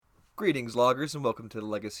Greetings, loggers, and welcome to the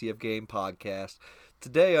Legacy of Game podcast.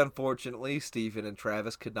 Today, unfortunately, Stephen and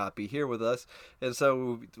Travis could not be here with us, and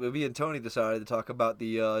so me and Tony decided to talk about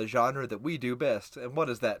the genre that we do best. And what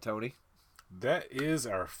is that, Tony? That is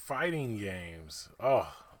our fighting games.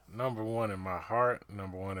 Oh, number one in my heart,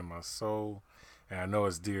 number one in my soul, and I know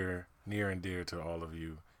it's near and dear to all of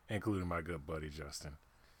you, including my good buddy Justin.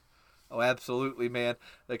 Oh, absolutely, man.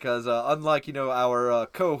 Because unlike, our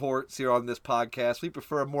cohorts here on this podcast, we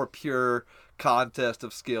prefer a more pure contest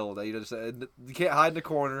of skill. You can't hide in the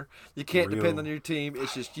corner. You can't depend on your team.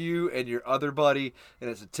 It's just you and your other buddy, and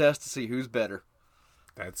it's a test to see who's better.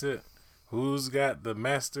 That's it. Who's got the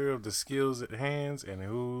master of the skills at hands and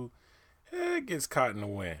who gets caught in the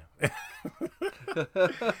wind.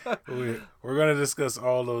 We're going to discuss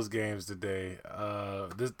all those games today.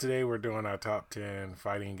 Today we're doing our top 10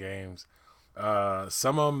 fighting games.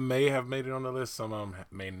 Some of them may have made it on the list. Some of them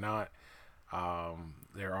may not.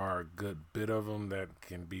 There are a good bit of them that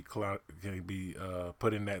can be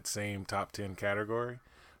put in that same top 10 category.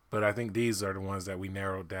 But I think these are the ones that we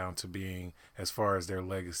narrowed down to being, as far as their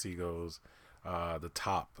legacy goes,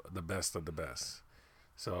 the best of the best.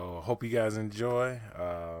 So hope you guys enjoy.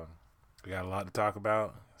 We got a lot to talk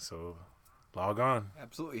about, so log on.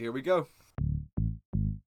 Absolutely. Here we go.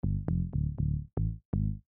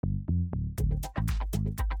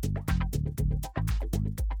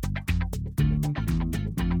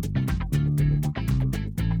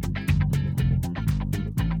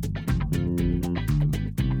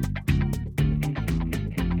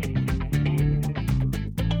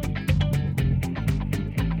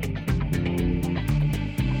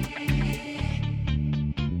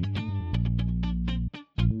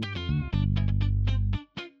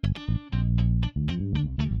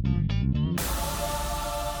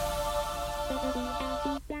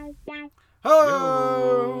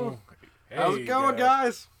 Yo. How's it going,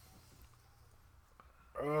 guys?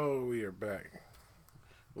 Oh, we are back.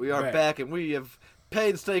 We are back, and we have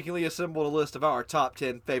painstakingly assembled a list of our top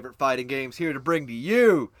 10 favorite fighting games here to bring to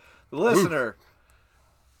you, the listener.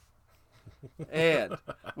 And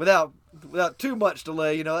without too much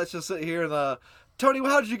delay, let's just sit here and Tony,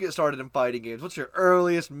 how did you get started in fighting games? What's your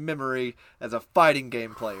earliest memory as a fighting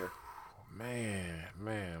game player? Man,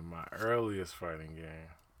 my earliest fighting game.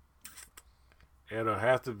 It'll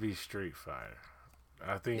have to be Street Fighter.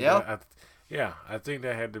 I think. Yeah. I think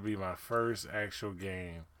that had to be my first actual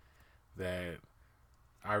game that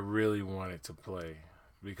I really wanted to play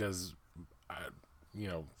because,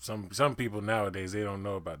 some people nowadays they don't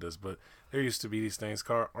know about this, but there used to be these things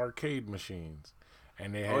called arcade machines,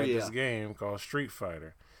 and they had this game called Street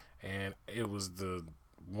Fighter, and it was the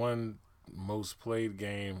one most played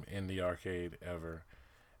game in the arcade ever.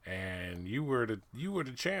 And you were the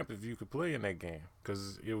champ if you could play in that game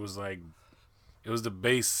because it was the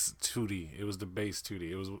base 2D. It was the base 2D.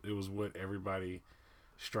 It was what everybody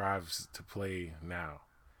strives to play now.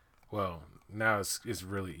 Well, now it's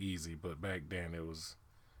really easy, but back then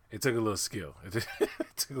it took a little skill. It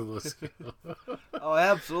took a little skill. Oh,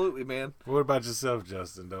 absolutely, man. What about yourself,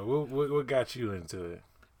 Justin? Though, what got you into it?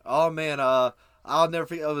 Oh man, I'll never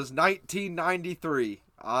forget. It was 1993.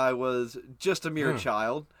 I was just a mere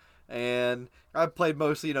child, and I played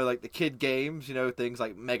mostly, like the kid games, things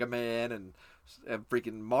like Mega Man and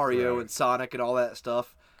freaking Mario and Sonic and all that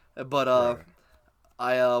stuff. But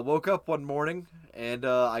I woke up one morning and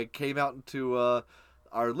I came out into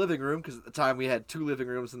our living room because at the time we had 2 living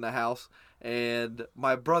rooms in the house, and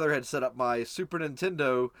my brother had set up my Super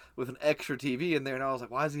Nintendo with an extra TV in there, and I was like,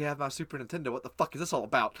 why does he have my Super Nintendo? What the fuck is this all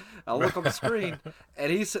about? And I look on the screen,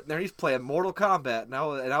 and he's sitting there, he's playing Mortal Kombat, and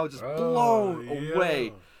I was just blown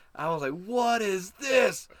away. I was like, what is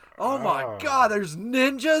this? Oh my god, there's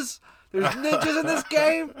ninjas? There's ninjas in this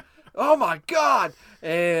game? Oh my god!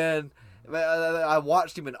 And I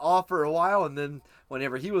watched him in off for a while, and then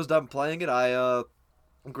whenever he was done playing it, I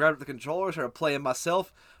grabbed the controller, started playing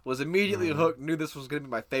myself, was immediately hooked, knew this was going to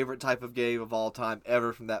be my favorite type of game of all time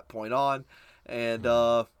ever from that point on. And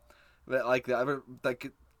I'm not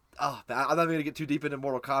going to get too deep into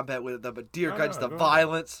Mortal Kombat with it, but dear God, just the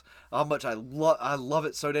violence, how much I love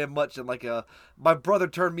it so damn much. And my brother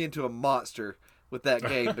turned me into a monster with that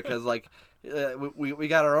game because we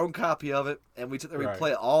got our own copy of it, and we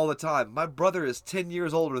play it all the time. My brother is 10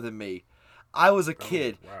 years older than me. I was a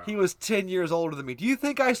kid. Wow. He was 10 years older than me. Do you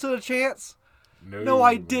think I stood a chance? No,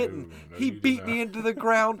 I didn't. No, he beat me into the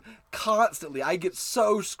ground constantly. I get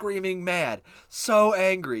so screaming mad, so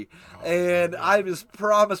angry. And I just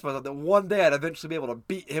promised myself that one day I'd eventually be able to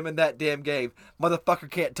beat him in that damn game.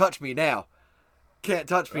 Motherfucker can't touch me now. Can't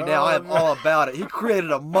touch me now. I am all about it. He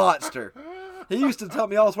created a monster. He used to tell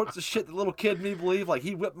me all sorts of shit that little kid me believe. Like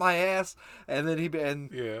he whipped my ass, and then he'd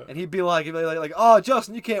be like, "Oh,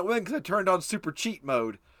 Justin, you can't win because I turned on super cheat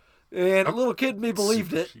mode." And the little kid me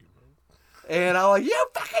believed it. And I'm like, "You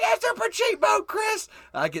fucking have super cheat mode, Chris!"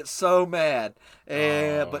 I get so mad.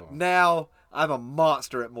 But now I'm a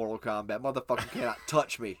monster at Mortal Kombat. Motherfucker cannot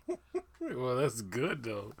touch me. Well, that's good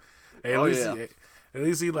though. Hey, at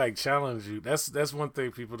least he like challenged you. That's one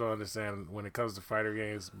thing people don't understand when it comes to fighter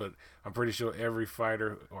games. But I'm pretty sure every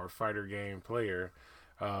fighter or fighter game player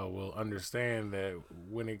will understand that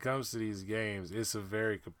when it comes to these games, it's a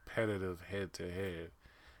very competitive head to head,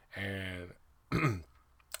 and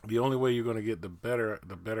the only way you're going to get the better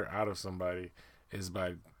out of somebody is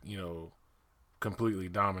by completely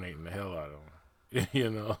dominating the hell out of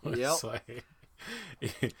them. It's like,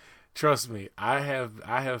 trust me, I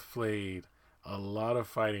have played a lot of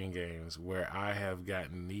fighting games where I have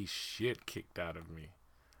gotten the shit kicked out of me.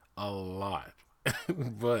 A lot.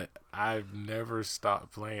 But I've never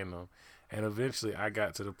stopped playing them. And eventually I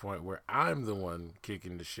got to the point where I'm the one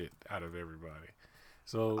kicking the shit out of everybody.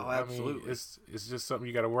 So absolutely. I mean, it's just something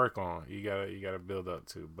you got to work on. You got to build up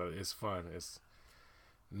to. But it's fun. It's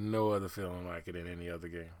no other feeling like it in any other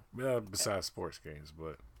game. Besides sports games,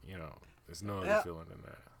 but there's no other feeling than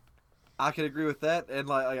that. I can agree with that,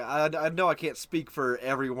 and I know I can't speak for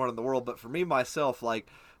everyone in the world, but for me myself,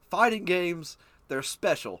 fighting games, they're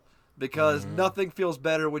special because nothing feels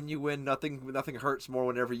better when you win. Nothing hurts more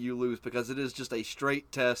whenever you lose because it is just a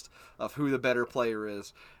straight test of who the better player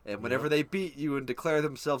is. And whenever they beat you and declare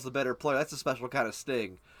themselves the better player, that's a special kind of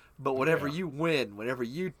sting. But whenever you win, whenever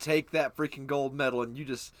you take that freaking gold medal and you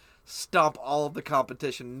just stomp all of the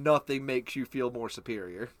competition, nothing makes you feel more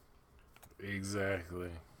superior. Exactly.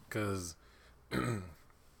 Because you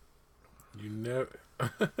never,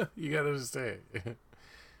 you gotta understand,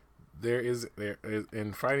 there is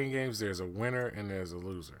in fighting games there's a winner and there's a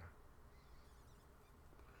loser.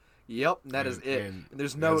 Yep, that is it. And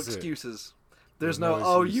there's no excuses. There's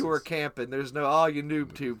no you were camping. There's no you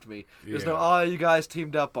noob tubed me. There's no you guys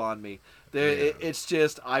teamed up on me. It's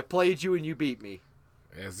just I played you and you beat me.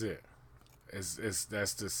 That's it.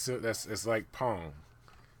 It's like Pong.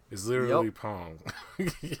 It's literally Pong.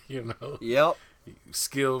 Yep.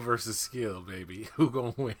 Skill versus skill, baby. Who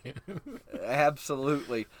gonna win?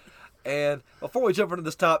 Absolutely. And before we jump into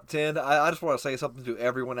this top 10, I just want to say something to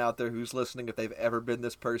everyone out there who's listening if they've ever been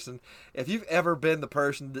this person. If you've ever been the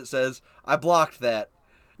person that says, I blocked that.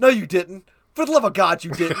 No, you didn't. For the love of God,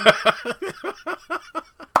 you didn't.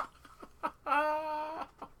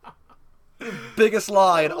 Biggest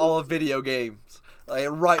lie in all of video games.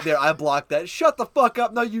 Right there, I blocked that. Shut the fuck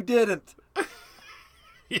up. No, you didn't.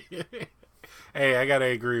 Hey, I gotta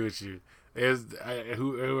agree with you.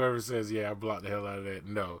 Whoever says, I blocked the hell out of that,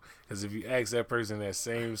 no. Because if you ask that person that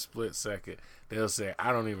same split second, they'll say,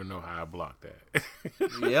 I don't even know how I blocked that.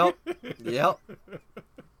 Yep.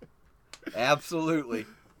 Absolutely.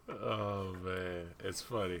 Oh, man. It's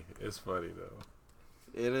funny. It's funny, though.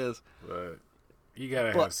 It is. But you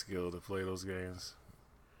gotta have skill to play those games.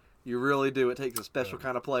 You really do. It takes a special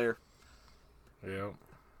kind of player. Yep.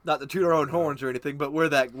 Not to toot our own horns or anything, but we're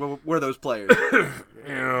those players.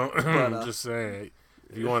 I'm just saying,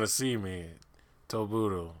 if you want to see me,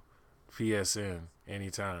 Tobudo, PSN,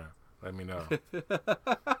 anytime, let me know.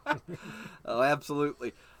 Oh,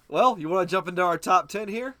 absolutely. Well, you want to jump into our top 10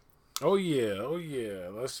 here? Oh, yeah.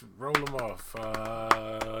 Let's roll them off.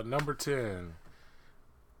 Number 10.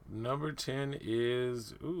 Number 10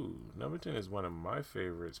 is one of my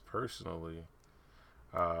favorites personally.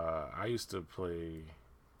 I used to play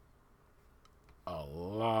a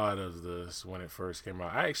lot of this when it first came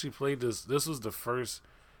out. I actually played this. This was the first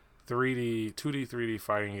 2D, 3D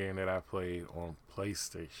fighting game that I played on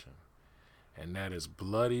PlayStation. And that is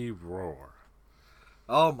Bloody Roar.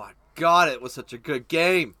 Oh my God, it was such a good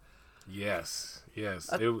game. Yes.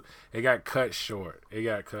 It got cut short. It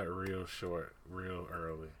got cut real short, real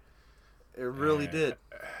early. It really did.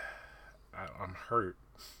 I'm hurt.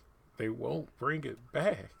 They won't bring it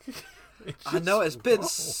back. I know, it's been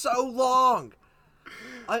so long.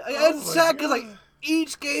 It's sad because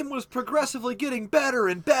each game was progressively getting better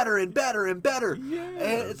and better and better and better. Yeah.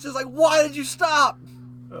 And it's just why did you stop?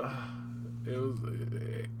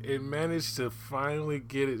 It managed to finally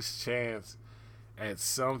get its chance at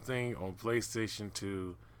something on PlayStation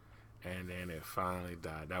 2, and then it finally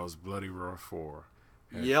died. That was Bloody Roar 4.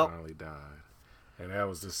 And it finally died. And that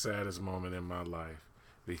was the saddest moment in my life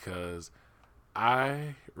because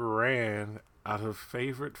I ran out of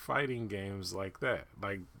favorite fighting games like that.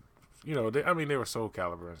 They were Soul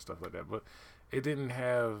Calibur and stuff like that, but it didn't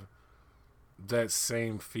have that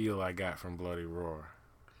same feel I got from Bloody Roar.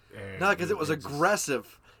 No, because it was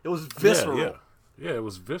aggressive. It was visceral. Yeah, it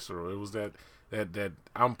was visceral. It was that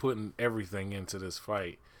I'm putting everything into this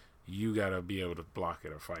fight. You gotta be able to block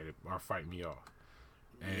it or fight me off.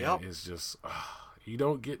 And it's just you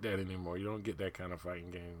don't get that anymore. You don't get that kind of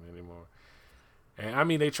fighting game anymore. And I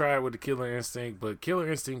mean, they tried with the Killer Instinct, but Killer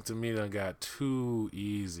Instinct to me done got too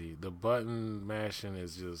easy. The button mashing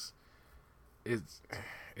is just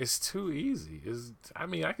it's too easy. I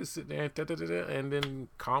mean, I can sit there and then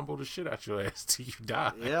combo the shit out your ass till you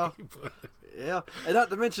die. Yeah, yeah, and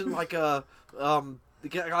not to mention like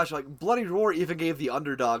gosh, like Bloody Roar even gave the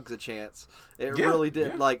underdogs a chance. It really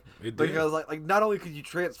did. Like it because like not only could you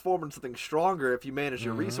transform into something stronger if you manage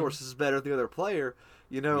your resources better than the other player,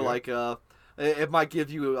 like it might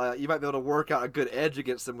give you you might be able to work out a good edge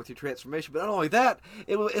against them with your transformation. But not only that,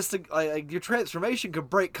 your transformation could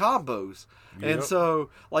break combos, and so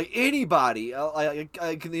like anybody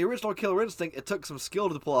like in the original Killer Instinct, it took some skill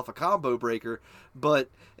to pull off a combo breaker, but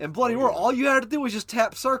in Bloody Roar, all you had to do was just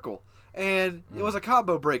tap circle. And it was a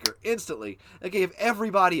combo breaker instantly. It gave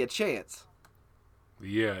everybody a chance.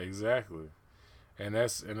 Yeah, exactly. And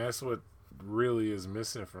that's what really is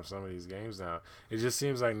missing from some of these games now. It just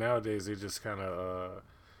seems like nowadays they're just kind of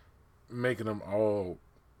making them all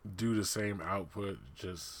do the same output.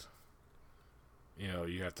 Just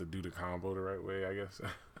you have to do the combo the right way, I guess.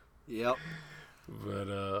 Yep. But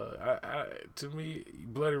to me,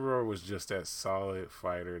 Bloody Roar was just that solid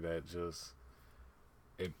fighter that just.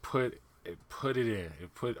 It put it in.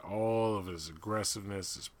 It put all of his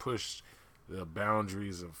aggressiveness. It's pushed the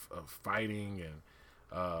boundaries of fighting and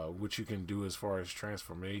what you can do as far as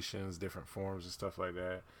transformations, different forms and stuff like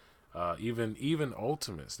that. Even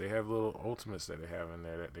ultimates. They have little ultimates that they have in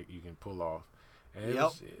there that you can pull off. And it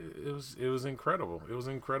was incredible. It was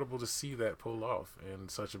incredible to see that pull off in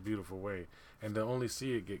such a beautiful way, and to only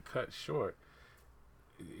see it get cut short.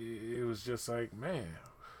 It was just like, man,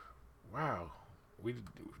 wow. We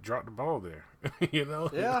dropped the ball there,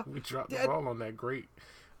 Yeah, we dropped the ball on that great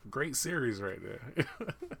series right there.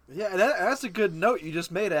 Yeah, that's a good note you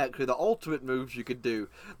just made. Actually, the ultimate moves you could do.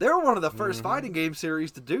 They were one of the first fighting game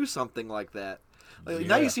series to do something like that.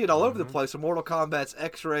 Now you see it all over the place. In Mortal Kombat's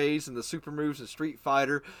X-Rays and the super moves in Street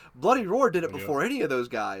Fighter. Bloody Roar did it before any of those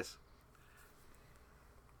guys.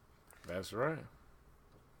 That's right.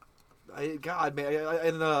 God,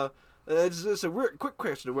 man, it's a quick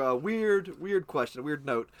question, weird question, a weird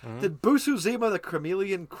note. Did Busuzima the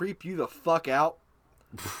Chameleon creep you the fuck out?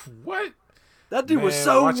 What? That dude was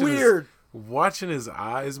so weird. Watching his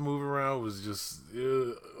eyes move around was just,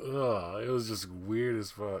 it was just weird as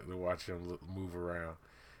fuck to watch him move around.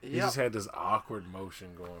 He just had this awkward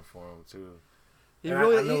motion going for him too.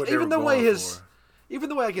 Even the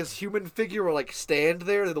way like his human figure will like stand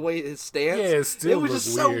there, the way his stance, it still was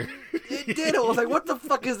just weird. It did. It was like, what the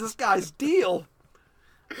fuck is this guy's deal?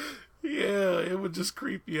 Yeah, it would just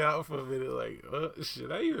creep you out for a minute. Like,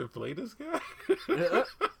 should I even play this guy?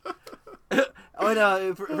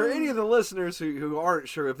 For any of the listeners who aren't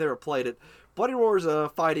sure if they've ever played it, Bloody Roar is a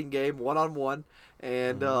fighting game, 1-on-1,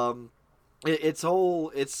 and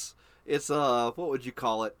what would you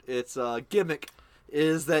call it? Its gimmick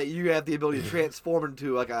is that you have the ability to transform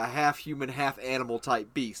into like a half human, half animal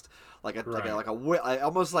type beast,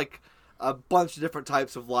 almost like a bunch of different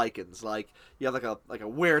types of lichens. Like you have like a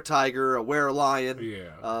were tiger, a were lion,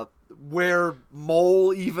 were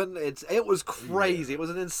mole. Even it was crazy. It was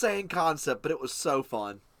an insane concept, but it was so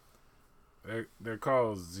fun. They're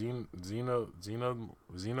called Xenozorps,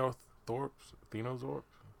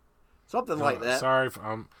 something like that.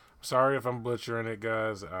 Sorry if I'm butchering it,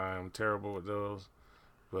 guys. I'm terrible with those.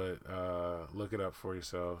 But look it up for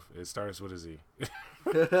yourself. It starts with a Z.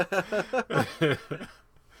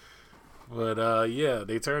 But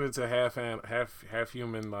they turn into half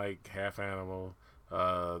human, like half animal.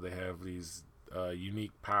 They have these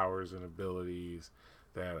unique powers and abilities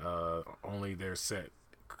that only their set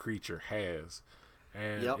creature has,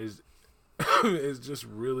 and it's just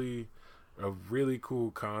really a really cool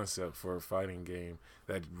concept for a fighting game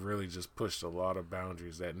that really just pushed a lot of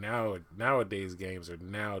boundaries that nowadays games are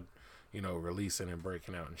now releasing and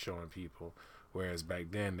breaking out and showing people, whereas back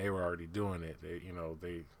then they were already doing it. They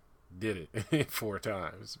did it 4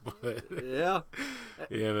 times, but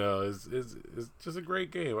it's just a great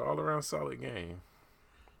game, all around solid game.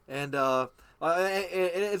 And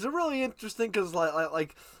it's really interesting because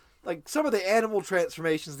like some of the animal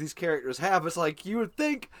transformations these characters have, it's like you would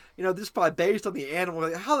think, this is probably based on the animal.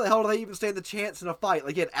 Like, how the hell do they even stand a chance in a fight?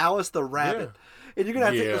 Like you had Alice the rabbit. And you're going to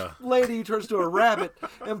have to take this lady who turns to a rabbit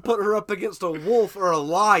and put her up against a wolf or a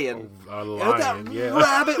lion. A lion, and that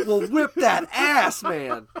rabbit will whip that ass,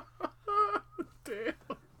 man. Damn.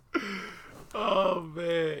 Oh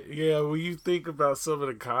man, yeah. When you think about some of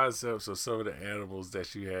the concepts of some of the animals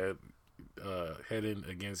that you had heading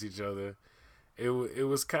against each other, it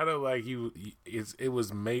was kind of like it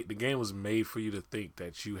was made. The game was made for you to think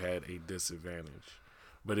that you had a disadvantage,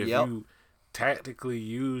 but if you tactically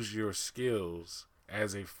use your skills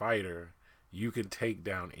as a fighter, you can take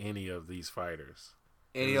down any of these fighters.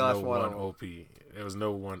 Any last one OP. There was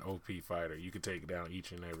no one OP fighter. You could take down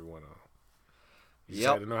each and every one of them. You just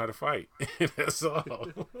had to know how to fight. That's all.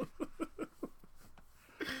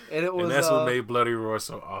 And that's what made Bloody Roar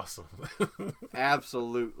so awesome.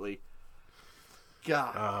 Absolutely.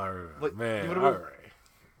 God. All right, man. You want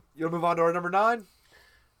to move on to our number 9?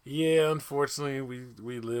 Yeah, unfortunately,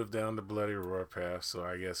 we live down the Bloody Roar path, so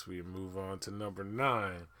I guess we move on to number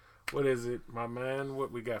 9. What is it, my man?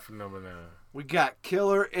 What we got for number 9? We got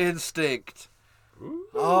Killer Instinct. Ooh,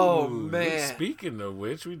 oh, man. Speaking of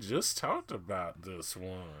which, we just talked about this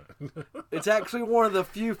one. It's actually one of the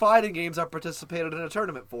few fighting games I participated in a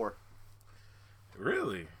tournament for.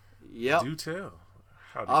 Really? Yep. Do tell.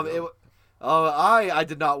 How did I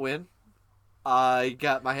did not win. I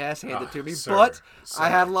got my ass handed to me, but I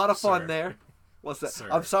had a lot of fun there. What's that? Sir.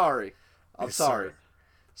 I'm sorry. I'm sorry.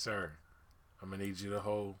 Sir, I'm going to need you to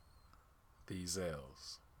hold these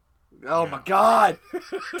L's. Oh, my God.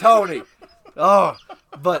 Tony. Oh,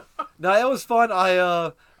 but no, it was fun.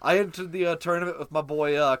 I entered the tournament with my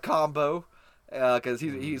boy Combo because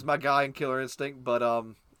he's my guy in Killer Instinct. But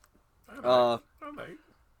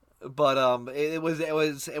it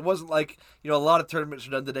wasn't like a lot of tournaments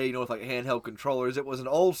are done today. With like handheld controllers. It was an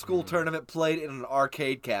old school tournament played in an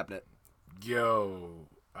arcade cabinet. Yo,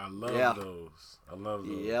 I love those. I love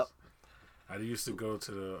those. Yep. I used to go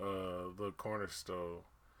to the corner store.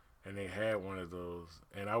 And they had one of those,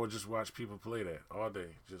 and I would just watch people play that all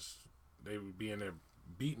day. Just they would be in there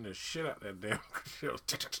beating the shit out that damn controller.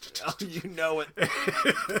 Oh, you know it.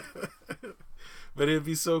 But it'd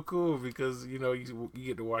be so cool because you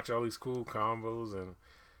get to watch all these cool combos and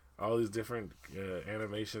all these different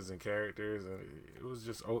animations and characters, and it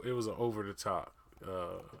was an over the top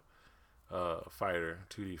fighter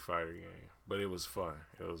 2D fighter game, but it was fun.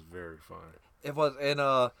 It was very fun. It was, and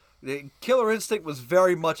Killer Instinct was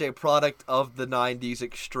very much a product of the '90s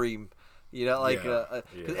extreme. Because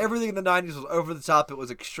everything in the '90s was over the top. It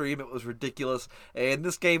was extreme. It was ridiculous, and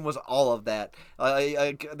this game was all of that.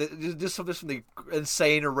 Just from the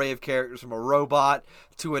insane array of characters, from a robot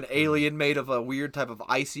to an alien made of a weird type of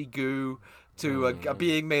icy goo, to a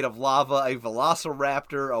being made of lava, a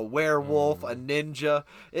velociraptor, a werewolf, a ninja.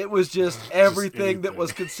 It was just everything that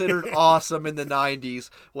was considered awesome in the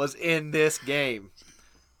 90s was in this game.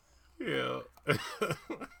 Yeah.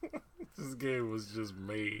 This game was just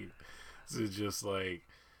made to just like,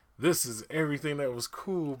 this is everything that was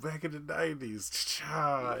cool back in the 90s.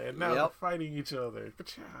 And now they're fighting each other.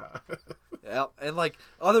 Yep, and like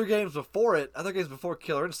other games before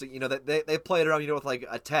Killer Instinct, they played around, with like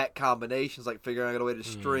attack combinations, like figuring out a way to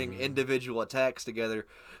string individual attacks together.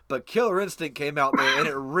 But Killer Instinct came out there and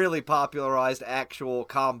it really popularized actual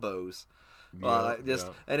combos.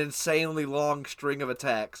 An insanely long string of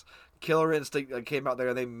attacks. Killer Instinct came out there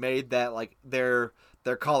and they made that like their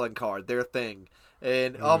calling card, their thing.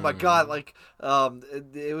 And oh my God, like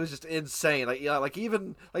it was just insane.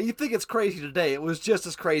 Even you think it's crazy today, it was just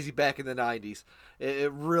as crazy back in the 90s.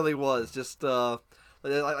 It really was. Just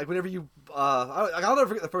like whenever you I'll never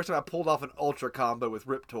forget the first time I pulled off an ultra combo with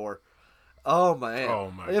Riptor. Oh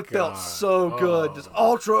man, it felt so good. Just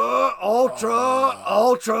ultra.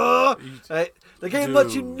 The game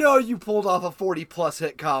lets you know you pulled off a 40+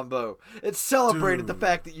 hit combo. It celebrated the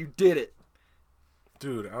fact that you did it.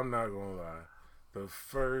 Dude, I'm not gonna lie. The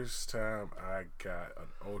first time I got an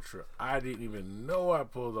ultra, I didn't even know I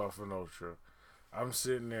pulled off an ultra. I'm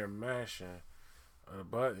sitting there mashing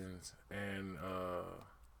buttons, and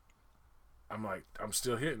I'm like, I'm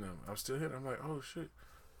still hitting them. I'm like, oh shit,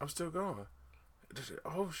 I'm still going.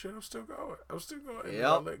 Oh shit, I'm still going. And then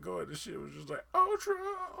I let go of the shit. It was just like, ultra.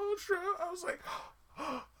 I was like,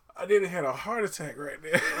 I didn't have a heart attack right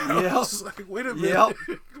there. I was like, wait a minute.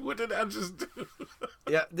 What did I just do?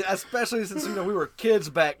 Yeah, especially since we were kids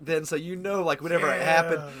back then, so like whenever it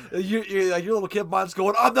happened, your little kid mind's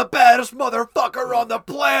going, I'm the baddest motherfucker on the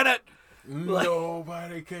planet.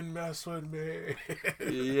 Nobody can mess with me.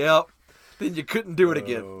 Yep. Then you couldn't do it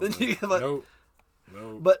again. Then you nope.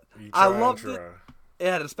 But I loved it. It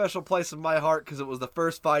had a special place in my heart because it was the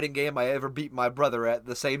first fighting game I ever beat my brother at,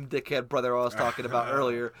 the same dickhead brother I was talking about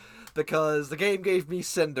earlier. Because the game gave me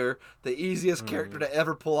Cinder, the easiest character to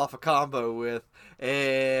ever pull off a combo with,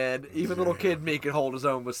 and even little kid me could hold his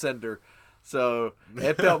own with Cinder. So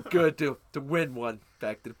it felt good to win one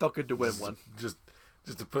back then. It felt good to win one. Just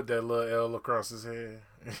to put that little L across his head.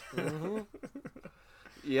 Mm-hmm.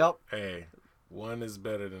 Yep. Hey, one is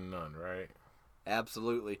better than none, right?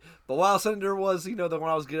 Absolutely. But Wild Senator was, the one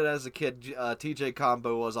I was good at as a kid. TJ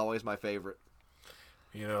Combo was always my favorite.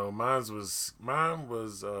 Mine was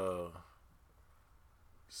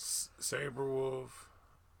Saberwolf,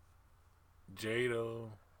 Jado,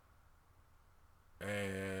 and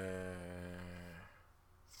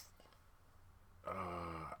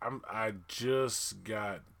I just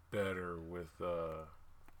got better with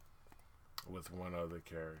one other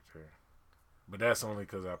character, but that's only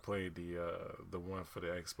because I played the one for the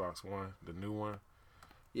Xbox One, the new one.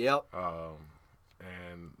 Yep.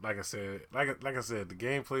 And like I said, the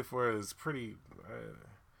gameplay for it is pretty.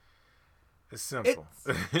 It's simple.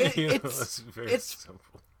 It's very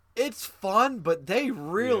simple. It's fun, but they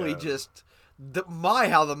really just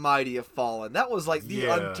how the mighty have fallen. That was like the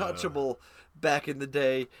untouchable back in the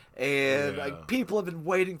day, and like, people have been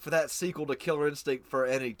waiting for that sequel to Killer Instinct for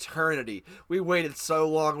an eternity. We waited so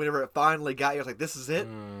long. Whenever it finally got, you was like, "This is it.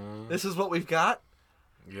 This is what we've got."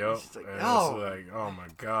 Yep. It's like, oh my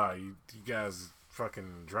god, you guys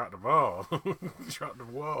fucking dropped the ball, dropped the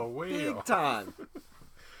ball way big time.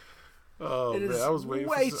 Oh man, I was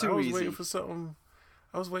waiting for something.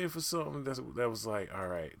 I was waiting for something that was like, all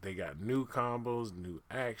right, they got new combos, new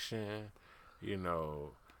action,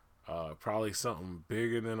 probably something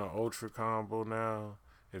bigger than an ultra combo now,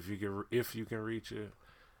 if you can reach it.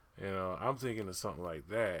 I'm thinking of something like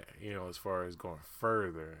that, as far as going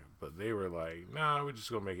further. But they were like, nah, we're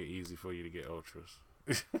just gonna make it easy for you to get ultras.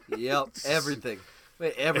 Yep, everything.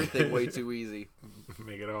 Made everything way too easy.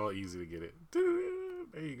 Make it all easy to get it.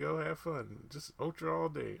 There you go, have fun. Just ultra all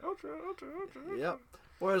day. Ultra. Yep.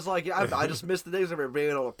 Whereas, like, I just missed the days of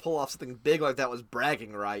being able to pull off something big like that was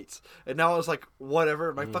bragging rights. And now it's like,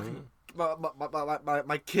 whatever. My fucking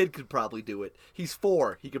my kid could probably do it. He's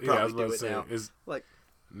 4. He could probably do it now. It's like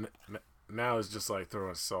now it's just like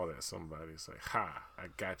throwing salt at somebody. It's like, ha, I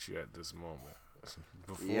got you at this moment.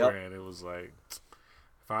 Beforehand, It was like,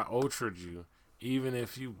 if I ultra'd you, even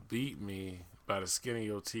if you beat me by the skin of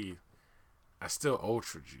your teeth, I still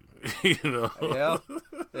ultra'd you.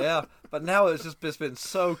 Yeah. But now it's been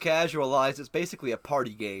so casualized. It's basically a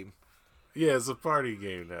party game. Yeah, it's a party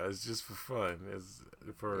game now. It's just for fun. It's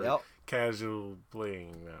for casual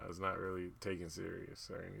playing now. It's not really taken serious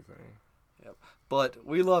or anything. Yep. But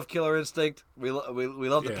we love Killer Instinct. We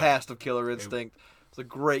love the past of Killer Instinct. It's a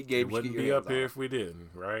great game. It wouldn't be up here if we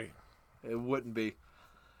didn't, right? It wouldn't be.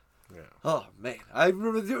 Yeah. Oh man, I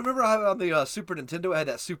remember how on the Super Nintendo I had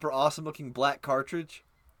that super awesome looking black cartridge.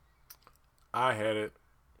 I had it,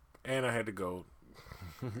 and I had the gold.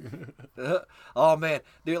 Oh man,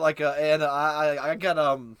 dude! Like, and I got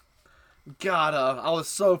I was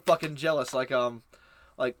so fucking jealous. Like I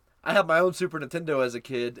had my own Super Nintendo as a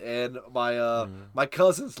kid, and my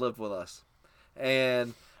cousins lived with us,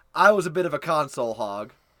 and I was a bit of a console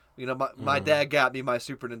hog. My dad got me my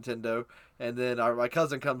Super Nintendo, and then my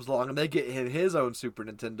cousin comes along, and they get him his own Super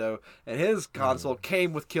Nintendo, and his console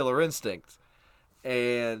came with Killer Instinct.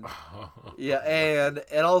 And and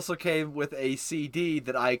it also came with a CD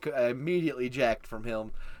that I immediately jacked from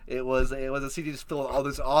him. It was a CD just filled with all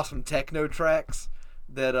those awesome techno tracks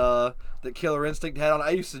that Killer Instinct had on.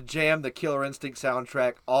 I used to jam the Killer Instinct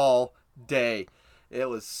soundtrack all day. It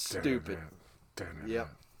was stupid. Yep.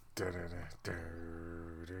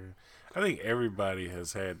 I think everybody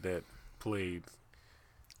has had that played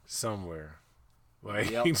somewhere.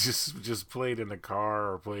 Like just played in the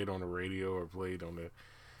car, or played on the radio, or played on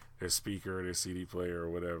their speaker or their CD player or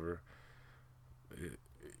whatever.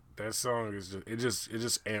 That song is just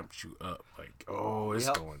amped you up. Like, oh,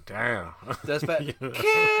 it's going down. That's bad.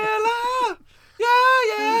 Killer,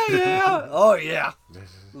 yeah. Oh yeah,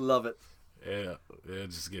 love it. Yeah, it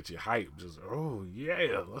just get you hyped. Just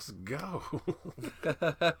yeah, let's go.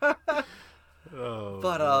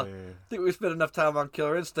 But I think we spent enough time on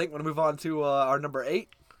Killer Instinct. Want to move on to our number 8?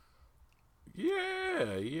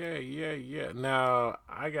 Yeah. Now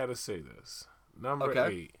I gotta say this. Number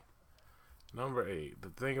 8. The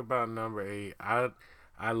thing about number 8, I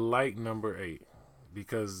like number 8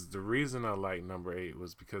 because the reason I like number 8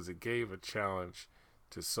 was because it gave a challenge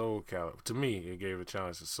to Soul Calibur. To me, it gave a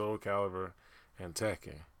challenge to Soul Calibur and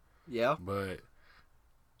Tekken. Yeah. But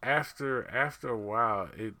after a while,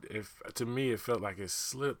 it to me it felt like it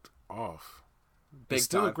slipped off. It's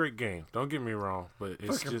still a great game. Don't get me wrong, but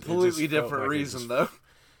it's for a completely different reason, though.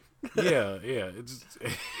 Yeah. It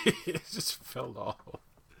just fell off.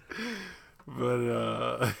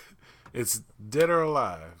 But it's Dead or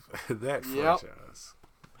Alive, that franchise.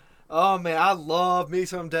 Oh man, I love me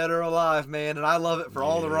some Dead or Alive, man, and I love it for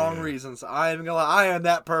all the wrong reasons. I am gonna lie, I am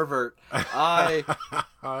that pervert. I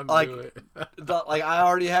like, I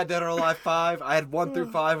already had Dead or Alive 5. I had 1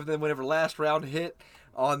 through 5, and then whenever last round hit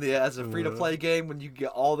on the as a free to play game, when you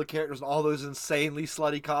get all the characters and all those insanely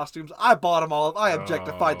slutty costumes, I bought them all. I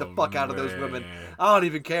objectified the fuck out of those women. I don't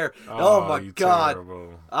even care. Oh my god,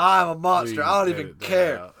 terrible. I'm a monster. Please I don't even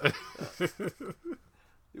care.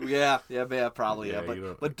 Yeah, probably,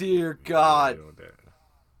 but dear God.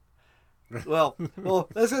 Well,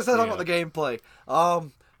 let's talk about the gameplay.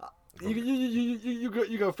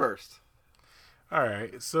 You go first. All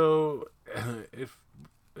right, so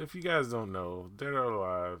if you guys don't know, Dead or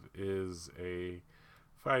Alive is a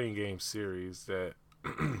fighting game series that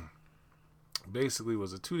basically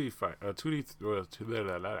was a 3D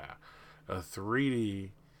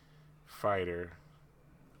fighter.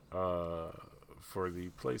 For the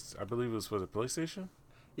place, I believe it was for the PlayStation.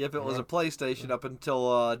 Yep, it was a PlayStation up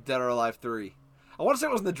until Dead or Alive 3. I want to say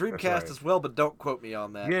it was in the Dreamcast as well, but don't quote me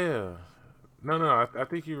on that. Yeah, no, I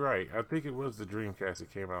think you're right. I think it was the Dreamcast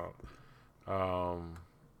that came out. I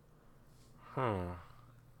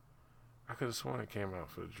could have sworn it came out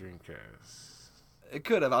for the Dreamcast. It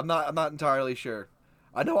could have. I'm not entirely sure.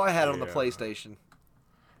 I know I had it on the PlayStation.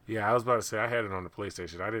 Yeah, I was about to say I had it on the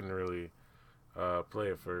PlayStation. I didn't really play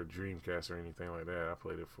it for Dreamcast or anything like that. I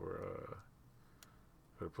played it for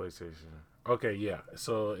the PlayStation. Okay, yeah.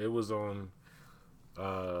 So it was on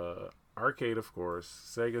arcade, of course,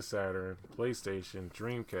 Sega Saturn, PlayStation,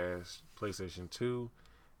 Dreamcast, PlayStation 2,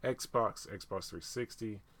 Xbox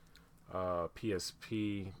 360,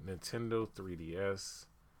 PSP, Nintendo 3DS,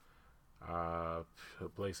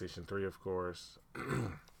 PlayStation 3, of course.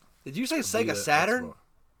 Did you say Sega Saturn? Xbox.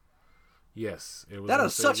 Yes, it was.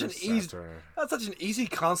 That's such an easy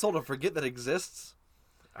console to forget that exists.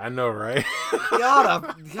 I know, right?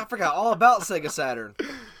 God, I forgot all about Sega Saturn.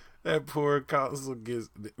 That poor console gets.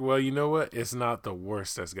 Well, you know what? It's not the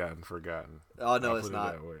worst that's gotten forgotten. Oh no, it's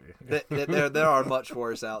not. There are much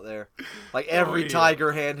worse out there. Like every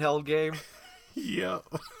Tiger handheld game. Yep.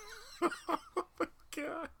 Oh my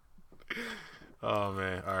god. Oh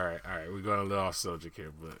man. All right. We're going a little off subject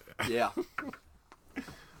here, but yeah.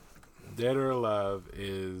 Dead or Alive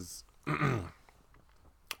is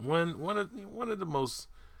one of the most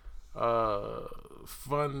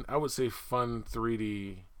fun, I would say, fun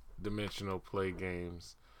 3D dimensional play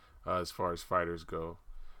games as far as fighters go.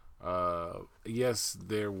 Yes,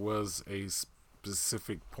 there was a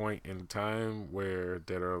specific point in time where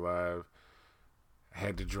Dead or Alive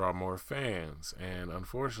had to draw more fans, and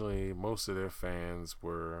unfortunately, most of their fans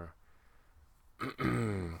were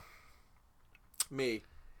me.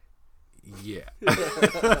 Yeah.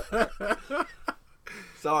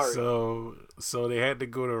 Sorry. So they had to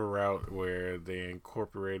go to a route where they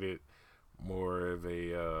incorporated more of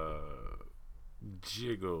a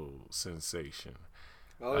jiggle sensation.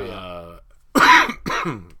 Oh yeah.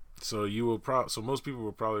 So most people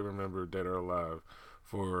will probably remember Dead or Alive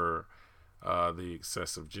for the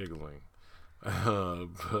excessive jiggling.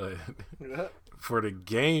 But for the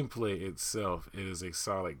gameplay itself, it is a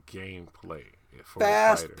solid gameplay.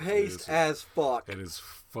 Fast paced as fuck. It is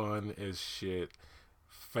fun as shit.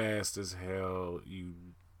 Fast as hell.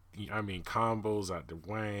 I mean, combos out the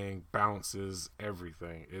wang, bounces,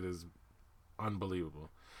 everything. It is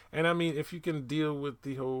unbelievable. And I mean, if you can deal with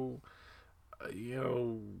the whole,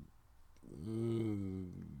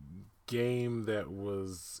 game that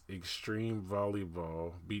was extreme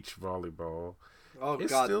volleyball, beach volleyball. Oh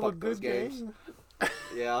it's God, still fuck a good those games. game.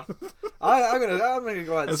 Yeah, I'm gonna go ahead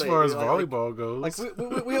and as say far as volleyball goes. Like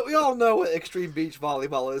we all know what extreme beach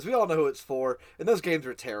volleyball is. We all know who it's for, and those games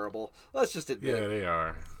are terrible. Let's just admit. Yeah, they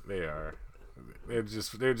are. They're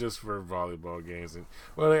just for volleyball games, and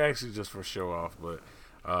they're actually just for show off. But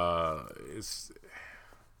it's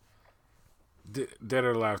Dead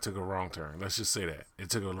or Alive took a wrong turn. Let's just say that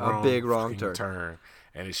it took a big wrong turn,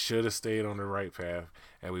 and it should have stayed on the right path.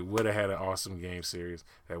 And we would have had an awesome game series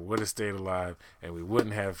that would have stayed alive, and we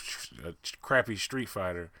wouldn't have a crappy Street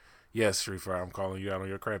Fighter. Yes, Street Fighter, I'm calling you out on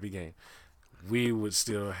your crappy game. We would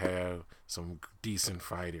still have some decent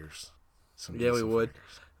fighters. We would.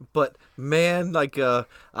 But man, I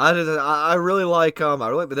really like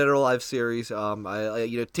the Dead or Alive series. Team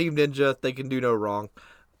Ninja, they can do no wrong.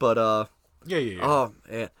 But yeah. Oh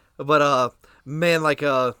man, but man,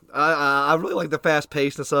 I really like the fast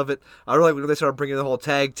pacedness of it. I really like when they started bringing the whole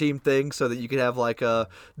tag team thing, so that you could have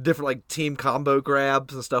different team combo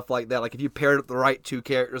grabs and stuff like that. Like if you paired up the right two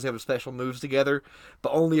characters, they have special moves together,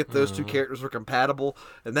 but only if those two characters were compatible,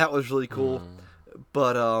 and that was really cool.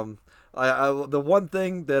 But The one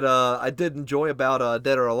thing that I did enjoy about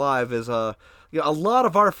Dead or Alive is a lot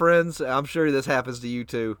of our friends. I'm sure this happens to you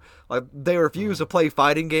too. Like they refuse to play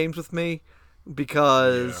fighting games with me Yeah.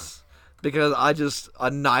 because I just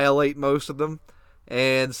annihilate most of them.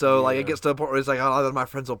 And so, like, it Yeah. gets to the point where it's like, none of my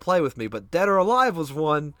friends will play with me. But Dead or Alive was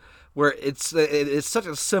one where it's such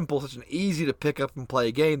a simple, such an easy to pick up and play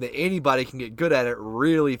game that anybody can get good at it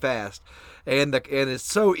really fast, and it's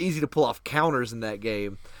so easy to pull off counters in that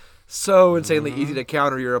game, so insanely easy to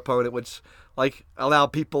counter your opponent, which like allow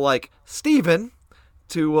people like Steven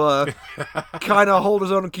to kind of hold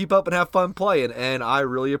his own and keep up and have fun playing, and I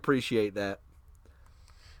really appreciate that.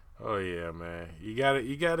 Oh yeah, man. You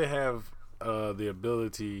gotta have the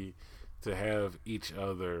ability to have each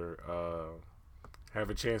other have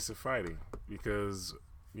a chance at fighting, because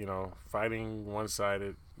fighting one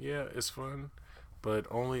sided, yeah, it's fun, but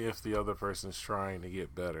only if the other person's trying to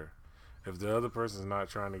get better. If the other person's not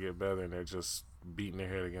trying to get better and they're just beating their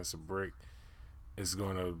head against a brick, it's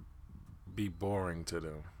going to be boring to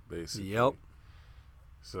them, basically. Yep.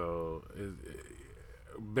 So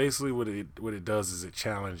basically, what it does is it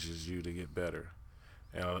challenges you to get better,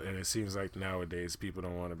 and it seems like nowadays people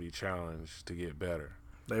don't want to be challenged to get better.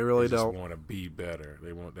 They really They just don't. want to be better.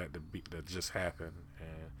 They want that to just happen,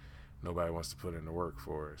 and nobody wants to put in the work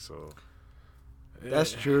for it. So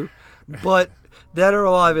That's true, but Dead or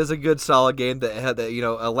Alive is a good, solid game that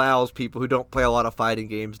allows people who don't play a lot of fighting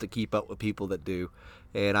games to keep up with people that do,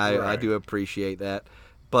 and I Right. do appreciate that.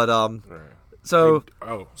 But Right. so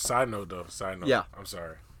Side note though. Side note. Yeah. I'm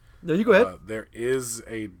sorry. no, you go ahead. There is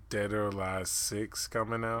a Dead or Alive 6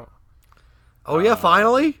 coming out. Oh yeah,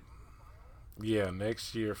 finally. Yeah,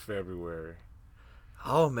 next year February.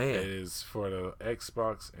 Oh It man, is for the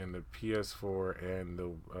Xbox and the PS4 and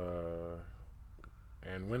the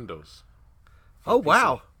and Windows. oh PC.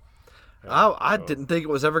 wow. Yeah, I so- didn't think it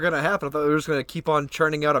was ever going to happen. I thought we were just going to keep on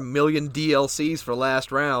churning out a million DLCs for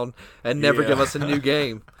last round and never Yeah. give us a new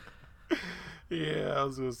game. Yeah, I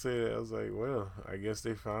was gonna say that. I was like, well, I guess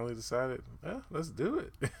they finally decided, let's do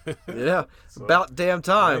it. Yeah, So, about damn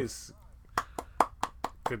time. nice.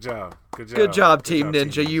 Good job. Good job, Team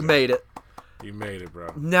Ninja. You made it. You made it,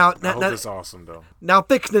 bro. Now, I hope now, it's awesome though. now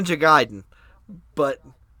fix Ninja Gaiden. But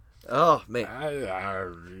oh man,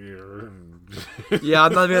 yeah,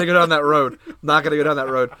 I'm not even gonna go down that road. I'm not gonna go down that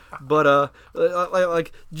road. But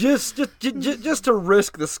like just to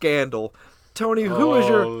risk the scandal, Tony, who's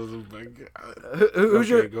Oh my God. who's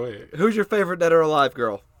Okay, go ahead. who's your favorite Dead or Alive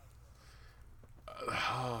girl?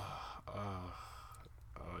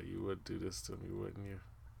 Oh, you would do this to me, wouldn't you?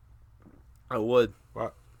 I would.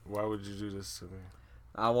 Why would you do this to me?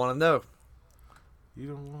 I want to know You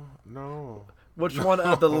don't want no. which one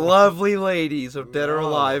of the lovely ladies of Dead or No.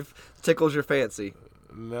 Alive tickles your fancy.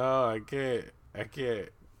 No, I can't. I can't.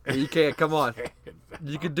 You can't. Come on,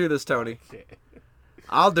 you can do this, Tony. I can't.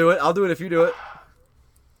 I'll do it. I'll do it if you do it.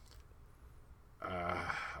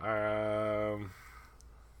 Um,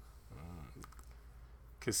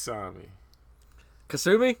 Kasumi.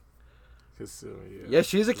 Kasumi? Kasumi, yeah. Yeah,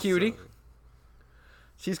 she's a cutie. Kasumi.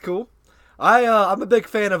 She's cool. I'm a big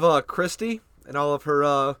fan of Christy and all of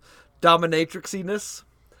her dominatrixiness.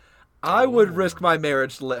 I would risk my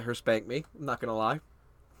marriage to let her spank me. I'm not gonna lie.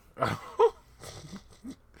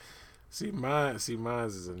 Mine's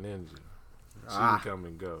is a ninja. She can come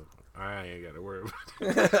and go. I ain't got to worry about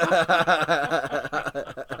it.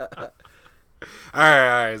 all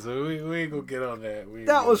right. So we ain't gonna get on that.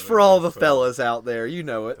 That was for all the fellas out there. You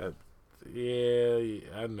know it. Yeah,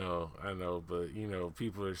 I know, but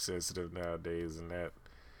people are sensitive nowadays, and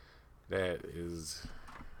that is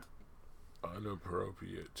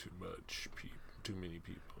inappropriate. Too many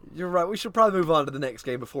people. You're right. We should probably move on to the next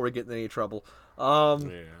game before we get in any trouble. Yeah.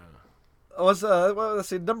 Let's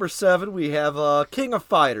see. Number 7, we have King of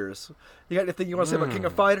Fighters. You got anything you want to say about King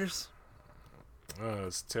of Fighters?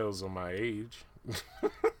 It's tells on my age.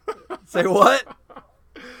 Say what?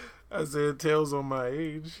 I said tells on my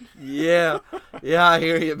age. Yeah, I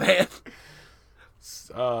hear you, man.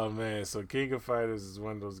 Oh man, so King of Fighters is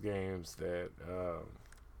one of those games that,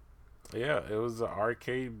 it was the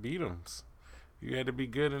arcade beat'ems. You had to be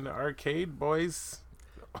good in the arcade, boys.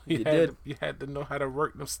 You had to know how to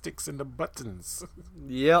work them sticks and the buttons.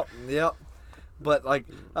 Yep. But like,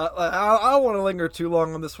 I don't want to linger too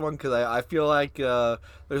long on this one because I feel like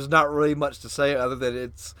there's not really much to say other than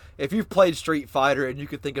it's if you've played Street Fighter and you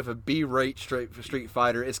could think of a B-rate Street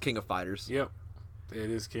Fighter, it's King of Fighters. Yep, it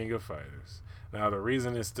is King of Fighters. Now the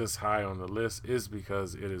reason it's this high on the list is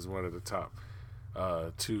because it is one of the top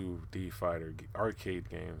 2D fighter arcade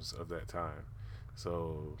games of that time.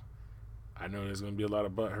 So I know there's going to be a lot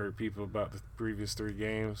of butthurt people about the previous 3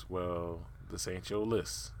 games. Well, this ain't your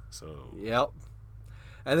list, so yep.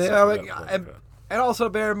 And then, and also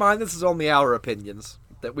bear in mind, this is only our opinions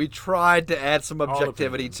that we tried to add some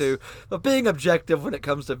objectivity to. But being objective when it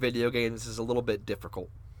comes to video games is a little bit difficult.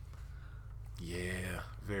 Yeah,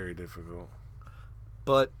 very difficult.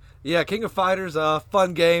 But yeah, King of Fighters,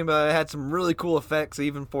 fun game. Had some really cool effects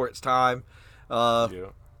even for its time. Yeah.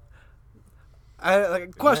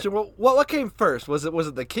 Question: what came first? Was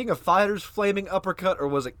it the King of Fighters flaming uppercut, or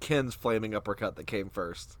was it Ken's flaming uppercut that came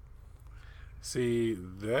first? See,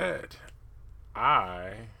 that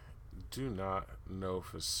I do not know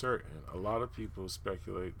for certain. A lot of people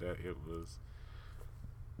speculate that it was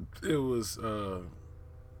oh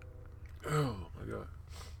my god.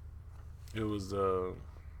 It was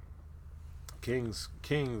King's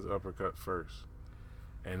uppercut first.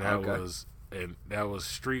 And that was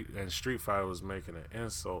Street Fighter was making an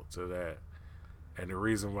insult to that. And the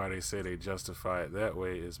reason why they say they justify it that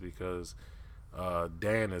way is because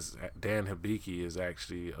Dan Hibiki is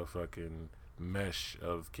actually a fucking mesh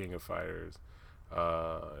of King of Fighters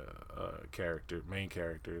main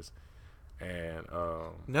characters, and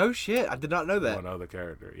no shit, I did not know that. One other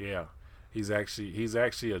character, yeah, he's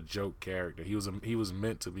actually a joke character. He was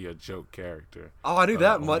meant to be a joke character. Oh, I knew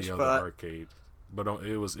that much, but arcade. But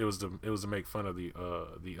it was to make fun of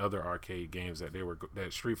the other arcade games that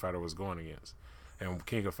Street Fighter was going against, and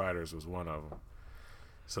King of Fighters was one of them.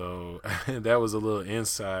 So that was a little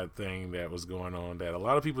inside thing that was going on that a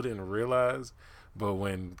lot of people didn't realize. But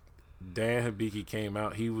when Dan Hibiki came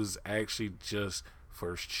out, he was actually just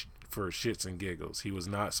for shits and giggles. He was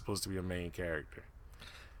not supposed to be a main character.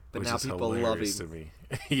 But now people love him. To me.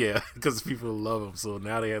 Yeah, because people love him, so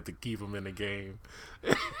now they have to keep him in the game.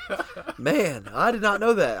 Man, I did not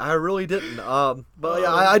know that. I really didn't. But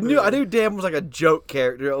yeah, I knew Dan was like a joke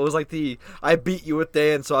character. It was like the I beat you with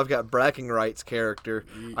Dan, so I've got bragging rights character.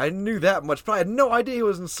 I knew that much, but I had no idea he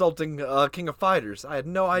was insulting King of Fighters. I had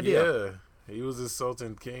no idea. Yeah, he was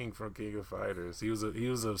insulting King from King of Fighters. He was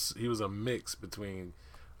a mix between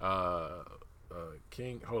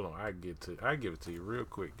King. Hold on, I give it to you real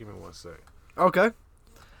quick. Give me 1 sec. Okay.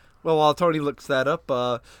 Well, while Tony looks that up,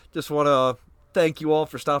 just want to thank you all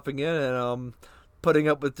for stopping in and putting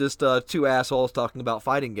up with just 2 assholes talking about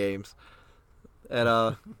fighting games.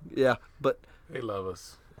 And yeah, but they love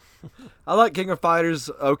us. I like King of Fighters.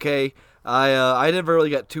 Okay, I never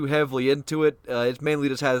really got too heavily into it. It mainly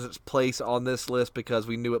just has its place on this list because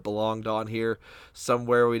we knew it belonged on here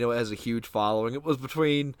somewhere. We know it has a huge following. It was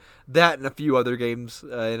between that and a few other games,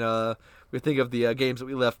 and we think of the games that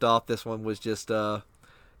we left off. This one was just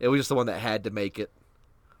it was just the one that had to make it.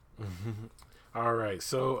 All right,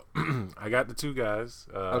 so I got the 2 guys.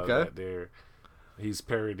 Okay. That he's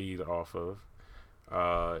parodied off of.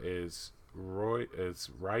 It's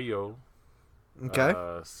Ryo. Okay.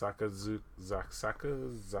 Sakazaki.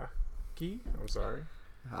 I'm sorry.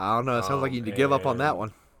 I don't know. It sounds like you need to give up on that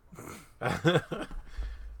one.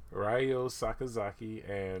 Ryo Sakazaki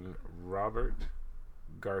and Robert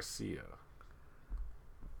Garcia.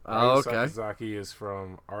 Oh, okay. Sakazaki is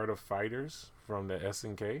from Art of Fighters from the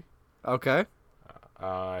SNK. Okay.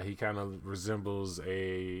 He kind of resembles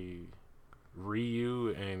a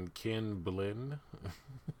Ryu and Ken blend.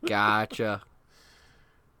 Gotcha.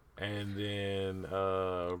 And then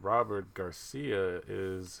Robert Garcia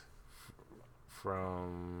is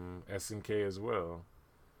from SNK as well.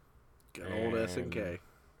 Good old SNK.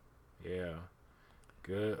 Yeah.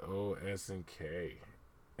 Good old SNK.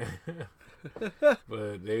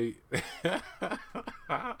 But they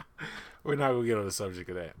we're not gonna get on the subject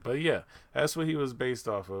of that. But yeah, that's what he was based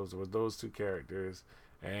off of, was those 2 characters.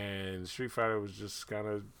 And Street Fighter was just kind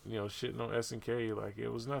of, shitting on SNK like it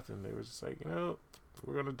was nothing. They were just like,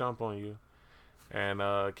 we're gonna dump on you. And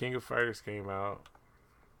King of Fighters came out,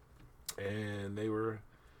 and they were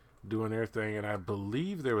doing their thing. And I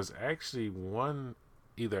believe there was actually one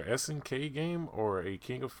either SNK game or a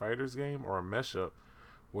King of Fighters game or a mashup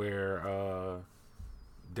where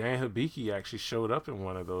Dan Hibiki actually showed up in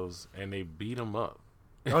one of those, and they beat him up.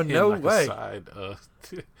 Oh, no way!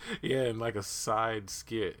 In like a side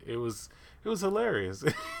skit. It was hilarious.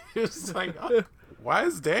 It was like, oh, why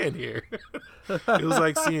is Dan here? It was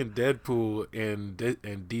like seeing Deadpool in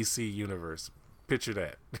DC Universe. Picture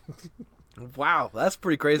that. Wow, that's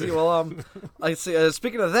pretty crazy. Well, like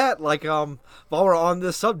speaking of that, like while we're on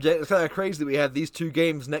this subject, it's kind of crazy that we have these 2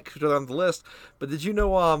 games next to each other on the list. But did you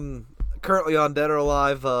know, currently on Dead or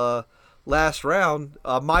Alive, last round,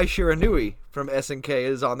 Mai Shiranui from SNK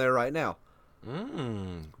is on there right now.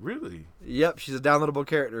 Really? Yep, she's a downloadable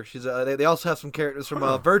character. They also have some characters from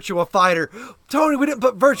Virtua Fighter. Tony, we didn't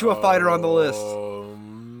put Virtua Fighter on the list. Oh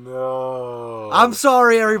no! I'm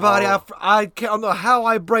sorry, everybody. I don't know how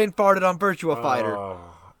I brain farted on Virtua Fighter.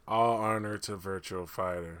 All honor to Virtua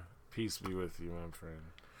Fighter. Peace be with you, my friend.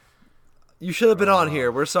 You should have been on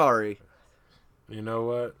here. We're sorry. You know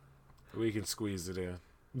what? We can squeeze it in.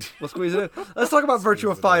 We'll squeeze it in. Let's talk about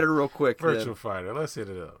Virtua Fighter real quick. Virtua Fighter. Let's hit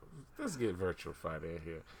it up. Let's get Virtua Fighter in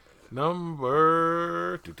here.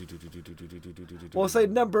 Number. We'll say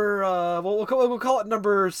number. We'll call it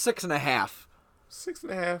number 6.5.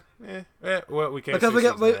 6.5. Well, we can't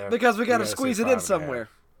because we got to squeeze it in somewhere.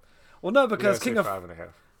 Well, no, because King of 5.5.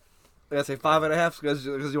 I gotta say 5.5 because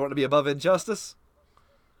you want to be above Injustice.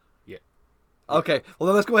 Yeah. Okay. Well,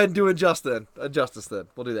 then let's go ahead and do Injustice then.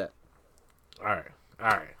 We'll do that. All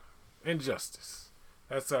right. Injustice.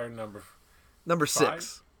 That's our number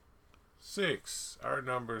 6. 6. Our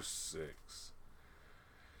number 6.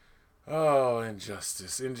 Oh,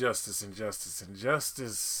 Injustice.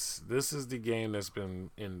 This is the game that's been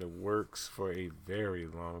in the works for a very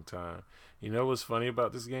long time. You know what's funny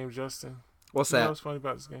about this game, Justin? What's that? You know what's funny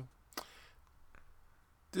about this game?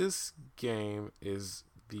 This game is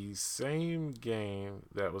the same game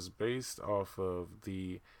that was based off of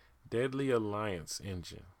the Deadly Alliance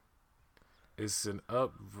engine. It's an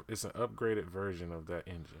upgraded version of that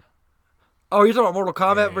engine. Oh, you're talking about Mortal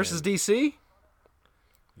Kombat versus DC?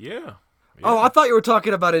 Yeah. Oh, I thought you were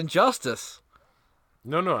talking about Injustice.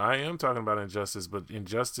 No, I am talking about Injustice, but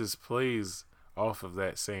Injustice plays off of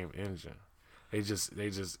that same engine. They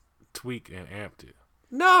just tweaked and amped it.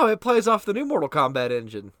 No, it plays off the new Mortal Kombat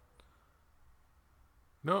engine.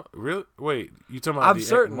 No, really? Wait, you talking about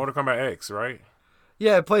certain. Mortal Kombat X, right?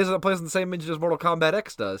 Yeah, it plays on the same engine as Mortal Kombat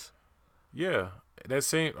X does. Yeah, that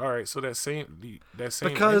same. All right, so that same engine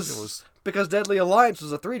was because Deadly Alliance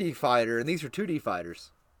was a 3D fighter and these are 2D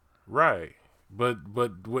fighters. Right, but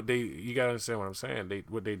what you gotta understand what I'm saying.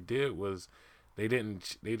 What they did was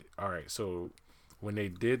all right. So when they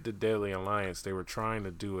did the Deadly Alliance, they were trying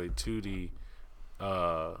to do a 2D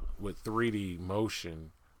with 3D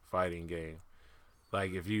motion fighting game.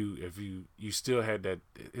 Like if you still had that,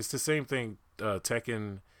 it's the same thing.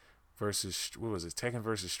 Tekken versus Tekken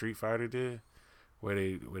versus Street Fighter did, where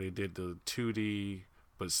they did the 2D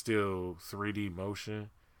but still 3D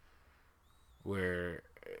motion. Where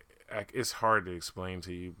it's hard to explain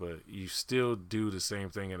to you, but you still do the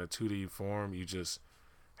same thing in a 2D form. You just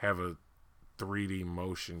have a 3D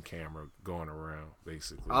motion camera going around,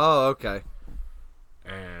 basically. Oh, okay.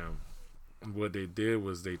 And what they did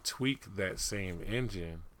was they tweaked that same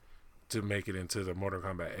engine to make it into the Mortal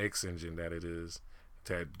Kombat X engine that it is,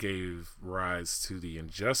 that gave rise to the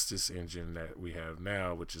Injustice engine that we have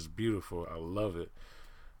now, which is beautiful. I love it.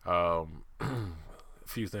 A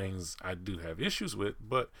few things I do have issues with,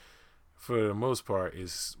 but for the most part,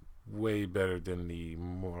 it's way better than the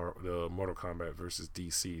Mortal Kombat versus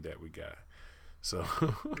DC that we got. So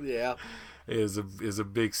yeah, is a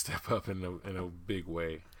big step up in a big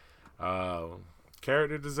way.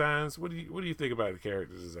 Character designs. What do you think about the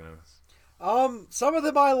character designs? Some of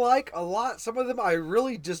them I like a lot. Some of them I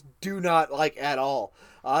really just do not like at all.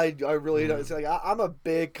 I really don't. It's like I'm a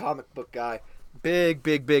big comic book guy,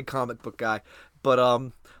 big comic book guy. But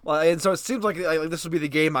well, and so it seems like this would be the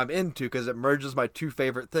game I'm into because it merges my two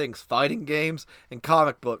favorite things: fighting games and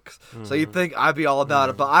comic books. Mm-hmm. So you'd think I'd be all about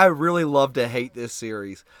it, but I really love to hate this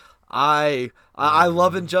series. I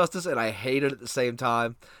love Injustice and I hate it at the same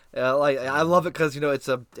time. I love it because it's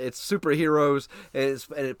superheroes and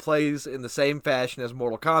it plays in the same fashion as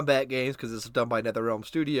Mortal Kombat games because it's done by NetherRealm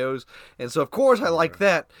Studios, and so of course I like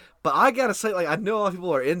that. But I gotta say, I know a lot of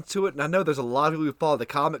people are into it, and I know there's a lot of people who follow the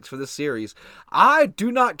comics for this series. I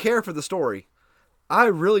do not care for the story. I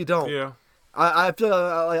really don't. Yeah. I feel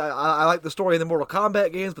I like the story in the Mortal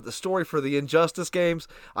Kombat games, but the story for the Injustice games,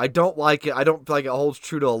 I don't like it. I don't feel like it holds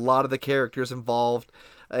true to a lot of the characters involved,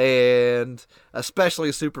 and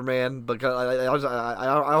especially Superman, because I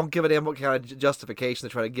don't give a damn what kind of justification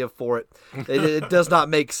they try to give for it. It does not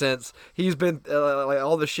make sense. He's been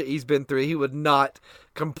all the shit he's been through. He would not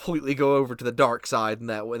completely go over to the dark side in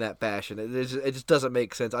that fashion. It just doesn't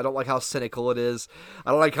make sense. I don't like how cynical it is.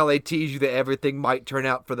 I don't like how they tease you that everything might turn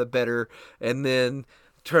out for the better, and then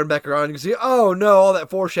turn back around and you see, oh no, all that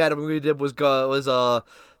foreshadowing we did was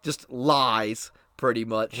just lies, pretty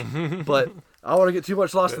much. But I don't want to get too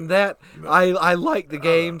much lost in that. I like the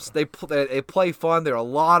games. They play fun. They're a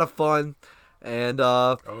lot of fun, and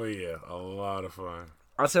oh yeah, a lot of fun.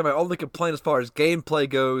 I'd say my only complaint as far as gameplay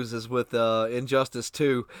goes is with Injustice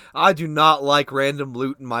 2. I do not like random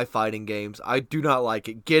loot in my fighting games. I do not like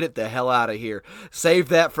it. Get it the hell out of here. Save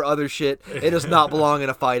that for other shit. It does not belong in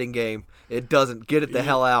a fighting game. It doesn't. Get it the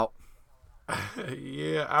hell out.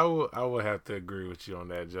 Yeah, I will have to agree with you on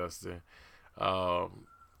that, Justin.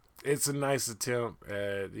 It's a nice attempt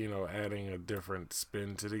at adding a different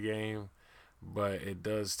spin to the game, but it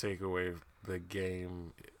does take away the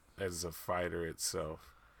game as a fighter itself.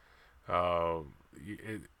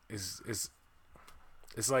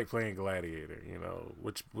 It's like playing Gladiator.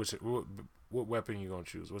 What weapon you gonna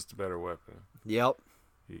choose? What's the better weapon? Yep.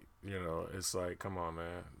 It's like, come on,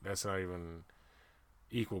 man. That's not even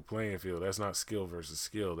equal playing field. That's not skill versus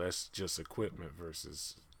skill. That's just equipment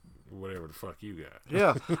versus whatever the fuck you got.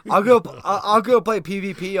 Yeah, I'll go play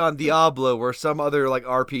PvP on Diablo or some other like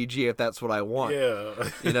RPG if that's what I want. Yeah,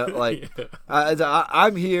 yeah.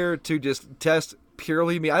 I'm here to just test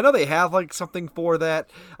purely me. I know they have like something for that.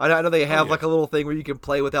 I know they have like a little thing where you can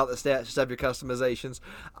play without the stats, just have your customizations.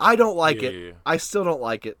 I don't like it. Yeah. I still don't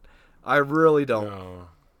like it. I really don't. No.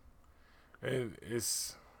 And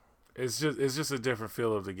it's just a different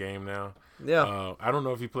feel of the game now. Yeah. I don't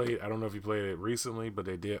know if you played it recently, but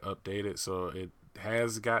they did update it, so it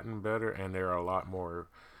has gotten better, and there are a lot more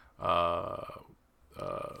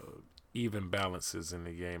even balances in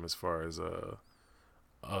the game as far as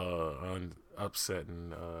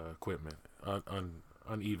upsetting equipment,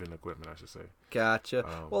 uneven equipment, I should say. Gotcha.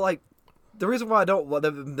 Well, like, the reason why I don't,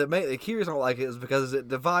 the key reason I don't like it is because it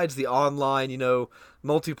divides the online,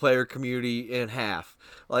 multiplayer community in half.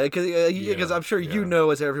 Like, because I'm sure you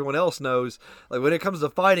know, as everyone else knows, like when it comes to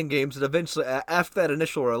fighting games, it eventually, after that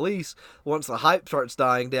initial release, once the hype starts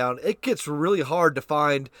dying down, it gets really hard to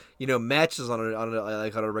find, matches on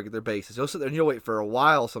a regular basis. You'll sit there and you'll wait for a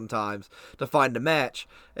while sometimes to find a match,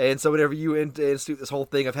 and so whenever you institute this whole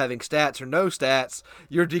thing of having stats or no stats,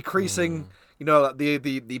 you're decreasing.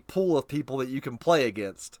 The pool of people that you can play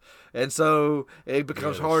against. And so it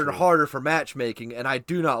becomes harder and harder for matchmaking, and I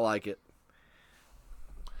do not like it.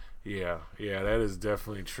 Yeah, that is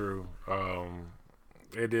definitely true.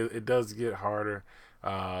 It does get harder,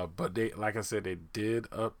 but they, like I said, they did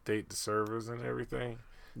update the servers and everything.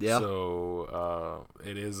 Yeah. So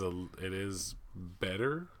it is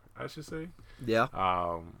better, I should say. Yeah.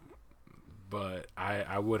 But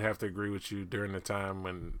I would have to agree with you. During the time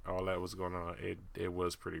when all that was going on, it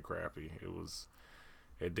was pretty crappy.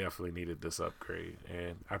 It definitely needed this upgrade,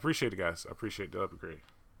 and I appreciate it, guys. I appreciate the upgrade.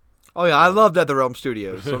 Oh yeah, I love NetherRealm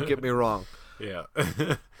Studios. Don't get me wrong. Yeah,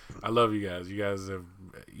 I love you guys. You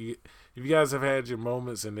guys have had your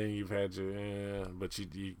moments, and then you've had your, but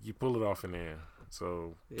you pull it off in the end.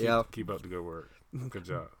 So keep up the good work. Good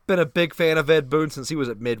job. Been a big fan of Ed Boon since he was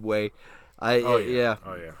at Midway. Oh yeah.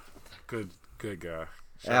 Good guy.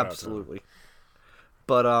 Absolutely.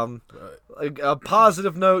 But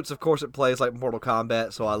positive notes, of course, it plays like Mortal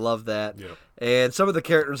Kombat, so I love that. Yep. And some of the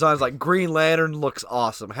character designs, like Green Lantern, looks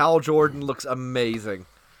awesome. Hal Jordan looks amazing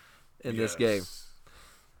in this game.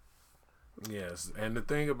 Yes, and the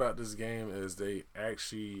thing about this game is they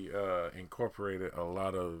actually incorporated a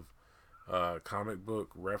lot of comic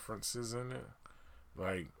book references in it,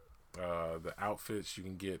 like the outfits. You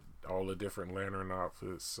can get all the different Lantern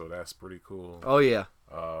outfits, so that's pretty cool. Oh yeah.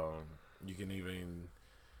 You can even,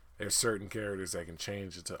 there's certain characters that can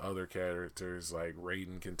change into other characters, like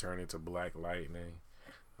Raiden can turn into Black Lightning.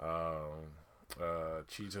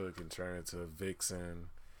 Cheetah can turn into Vixen.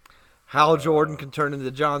 Hal Jordan can turn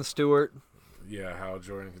into Jon Stewart. Yeah, Hal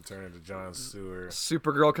Jordan can turn into Jon Stewart.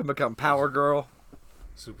 Supergirl can become Power Girl.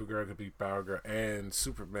 Supergirl could be Power Girl, and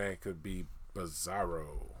Superman could be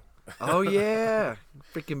Bizarro. Oh yeah,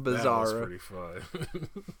 freaking Bizarro. That was pretty fun.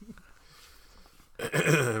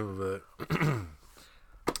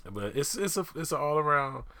 but it's an all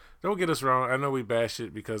around. Don't get us wrong. I know we bash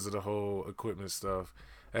it because of the whole equipment stuff.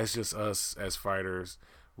 That's just us as fighters.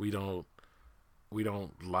 We don't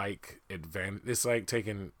like advantage. It's like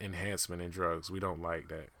taking enhancement in drugs. We don't like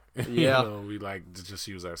that. Yeah. We like to just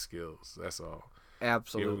use our skills. That's all.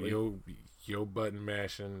 Absolutely. Your button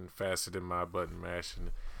mashing faster than my button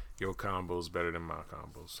mashing. Your combos better than my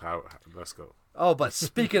combos. Let's go. Oh, but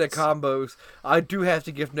speaking of combos, I do have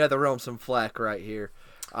to give NetherRealm some flack right here.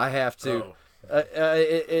 I have to.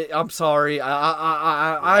 I'm sorry.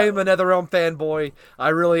 I am a NetherRealm fanboy. I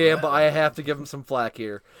really am, but I have to give him some flack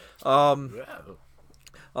here. When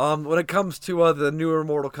it comes to the newer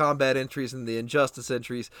Mortal Kombat entries and the Injustice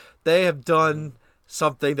entries, they have done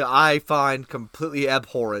something that I find completely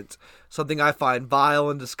abhorrent, something I find vile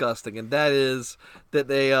and disgusting, and that is that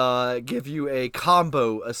they give you a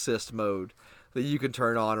combo assist mode that you can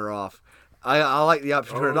turn on or off. I like the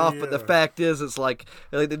option to turn it off, but the fact is, it's like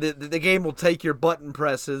the game will take your button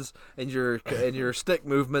presses and your stick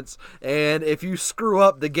movements, and if you screw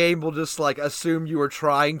up, the game will just like assume you were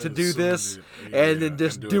trying to do this and then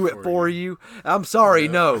just do it for you. I'm sorry,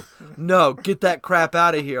 no, get that crap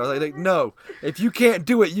out of here. Like, no, if you can't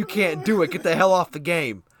do it, you can't do it. Get the hell off the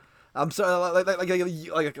game. I'm sorry,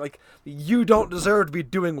 like you don't deserve to be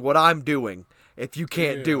doing what I'm doing if you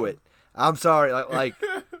can't do it. I'm sorry,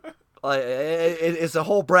 it's a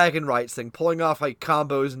whole bragging rights thing, pulling off like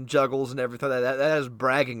combos and juggles and everything. That is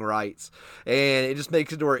bragging rights, and it just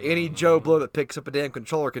makes it to where any Joe Blow that picks up a damn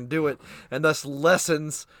controller can do it, and thus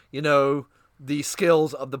lessens, the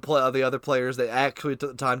skills of the other players that actually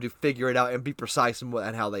took the time to figure it out and be precise in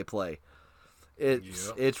how they play.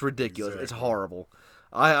 It's ridiculous. Exactly. It's horrible.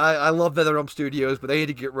 I love NetherRealm Studios, but they need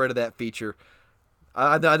to get rid of that feature.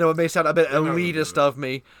 I know it may sound a bit elitist of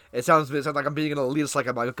me. It sounds like I'm being an elitist, like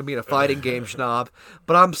I'm being a fighting game snob.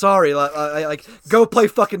 But I'm sorry. Like go play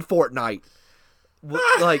fucking Fortnite.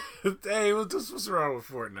 Like, hey, what's wrong with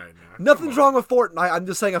Fortnite now? Nothing's wrong with Fortnite. I'm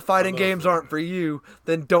just saying, if fighting games aren't for you,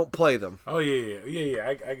 then don't play them. Oh yeah.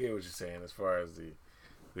 I get what you're saying as far as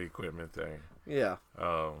the equipment thing. Yeah.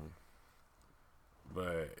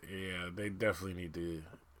 But yeah, they definitely need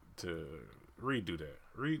to redo that.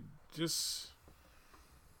 Just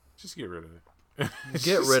get rid of it.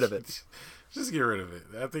 Get rid of it. Just get rid of it.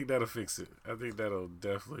 I think that'll fix it. I think that'll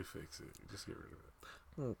definitely fix it. Just get rid of it.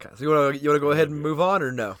 Okay. So you want to go ahead and move on,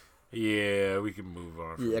 or no? Yeah, we can move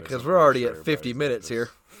on. Yeah, because we're already at 50 minutes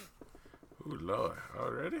here. Oh Lord,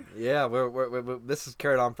 already? Yeah, we're this is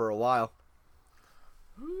carried on for a while.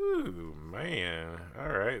 Ooh, man. All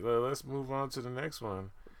right, well, let's move on to the next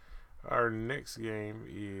one. Our next game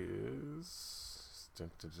is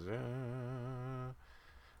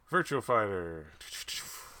Virtua Fighter.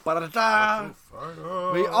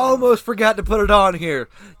 We almost forgot to put it on here.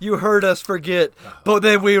 You heard us forget, but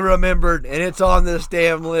then we remembered, and it's on this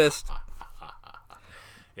damn list.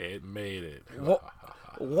 It made it.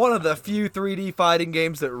 One of the few 3D fighting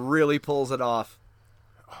games that really pulls it off.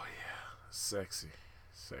 Oh, yeah. Sexy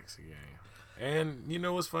game. And you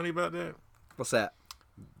know what's funny about that? What's that?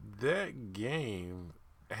 That game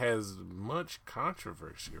has much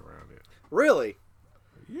controversy around it. Really?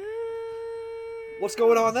 Yeah. What's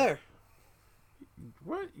going on there?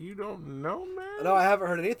 What? You don't know, man? No, I haven't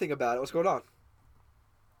heard anything about it. What's going on?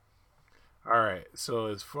 All right. So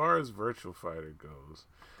as far as Virtua Fighter goes,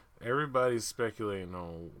 everybody's speculating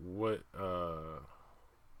on what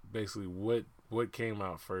came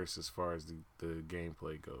out first as far as the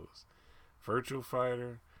gameplay goes. Virtua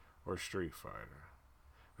Fighter or Street Fighter.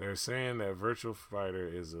 They're saying that Virtua Fighter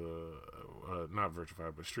is not Virtua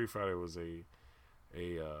Fighter, but Street Fighter was a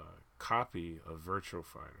copy of Virtua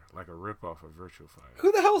Fighter, like a ripoff of Virtua Fighter.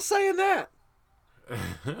 Who the hell's saying that?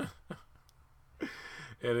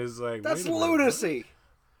 And it's like, that's lunacy.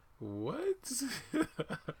 What?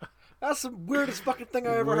 That's the weirdest fucking thing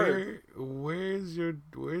I ever heard. Where's your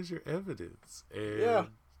evidence? And yeah.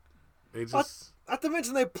 They just not to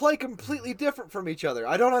mention they play completely different from each other.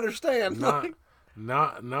 I don't understand. Not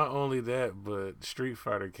only that, but Street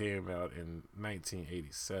Fighter came out in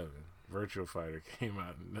 1987. Virtua Fighter came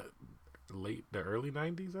out in the early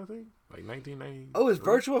 90s, I think, like 1990. Oh, is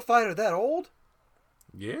Virtua Fighter that old?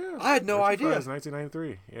 Yeah, I had no idea. It's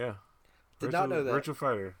 1993. Yeah, did not know that. Virtua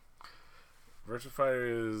Fighter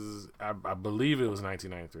is, I believe it was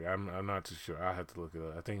 1993. I'm not too sure. I have to look it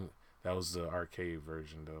up. I think that was the arcade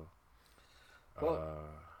version though. Well,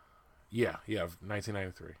 yeah,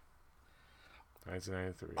 1993.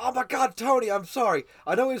 1993. Oh my God, Tony! I'm sorry.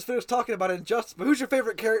 I know we just finished talking about Injustice, but who's your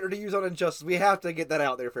favorite character to use on Injustice? We have to get that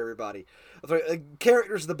out there for everybody.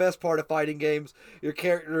 Character's the best part of fighting games. Your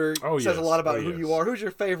character says a lot about who you are. Who's your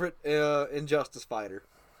favorite Injustice fighter?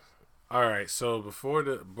 All right, so before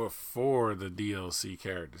the DLC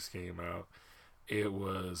characters came out, it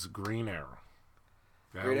was Green Arrow.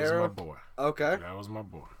 That was my boy. Okay, that was my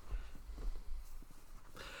boy.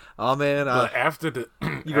 Oh man! But after the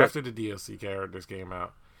DLC characters came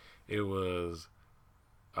out, it was,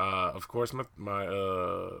 of course, my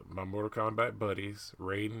Mortal Kombat buddies,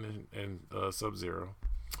 Raiden and Sub-Zero.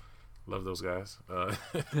 Love those guys.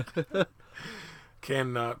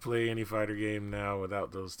 Cannot play any fighter game now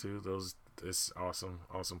without those two. It's awesome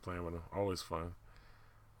playing with them. Always fun.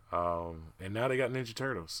 And now they got Ninja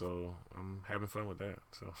Turtles, so I'm having fun with that.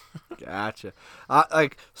 So gotcha.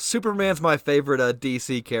 Like Superman's my favorite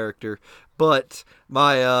DC character, but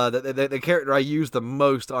my the character I used the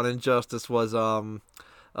most on Injustice was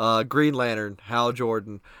Green Lantern, Hal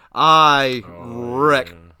Jordan. I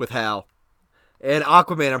wreck with Hal. And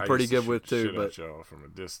Aquaman I'm I pretty used to good with too. shit But at y'all from a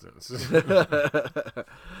distance.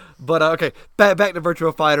 but okay, back to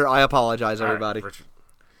Virtua Fighter. I apologize, everybody.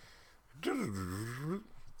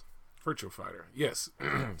 Virtua Fighter. Yes.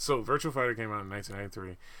 So Virtua Fighter came out in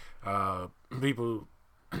 1993. People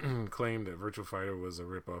claimed that Virtua Fighter was a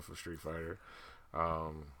ripoff of Street Fighter,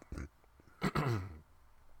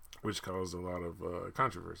 which caused a lot of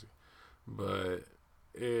controversy. But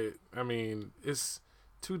it's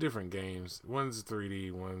two different games. One's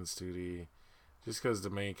 3D, one's 2D. Just because the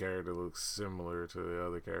main character looks similar to the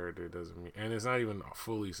other character doesn't mean, and it's not even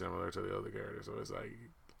fully similar to the other character. So it's like,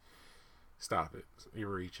 stop it, you're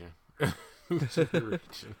reaching. You're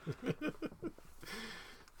reaching.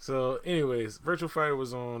 So, anyways, Virtua Fighter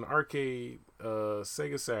was on arcade,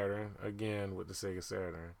 Sega Saturn, again with the Sega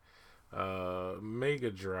Saturn, Mega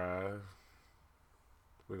Drive.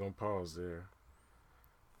 We're gonna pause there.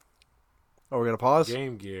 Oh, we're gonna pause.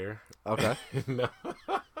 Game Gear. Okay. No.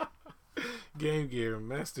 Game Gear,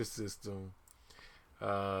 Master System,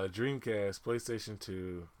 Dreamcast, PlayStation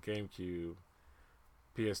 2, GameCube,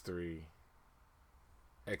 PS3,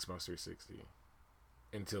 Xbox 360,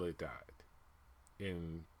 until it died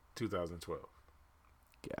in 2012.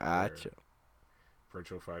 Gotcha.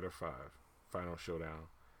 Virtua Fighter 5, Final Showdown,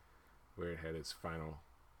 where it had its final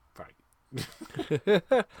fight.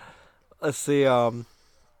 Let's see.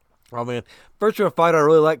 Oh man, Virtua Fighter I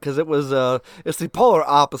really like because it's the polar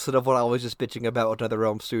opposite of what I was just bitching about with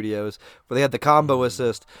NetherRealm Studios, where they had the combo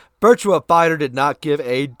assist. Virtua Fighter did not give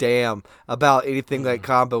a damn about anything like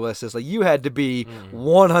combo assist. Like, you had to be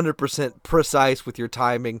 100% precise with your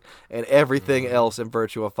timing and everything else in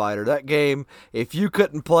Virtua Fighter. That game, if you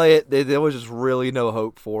couldn't play it, there was just really no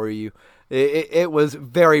hope for you. It was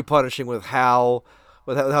very punishing with how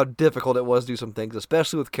difficult it was to do some things,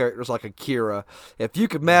 especially with characters like Akira. If you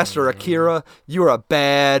could master Akira, you are a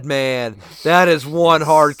bad man. That is one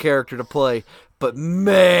hard character to play. But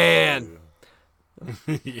man,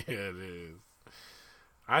 yeah, it is.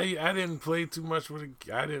 I didn't play too much with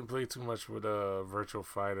Virtua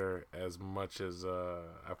Fighter as much as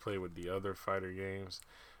I played with the other fighter games,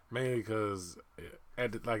 mainly because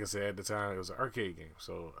like I said, at the time it was an arcade game,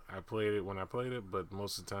 so I played it when I played it. But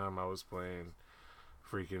most of the time I was playing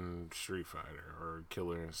freaking Street Fighter or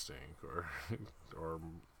Killer Instinct or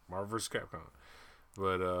Marvel vs. Capcom.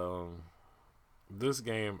 But this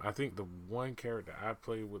game, I think the one character I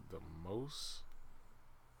played with the most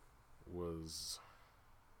was,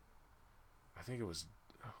 I think it was,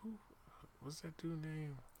 who was that dude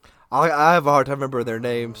name? I have a hard time remembering their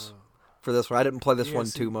names for this one. I didn't play this one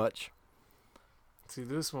too much.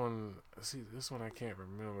 This one I can't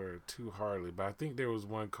remember too hardly, but I think there was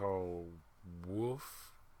one called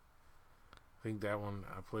Wolf. I think that one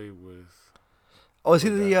I played with. Oh, is he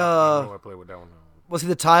the? I played with that one. Was he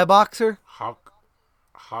the Thai boxer?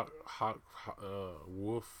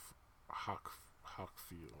 Wolf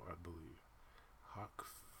Hockfield, I believe.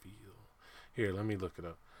 Hockfield. Here, let me look it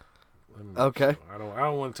up. Okay. Sure. I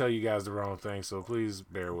don't want to tell you guys the wrong thing, so please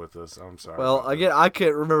bear with us. I'm sorry. Well, again, I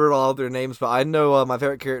can't remember all of their names, but I know my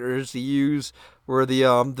favorite characters to use were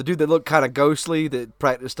the dude that looked kind of ghostly that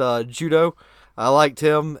practiced judo. I liked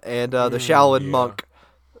him, and the Shaolin monk.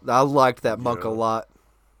 I liked that monk a lot.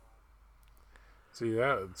 See,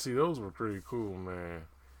 those were pretty cool, man.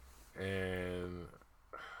 And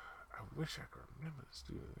I wish I could remember this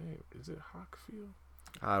dude's name. Is it Hockfield?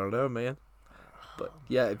 I don't know, man. But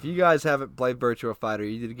yeah, if you guys haven't played Virtua Fighter,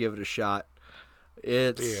 you need to give it a shot.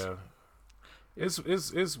 It's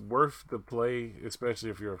worth the play, especially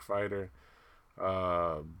if you're a fighter.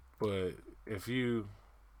 But if you're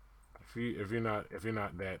not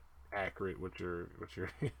that accurate with your with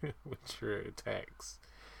your attacks,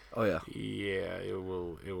 oh yeah, it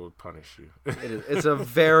will punish you. It's a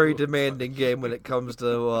very demanding game when it comes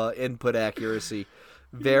to input accuracy.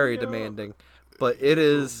 Very demanding. But it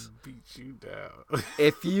is beat you down.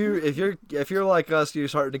 if you're like us, you're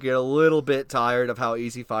starting to get a little bit tired of how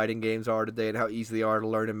easy fighting games are today and how easy they are to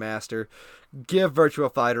learn and master. Give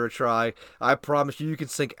Virtua Fighter a try. I promise you can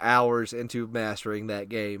sink hours into mastering that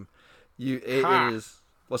game. It is.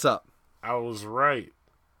 What's up? I was right.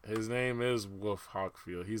 His name is Wolf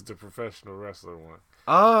Hockfield. He's the professional wrestler one.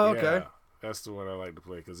 Oh, okay. Yeah, that's the one I like to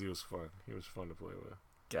play because he was fun. He was fun to play with.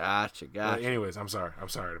 Gotcha. But anyways, I'm sorry.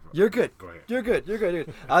 You're good. Go ahead. You're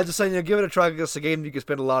good. I was just saying, give it a try because it's a game you can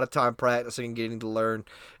spend a lot of time practicing and getting to learn.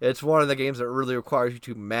 It's one of the games that really requires you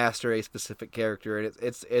to master a specific character, and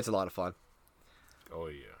it's a lot of fun. Oh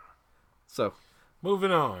yeah. So,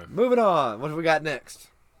 moving on. What have we got next?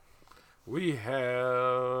 We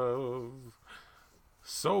have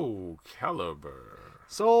Soul Calibur.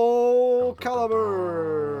 Soul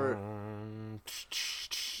Calibur.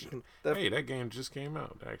 Hey, that game just came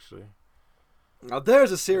out, actually. Now,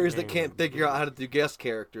 there's a series that can't figure out how to do guest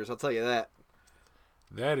characters. I'll tell you that.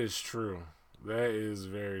 That is true. That is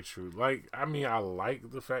very true. Like, I mean, I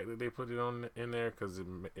like the fact that they put it in there because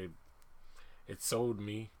it sold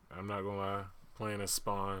me. I'm not gonna lie. Playing as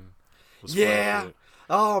Spawn was fun.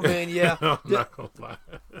 Oh man, yeah. I'm not gonna lie.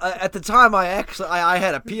 At the time, I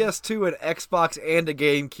had a PS2, an Xbox, and a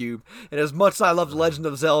GameCube. And as much as I loved Legend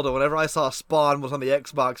of Zelda, whenever I saw Spawn was on the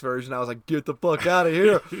Xbox version, I was like, "Get the fuck out of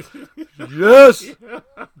here!" Yes,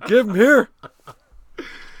 give him here.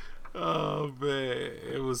 Oh man,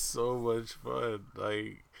 it was so much fun.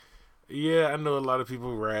 Like, yeah, I know a lot of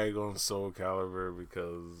people rag on Soul Calibur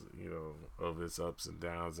because, you know, of its ups and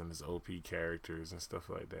downs and its OP characters and stuff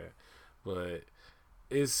like that. But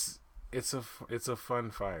it's a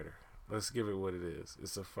fun fighter. Let's give it what it is.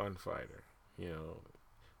 It's a fun fighter. You know,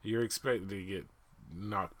 you're expected to get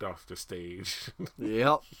knocked off the stage.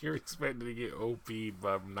 Yep. You're expected to get OP'd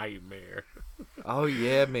by Nightmare. Oh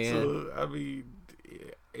yeah, man. So I mean,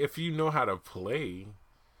 if you know how to play,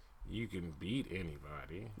 you can beat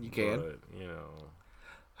anybody. You can. But, you know,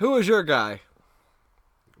 Who was your guy?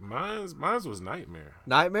 Mine's was Nightmare.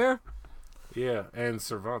 Nightmare? Yeah, and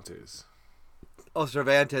Cervantes. Oh,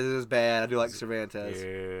 Cervantes is bad. I do like Cervantes.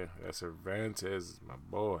 Yeah, that Cervantes is my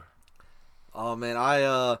boy. Oh man,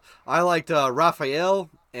 I liked Raphael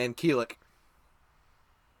and Keelik.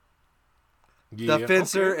 Yeah, The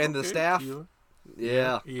fencer and the staff.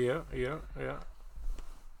 Yeah. Yeah. Yeah.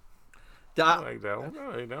 I I like that one.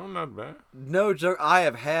 No, that one not bad. No joke. I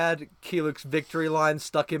have had Keelik's victory line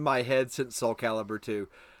stuck in my head since Soul Calibur 2.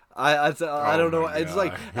 I don't know. It's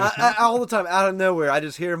like all the time out of nowhere. I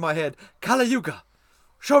just hear in my head, Kali Yuga,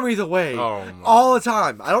 show me the way. All the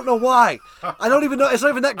time. I don't know why. I don't even know. It's not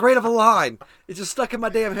even that great of a line. It's just stuck in my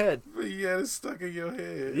damn head. But yeah, it's stuck in your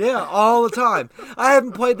head. Yeah, all the time. I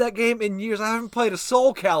haven't played that game in years. I haven't played a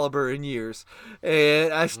Soul Calibur in years,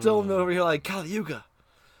 and I still know over here like Kali Yuga,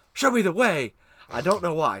 show me the way. I don't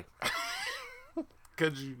know why.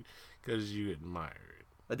 Cause you admire it.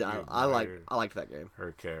 I liked that game.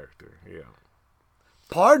 Her character, yeah.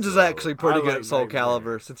 Pards is actually pretty good like at Soul Nightmare.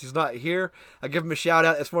 Calibur. Since he's not here, I give him a shout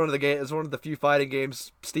out. It's one of the few fighting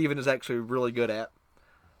games Steven is actually really good at.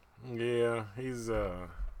 Yeah, he's alright.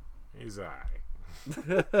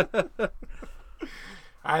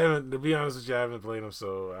 I haven't, to be honest with you, I haven't played him,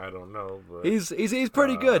 so I don't know. But He's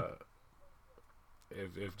pretty good.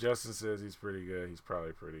 If Justin says he's pretty good, he's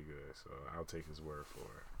probably pretty good. So I'll take his word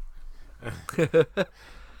for it.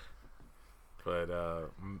 But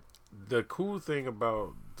the cool thing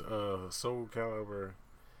about Soul Calibur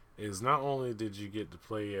is not only did you get to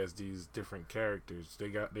play as these different characters,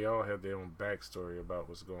 they all have their own backstory about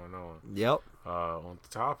what's going on. Yep. On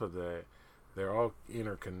top of that, they're all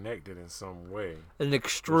interconnected in some way. An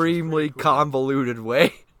extremely cool. convoluted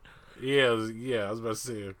way. Yeah, I was about to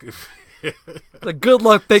say. Like, good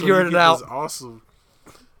luck figuring it out. It's awesome.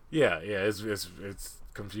 Yeah, it's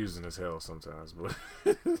confusing as hell sometimes, but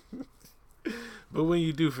but when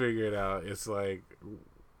you do figure it out, it's like,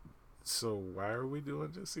 so why are we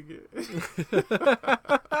doing this again?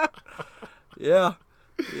 Yeah.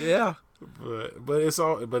 But it's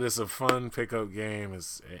a fun pickup game.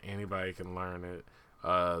 Anybody can learn it.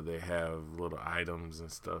 They have little items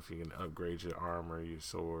and stuff. You can upgrade your armor, your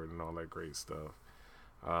sword, and all that great stuff.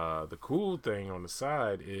 The cool thing on the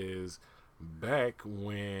side is back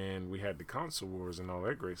when we had the console wars and all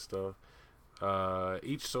that great stuff,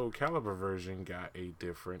 each Soul Calibur version got a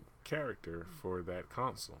different character for that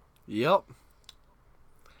console. Yep.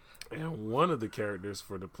 And one of the characters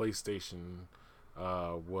for the PlayStation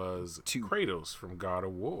was Kratos from God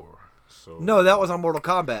of War. So No, that was on Mortal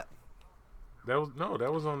Kombat. that was on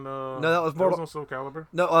that was on Soul Calibur.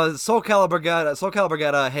 No, Soul Calibur got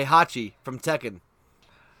Heihachi from Tekken.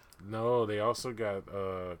 No, they also got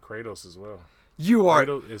Kratos as well. You are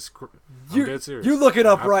Kratos is. I'm dead serious. You look it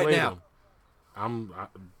up I right played now. him.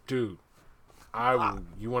 Dude.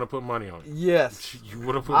 You want to put money on it? Yes. You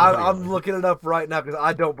want to put money on I'm it? looking it up right now because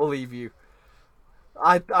I don't believe you.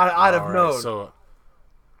 I'd have All known. right, so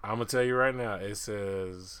I'm gonna tell you right now. It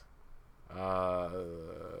says, let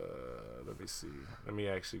me see. Let me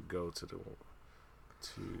actually go to the.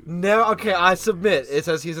 No, okay, I submit. It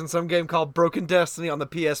says he's in some game called Broken Destiny on the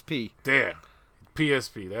PSP. Damn.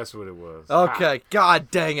 PSP. That's what it was. Okay, God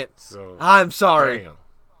dang it. So I'm sorry.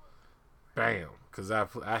 Bam. Because I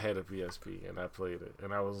had a PSP and I played it.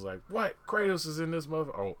 And I was like, what? Kratos is in this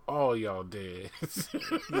mother? Oh, all y'all dead.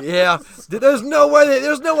 Yeah. There's no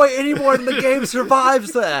way anyone in the game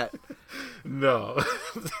survives that. No.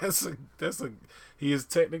 he is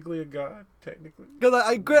technically a god, technically. Because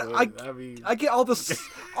I get all the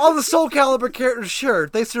Soul Calibur characters. Sure,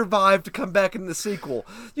 they survived to come back in the sequel.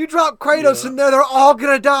 You drop Kratos in there, they're all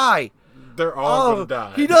gonna die. They're all gonna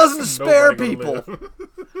die. He doesn't spare people.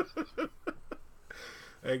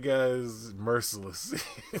 That guy is merciless.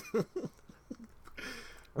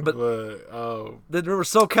 But remember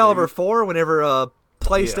Soul Calibur 4 whenever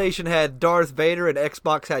PlayStation had Darth Vader and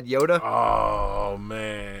Xbox had Yoda? Oh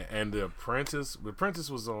man! And the Apprentice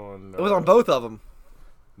was on. It was on both of them.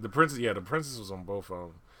 The Princess was on both of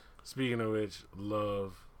them. Speaking of which,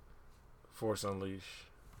 love Force Unleashed.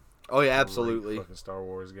 Oh yeah, absolutely. Fucking Star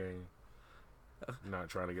Wars game. Not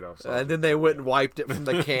trying to get off. And then they went and wiped it from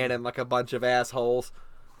the canon like a bunch of assholes.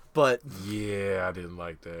 But yeah, I didn't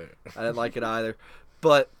like that. I didn't like it either.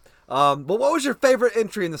 But what was your favorite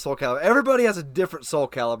entry in the Soul Calibur? Everybody has a different Soul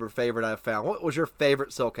Calibur favorite I've found. What was your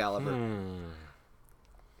favorite Soul Calibur?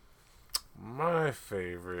 My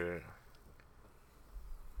favorite,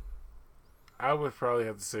 I would probably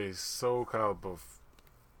have to say Soul Calibur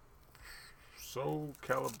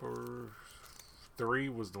 3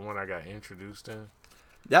 was the one I got introduced in.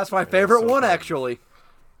 That's my favorite one, actually.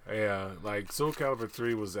 Yeah, like Soul Calibur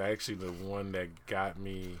 3 was actually the one that got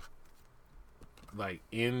me like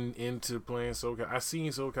into playing Soul Calibur. I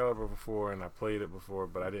seen Soul Calibur before and I played it before,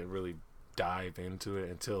 but I didn't really dive into it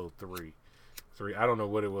until 3. I don't know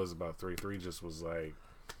what it was about 3. 3 just was like,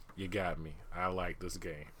 you got me. I like this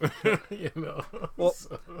game. You know. Well,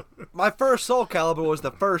 my first Soul Calibur was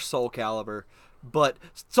the first Soul Calibur, but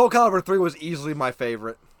Soul Calibur 3 was easily my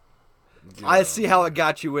favorite. Yeah. I see how it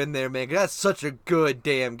got you in there, man. That's such a good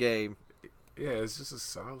damn game. Yeah, it's just a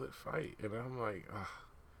solid fight, and I'm like,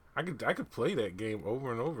 I could play that game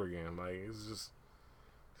over and over again. Like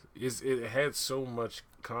it had so much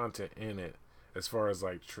content in it as far as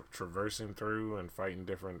like traversing through and fighting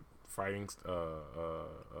different fighting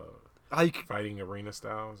arena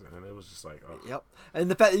styles, and it was just like, yep.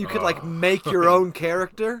 And the fact that you could like make your own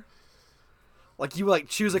character. Like you like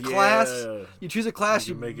choose a class, you choose a class,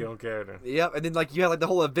 you make your own character. Yep, and then like you had like the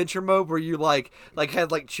whole adventure mode where you like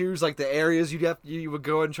had like choose like the areas you would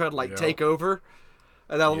go and try to like take over,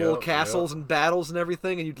 and have little castles and battles and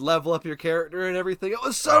everything, and you'd level up your character and everything. It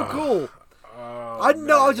was so cool. I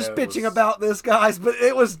know I was just bitching about this, guys, but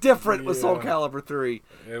it was different with Soul Calibur 3.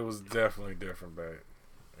 It was definitely different back.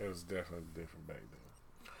 Then.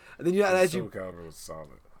 And then Soul Calibur was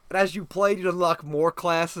solid. And as you played, you'd unlock more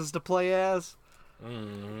classes to play as.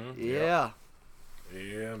 Mm-hmm. Yeah.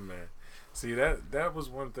 Yeah, man. See, that was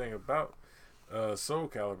one thing about Soul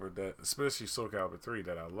Calibur, that especially Soul Calibur 3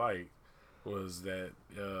 that I liked, was that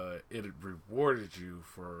it rewarded you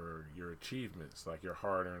for your achievements, like your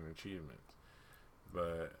hard-earned achievements.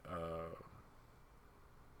 But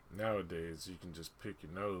nowadays, you can just pick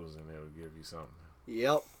your nose and it'll give you something.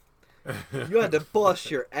 Yep. You had to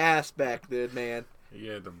bust your ass back then, man.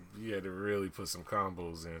 You had to really put some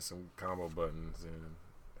combos in, some combo buttons in.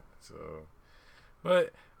 So,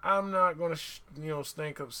 but I'm not gonna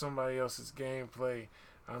stink up somebody else's gameplay.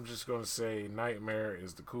 I'm just gonna say Nightmare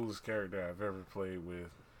is the coolest character I've ever played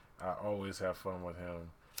with. I always have fun with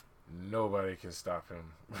him. Nobody can stop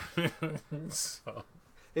him. So,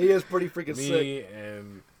 he is pretty freaking sick.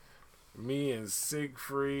 Me and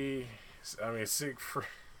Siegfried.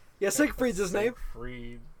 Yeah, Siegfried's his name.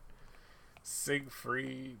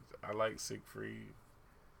 Siegfried. I like Siegfried.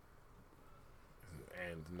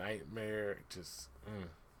 And Nightmare just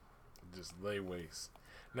lay waste.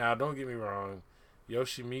 Now, don't get me wrong.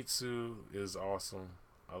 Yoshimitsu is awesome.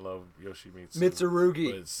 I love Yoshimitsu.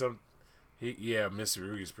 Mitsurugi. But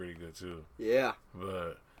Mitsurugi's pretty good too. Yeah.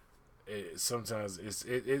 But sometimes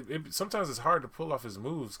it's hard to pull off his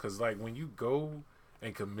moves, because like when you go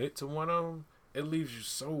and commit to one of them, it leaves you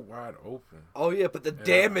so wide open. Oh yeah, but the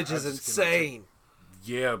damage is insane.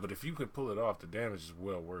 Yeah, but if you can pull it off, the damage is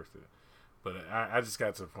well worth it. But I just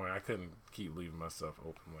got to the point I couldn't keep leaving myself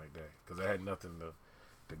open like that, because I had nothing to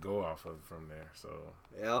go off of from there. So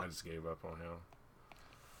I just gave up on him.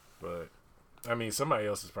 But I mean, somebody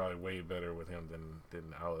else is probably way better with him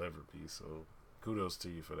than I'll ever be. So kudos to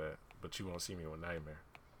you for that. But you won't see me with Nightmare.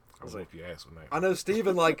 I hope you ask with Nightmare. I know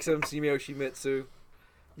Steven likes him, Yoshimitsu.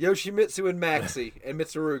 Yoshimitsu and Maxi and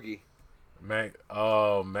Mitsurugi.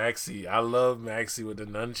 Maxi. I love Maxi with the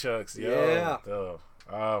nunchucks. Yeah.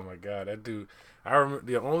 Oh my god, that dude. I remember,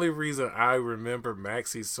 the only reason I remember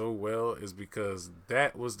Maxi so well is because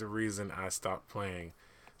that was the reason I stopped playing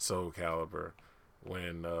Soul Calibur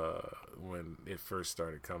when it first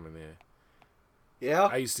started coming in. Yeah.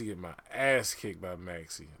 I used to get my ass kicked by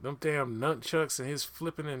Maxi. Them damn nunchucks and his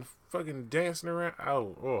flipping and fucking dancing around.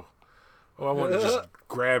 Oh, I want to just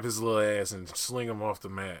grab his little ass and sling him off the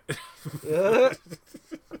mat.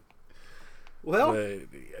 Well, but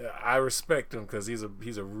I respect him because he's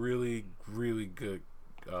a really, really good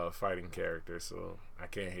fighting character, so I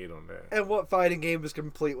can't hate on that. and what fighting game is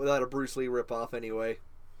complete without a Bruce Lee ripoff anyway?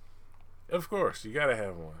 Of course, you gotta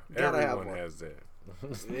have one. Everyone has that.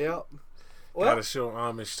 Yep. Well, Gotta show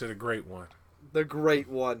homage to the great one. the great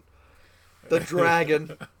one. The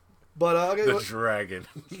dragon. But okay, The dragon.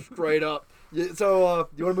 straight up. So,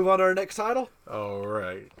 you want to move on to our next title? All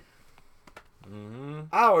right. Mm-hmm.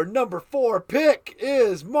 Our number 4 pick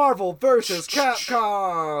is Marvel vs.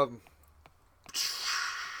 Capcom.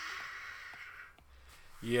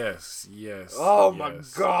 Yes. Oh my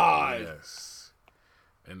God. Yes.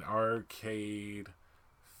 An arcade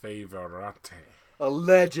favorite. A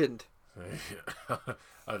legend.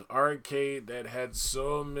 An arcade that had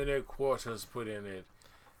so many quarters put in it,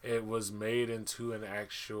 it was made into an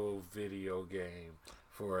actual video game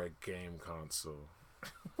for a game console.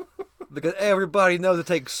 Because everybody knows it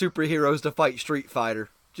takes superheroes to fight Street Fighter.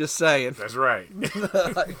 Just saying. That's right.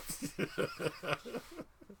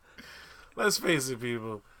 Let's face it,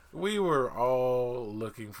 people. We were all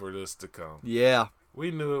looking for this to come. Yeah. We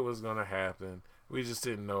knew it was going to happen. We just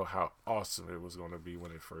didn't know how awesome it was going to be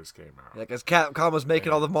when it first came out. Yeah, because Capcom was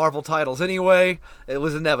making all the Marvel titles anyway. It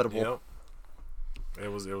was inevitable. Yep. It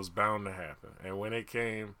was bound to happen. And when it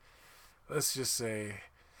came, let's just say,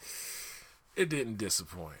 it didn't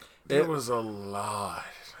disappoint. There was a lot.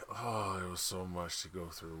 Oh, there was so much to go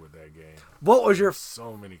through with that game. What was your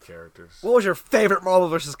So many characters. What was your favorite Marvel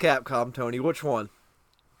vs. Capcom, Tony? Which one?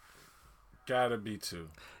 Gotta be 2.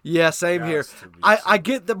 Yeah, same here. I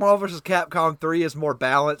get that Marvel vs. Capcom 3 is more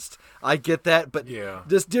balanced. I get that, but Yeah.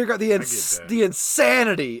 just dear God, the that. the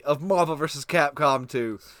insanity of Marvel vs. Capcom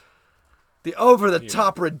 2, the over the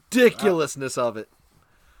top ridiculousness of it.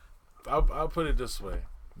 I'll put it this way: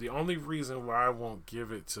 the only reason why I won't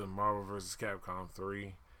give it to Marvel vs. Capcom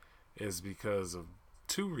 3 is because of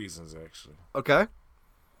 2 reasons, actually. Okay.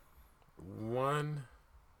 One,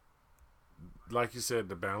 like you said,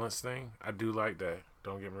 the balance thing. I do like that.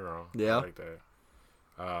 Don't get me wrong. Yeah. I like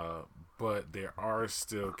that. But there are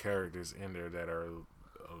still characters in there that are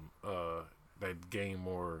that gain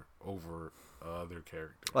more over other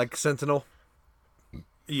characters. Like Sentinel.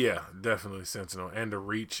 Yeah, definitely Sentinel, and the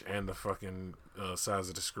reach and the fucking size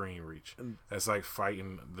of the screen reach. That's like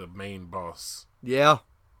fighting the main boss. Yeah.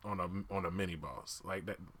 On a mini boss like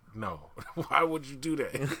that. No, why would you do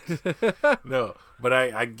that? No, but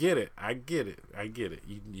I get it. I get it.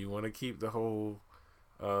 You want to keep the whole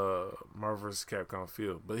Marvel vs. Capcom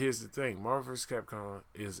feel, but here's the thing: Marvel vs. Capcom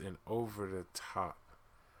is an over the top,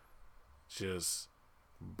 just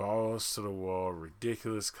balls to the wall,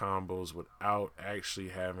 ridiculous combos without actually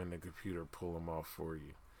having the computer pull them off for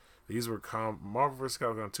you. These were Marvel vs.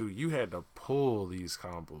 Capcom 2. You had to pull these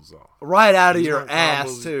combos off right out of your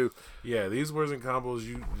ass too. Yeah, these wasn't combos.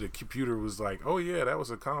 The computer was like, "Oh yeah, that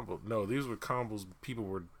was a combo." No, these were combos people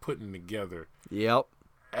were putting together. Yep.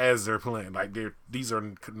 As they're playing, like these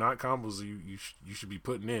are not combos you should be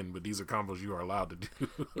putting in, but these are combos you are allowed to do.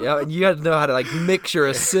 Yeah, and you had to know how to like mix your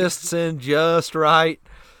assists in just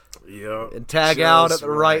Yeah, and tag out at the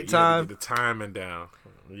right time. You had to get the timing down.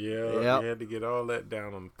 Yeah, you had to get all that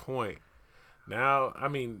down on point. Now, I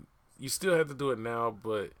mean, you still have to do it now,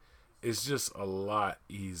 but it's just a lot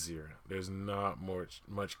easier. There's not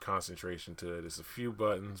much concentration to it. It's a few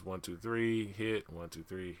buttons: 1, 2, 3, hit; 1, 2,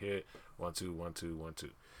 3, hit; 1, 2, 1, 2, 1, 2,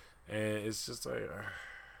 and it's just like,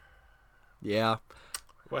 yeah.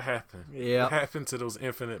 What happened? Yeah. What happened to those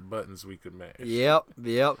infinite buttons we could mash? Yep.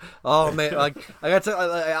 Oh man, like I got to.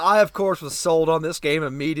 I of course was sold on this game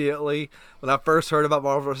immediately when I first heard about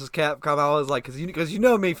Marvel vs. Capcom. I was like, because you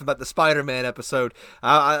know me from like the Spider-Man episode.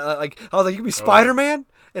 I was like, you can be Spider-Man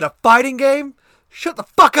in a fighting game? Shut the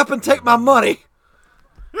fuck up and take my money.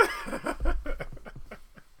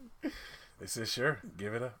 They said, "Sure,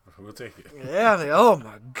 give it up. We'll take it." Yeah. Like, oh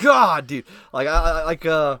my god, dude.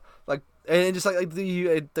 And just like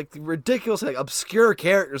the ridiculous, like obscure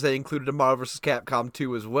characters they included in Marvel vs. Capcom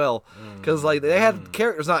 2 as well, because like they had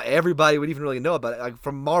characters not everybody would even really know about it, like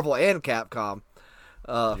from Marvel and Capcom.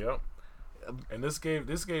 Yep. And this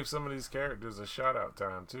gave some of these characters a shout out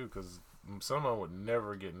time too, because some of them would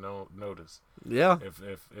never get noticed. Yeah. If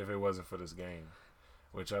it wasn't for this game,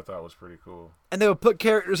 which I thought was pretty cool. And they would put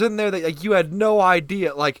characters in there that like you had no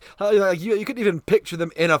idea, like you couldn't even picture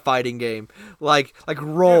them in a fighting game, like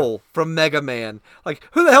Roll from Mega Man. Like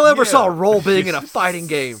who the hell ever saw Roll being in a fighting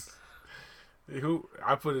game?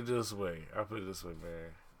 I put it this way,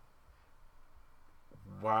 man.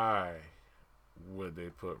 Why would they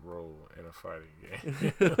put role in a fighting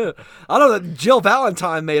game? I know that Jill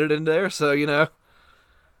Valentine made it in there, so you know.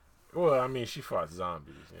 Well, I mean, she fought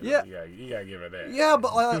zombies. Yeah. You gotta give her that. Yeah,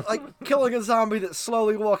 but like killing a zombie that's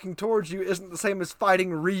slowly walking towards you isn't the same as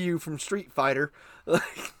fighting Ryu from Street Fighter.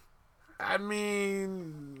 I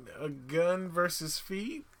mean, a gun versus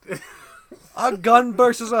feet. A gun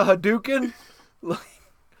versus a Hadouken.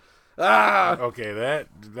 Okay,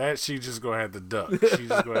 that she just gonna have to duck. She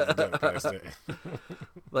just gonna have to duck past that.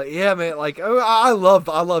 Like, yeah, man. Like, I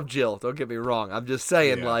love Jill. Don't get me wrong. I'm just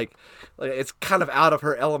saying, like it's kind of out of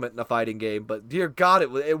her element in a fighting game. But dear God,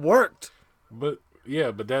 it worked. But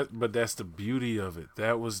that's the beauty of it.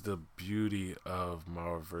 That was the beauty of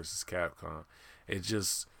Marvel vs. Capcom. It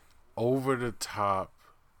just over the top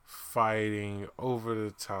fighting, over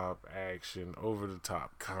the top action, over the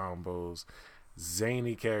top combos,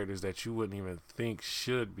 zany characters that you wouldn't even think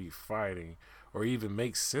should be fighting or even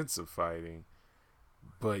make sense of fighting.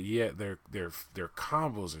 But yet their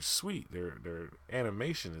combos are sweet. Their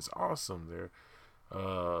animation is awesome. Their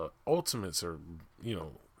ultimates are,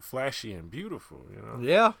 flashy and beautiful,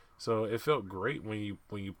 Yeah. So it felt great when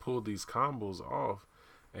you pulled these combos off,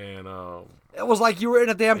 and it was like you were in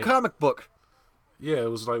a damn comic book. Yeah,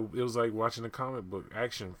 it was like watching a comic book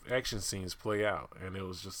action scenes play out, and it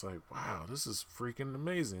was just like, wow, this is freaking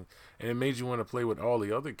amazing, and it made you want to play with all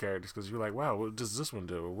the other characters because you're like, wow, what does this one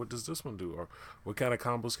do, or what does this one do, or what kind of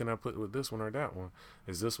combos can I put with this one or that one?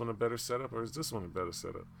 Is this one a better setup, or is this one a better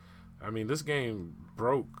setup? I mean, this game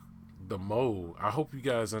broke the mold. I hope you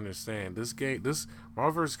guys understand this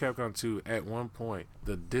Marvel vs. Capcom 2. At one point,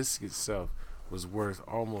 the disc itself was worth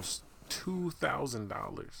almost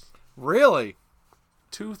 $2,000. Really?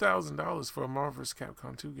 $2,000 for a Marvel vs.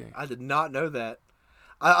 Capcom 2 game. I did not know that.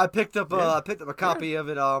 I picked up a copy of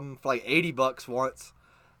it for like $80 once,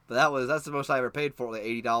 but that's the most I ever paid for it, like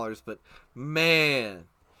 $80. But man,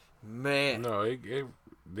 no,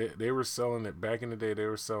 they were selling it back in the day. They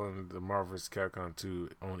were selling the Marvel vs. Capcom 2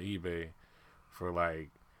 on eBay for like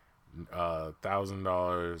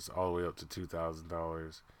 $1,000 all the way up to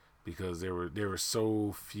 $2,000 because there were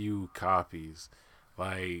so few copies.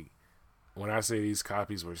 Like, when I say these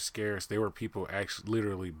copies were scarce, there were people actually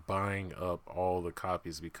literally buying up all the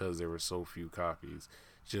copies because there were so few copies,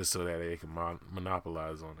 just so that they could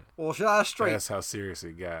monopolize on it. Well, that's how serious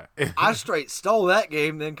it got. I straight stole that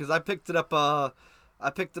game then because I picked it up. I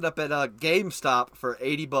picked it up at GameStop for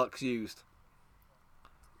 $80 used.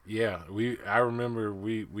 Yeah, I remember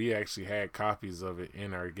we actually had copies of it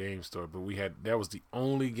in our game store, but that was the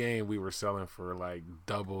only game we were selling for like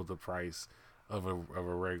double the price of a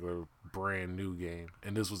regular brand new game,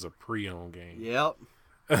 and this was a pre-owned game. Yep.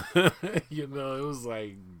 It was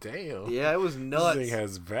like, damn. Yeah, it was nuts. This thing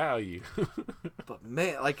has value. But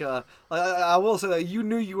man, I will say that you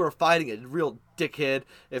knew you were fighting a real dickhead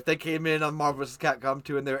if they came in on Marvel vs. Capcom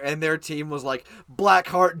 2 and their team was like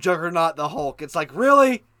Blackheart, Juggernaut, the Hulk. It's like,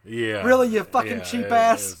 really? Yeah. Really, you fucking cheap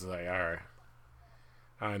ass? It's like, all right.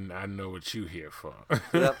 I know what you here for.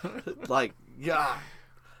 Yep. Like, yeah.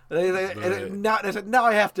 Now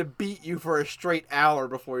I have to beat you for a straight hour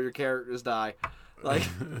before your characters die. Like,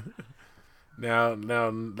 now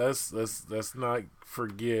let's not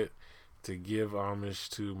forget to give homage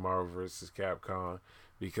to Marvel vs. Capcom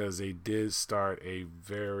because they did start a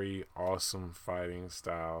very awesome fighting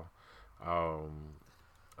style.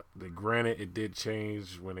 Granted, it did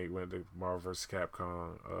change when they went to Marvel vs.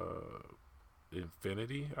 Capcom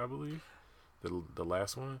Infinity, I believe. The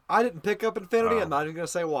last one. I didn't pick up Infinity. I'm not even going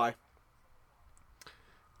to say why.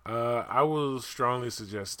 I will strongly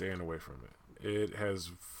suggest staying away from it. It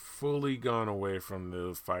has fully gone away from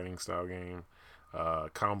the fighting style game.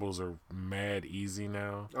 Combos are mad easy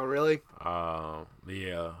now. Oh, really?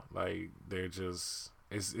 Yeah, like they're just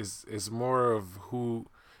it's more of who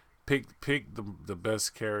pick the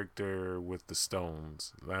best character with the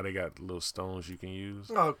stones. Now they got little stones you can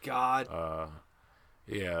use. Oh God.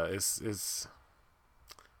 Yeah, it's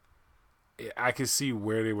I could see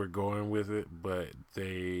where they were going with it, but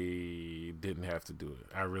they didn't have to do it.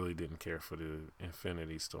 I really didn't care for the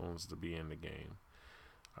Infinity Stones to be in the game.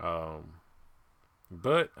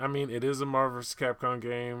 But I mean, it is a Marvel vs. Capcom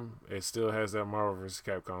game. It still has that Marvel vs.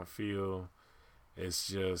 Capcom feel. It's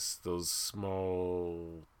just those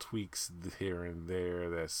small tweaks here and there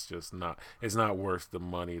that's just not. It's not worth the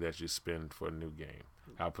money that you spend for a new game.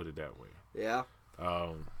 I'll put it that way. Yeah.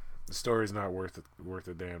 The story's not worth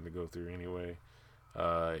a damn to go through anyway.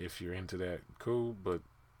 If you're into that, cool, but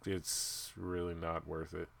it's really not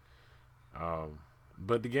worth it.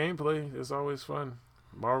 But the gameplay is always fun.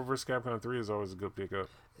 Marvel vs. Capcom 3 is always a good pickup.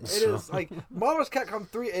 It is like Marvel's Capcom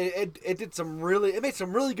 3. It did it made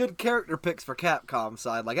some really good character picks for Capcom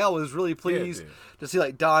side. Like I was really pleased to see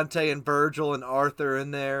like Dante and Virgil and Arthur in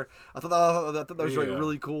there. I thought that was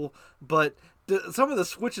really cool. But some of the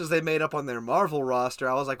switches they made up on their Marvel roster,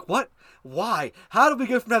 I was like, what? Why? How did we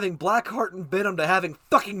go from having Blackheart and Venom to having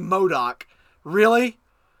fucking MODOK? Really?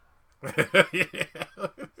 Yeah.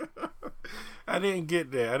 I didn't get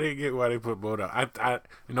that. I didn't get why they put MODOK.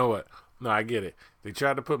 You know what? No, I get it. They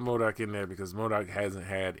tried to put MODOK in there because MODOK hasn't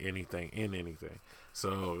had anything.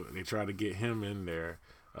 So they tried to get him in there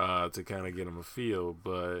to kind of get him a feel.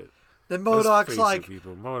 But then MODOK's like...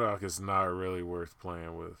 MODOK is not really worth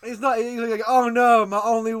playing with. He's like, oh no, my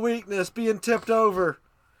only weakness, being tipped over.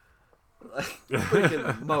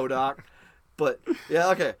 Freaking MODOK. But, yeah,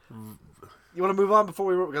 okay. You want to move on because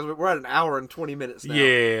we're at an hour and 20 minutes now.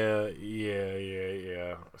 Yeah.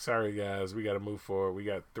 Sorry, guys. We got to move forward. We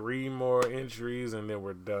got 3 more entries, and then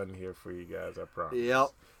we're done here for you guys, I promise. Yep.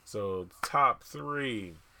 So, top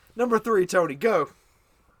 3. Number 3, Tony, go.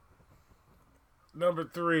 Number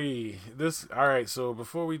 3. All right, so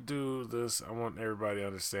before we do this, I want everybody to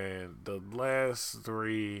understand the last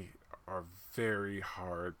 3 are very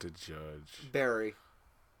hard to judge. Very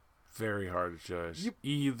hard to judge.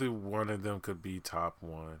 Either one of them could be top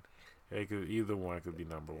 1. Either one could be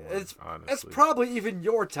number 1. Honestly, it's probably even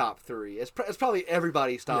your top 3. It's probably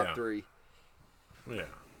everybody's top 3. Yeah.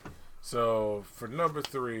 So for number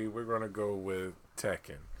 3, we're gonna go with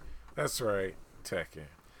Tekken. That's right, Tekken.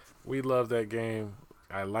 We love that game.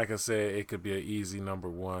 Like I said, it could be an easy number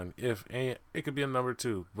 1. It could be a number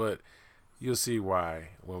 2, but you'll see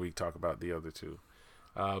why when we talk about the other 2.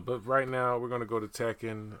 But right now, we're going to go to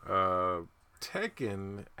Tekken.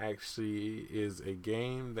 Tekken actually is a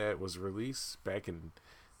game that was released back in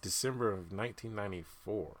December of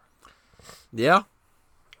 1994. Yeah?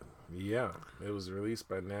 Yeah, it was released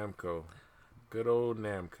by Namco. Good old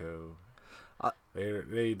Namco.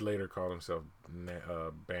 They later called themselves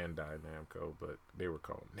Bandai Namco, but they were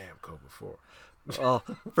called Namco before. Oh,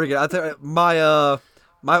 forget it. I tell you, my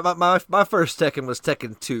first Tekken was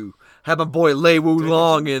Tekken 2. Had my boy Lei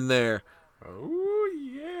Wulong in there. Oh,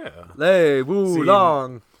 yeah. Lei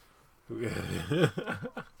Wulong.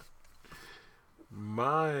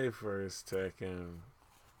 My first Tekken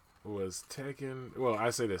was Tekken... Well,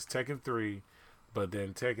 I say this, Tekken 3, but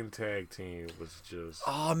then Tekken Tag Team was just...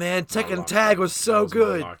 Oh, man, Tekken Tag was so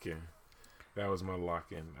good. That was my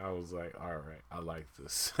lock-in. I was like, all right, I like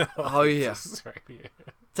this. Oh, yeah. Right,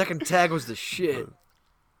 Tekken Tag was the shit.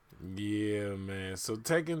 Yeah, man. So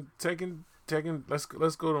Tekken.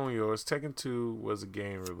 Let's go on yours. Tekken 2 was a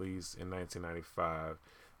game released in 1995. It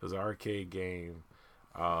was an arcade game,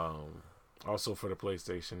 also for the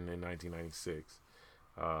PlayStation in 1996.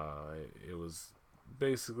 It was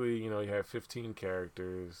basically, you had 15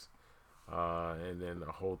 characters, and then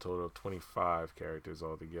a whole total of 25 characters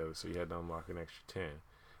altogether. So you had to unlock an extra 10,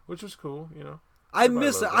 which was cool. I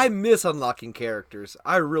miss unlocking characters.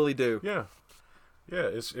 I really do. Yeah. Yeah,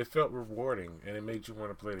 it felt rewarding, and it made you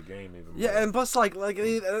want to play the game even more. Yeah, and plus, like,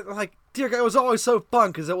 dear God, it was always so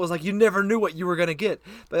fun because it was like you never knew what you were gonna get.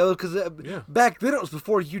 But back then it was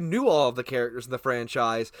before you knew all of the characters in the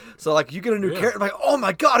franchise. So like, you get a new character, like, oh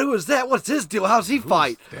my God, who is that? What's his deal? How's he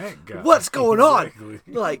fight? That guy? What's going on?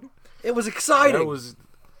 Like, it was exciting.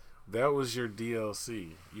 That was your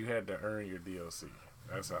DLC. You had to earn your DLC.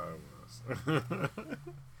 That's how it was.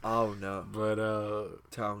 Oh no! But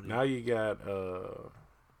Tony, now you got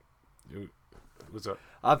what's up?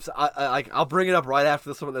 I'll bring it up right after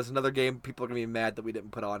this one. There's another game people are gonna be mad that we didn't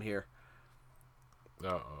put on here.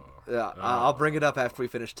 Yeah, I'll bring it up after we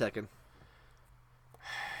finish Tekken.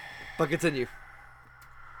 But continue.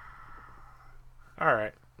 All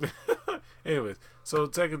right. Anyways, so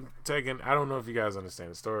Tekken. I don't know if you guys understand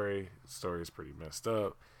the story. The story is pretty messed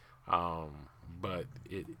up. But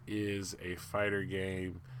it is a fighter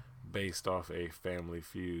game based off a family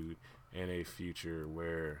feud in a future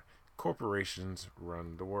where corporations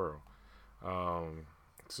run the world.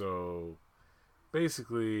 So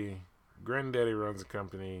basically, granddaddy runs a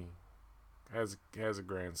company, has a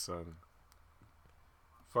grandson.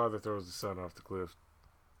 Father throws the son off the cliff,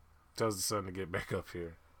 tells the son to get back up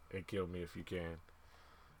here and kill me if you can.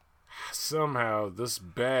 Somehow, this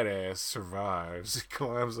badass survives,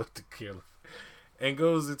 climbs up to kill him, and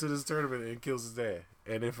goes into this tournament and kills his dad.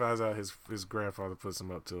 And then finds out his grandfather puts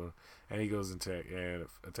him up to him, and he goes and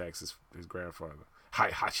attacks his grandfather,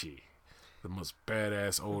 Heihachi, the most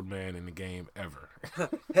badass old man in the game ever.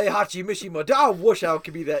 Hey, Hachi Mishima, I wish I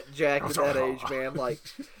could be that jacked at that age, man. Like,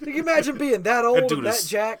 can you imagine being that old and that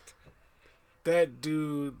jacked? That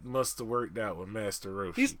dude must have worked out with Master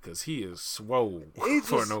Roshi because he is swole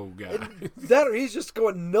for an old guy. That or he's just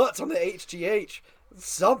going nuts on the HGH.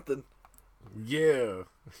 Something. Yeah,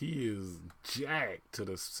 he is jacked to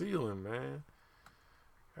the ceiling, man.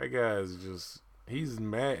 That guy is he's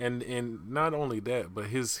mad. And not only that, but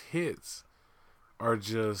his hits are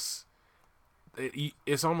just,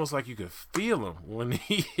 it's almost like you can feel him when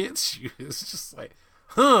he hits you. It's just like,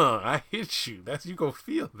 I hit you. You gonna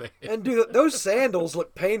feel that. And dude, those sandals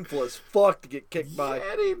look painful as fuck to get kicked by.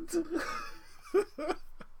 Yeah, they do.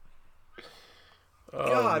 Oh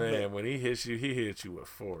God, man, when he hits you with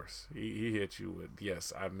force. He hit you with,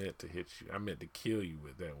 yes, I meant to hit you. I meant to kill you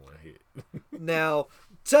with that one hit. Now,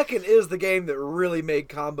 Tekken is the game that really made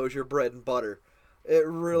combos your bread and butter. It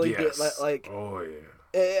really did. Like, oh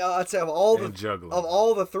yeah. I'd say of all the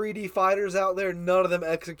 3D fighters out there, none of them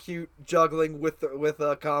execute juggling with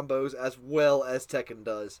combos as well as Tekken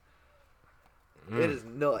does. It is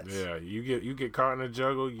nuts. Yeah, you get caught in a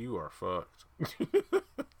juggle, you are fucked.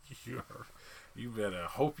 You better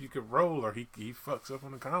hope you can roll, or he fucks up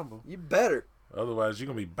on the combo. You better. Otherwise, you're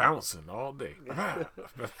gonna be bouncing all day.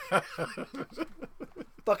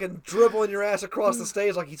 Fucking dribbling your ass across the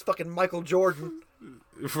stage like he's fucking Michael Jordan.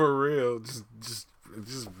 For real,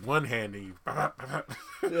 just one handing you.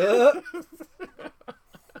 Yeah.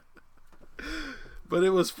 But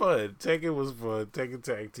it was fun. Tekken was fun. Tekken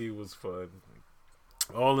Tag Team was fun.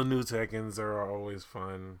 All the new Tekkens are always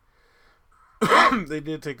fun. They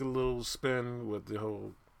did take a little spin with the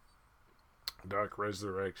whole Dark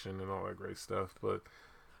Resurrection and all that great stuff, but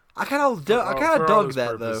I kind of dug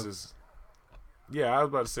that purposes, though. Yeah, I was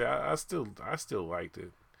about to say I still liked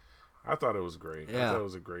it. I thought it was great. Yeah. I thought it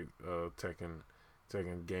was a great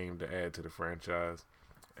Tekken game to add to the franchise.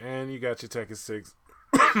 And you got your Tekken 6,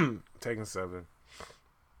 Tekken 7.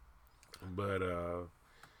 But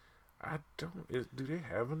I don't. Do they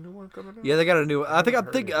have a new one coming out? Yeah, they got a new. I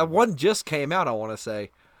think one just came out. I want to say.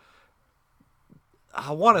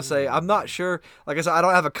 I'm not sure. Like I said, I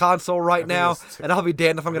don't have a console right now, and I'll be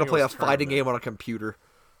damned if I'm going to play a fighting game on a computer.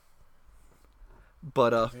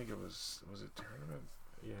 But I think it was it Tournament?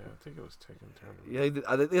 Yeah, I think it was Tekken Tournament.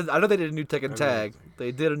 Yeah, I know they did a new Tekken Tag.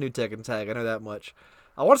 They did a new Tekken Tag. I know that much.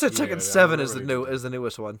 I want to say Tekken 7 is the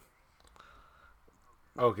newest one.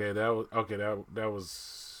 Okay, that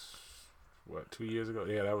was what, 2 years ago?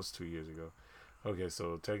 Yeah, that was 2 years ago. Okay,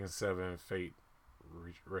 so Tekken 7 Fate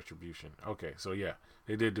Retribution. Okay, so yeah,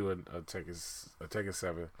 they did do a Tekken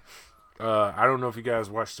 7. I don't know if you guys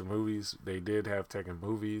watched the movies. They did have Tekken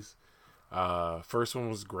movies. First one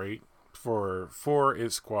was great for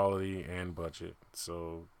its quality and budget,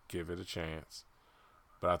 so give it a chance.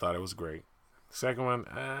 But I thought it was great. Second one,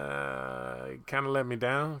 kind of let me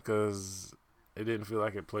down because it didn't feel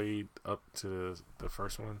like it played up to the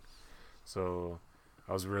first one. So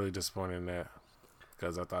I was really disappointed in that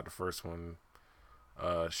because I thought the first one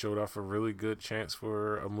showed off a really good chance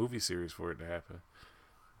for a movie series for it to happen.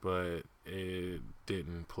 But it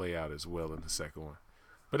didn't play out as well in the second one.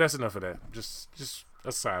 But that's enough of that. Just a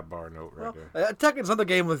sidebar note right there. Tekken's another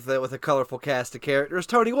game with a colorful cast of characters.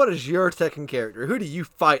 Tony, what is your Tekken character? Who do you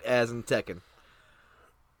fight as in Tekken?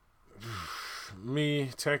 Me,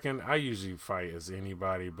 Tekken, I usually fight as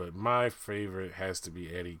anybody, but my favorite has to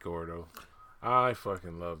be Eddie Gordo. I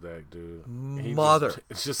fucking love that dude.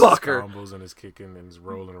 It's just his combos and his kicking and his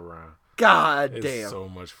rolling around. God damn. It's so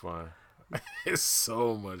much fun. It's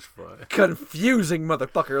so much fun. Confusing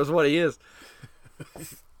motherfucker is what he is.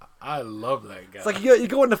 I love that guy. It's like you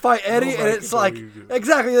go in to fight Eddie, and it's like,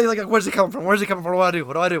 exactly, like, where's he coming from? Where's he coming from? What do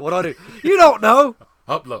I do? You don't know.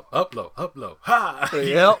 Up low. Ha!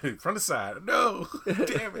 Yep. From the side. No.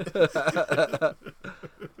 Damn it.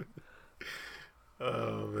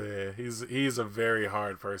 Oh, man. He's a very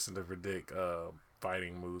hard person to predict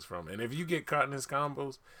fighting moves from. And if you get caught in his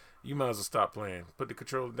combos, you might as well stop playing. Put the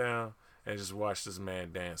controller down and just watch this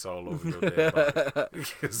man dance all over your dead body.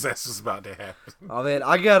 Because that's what's about to happen. Oh, man.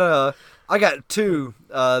 I got two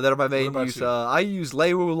that are my main use. I use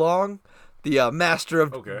Lei Wulong, the master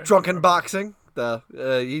of drunken boxing.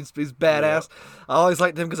 He's badass. Yeah. I always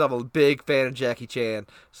liked him because I'm a big fan of Jackie Chan.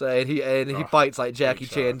 So and he fights like Jackie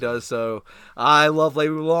Chan does. So I love Lei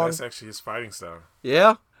Wulong. That's actually his fighting style.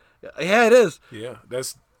 Yeah, it is. Yeah,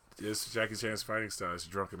 it's Jackie Chan's fighting style. It's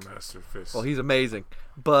Drunken Master Fist. Well, he's amazing.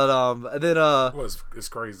 But then it's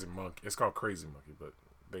Crazy Monkey. It's called Crazy Monkey, but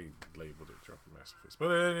they labeled it Drunken Master Fist. But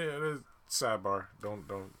sidebar. Don't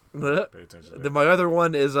pay attention to that. Then my other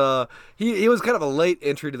one is he was kind of a late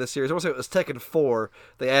entry to the series. I want to say it was Tekken 4.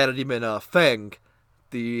 They added him in Feng,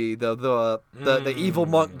 the evil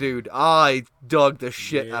monk dude. I dug the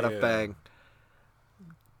shit out of Feng.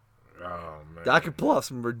 Oh man, I could pull off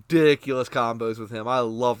some ridiculous combos with him. I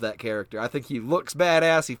love that character. I think he looks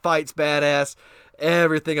badass. He fights badass.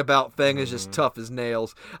 Everything about Feng is just tough as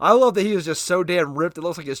nails. I love that he is just so damn ripped. It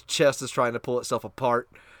looks like his chest is trying to pull itself apart.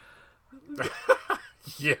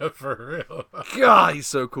 Yeah, for real. God, he's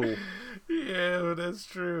so cool. Yeah, that's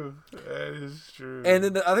true. That is true. And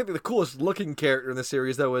then I think the coolest looking character in the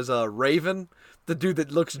series though is Raven, the dude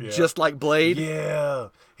that looks just like Blade. Yeah,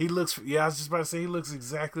 he looks. Yeah, I was just about to say he looks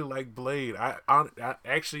exactly like Blade. I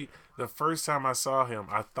actually the first time I saw him,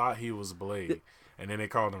 I thought he was Blade, and then they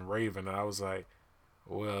called him Raven, and I was like,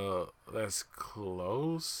 well, that's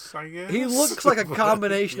close, I guess. He looks like a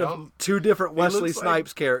combination of two different Wesley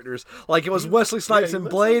Snipes characters. Like it was Wesley Snipes in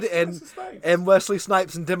Blade and Wesley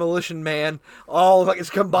Snipes in Demolition Man. All like it's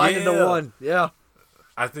combined into one. Yeah.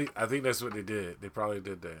 I think that's what they did. They probably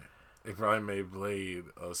did that. They probably made Blade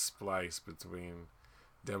a splice between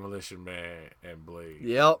Demolition Man and Blade.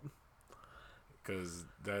 Yep. Because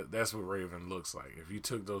that's what Raven looks like. If you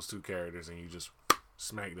took those two characters and you just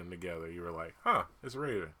smacked them together, you were like, huh, it's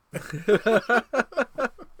Raven.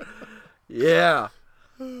 Yeah.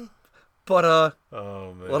 But oh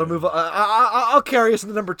man, let him move on. I'll carry us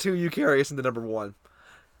into number 2. You carry us into number 1.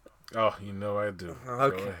 Oh, you know I do.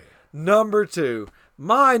 Okay. Number 2.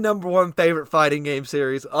 My number 1 favorite fighting game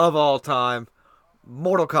series of all time,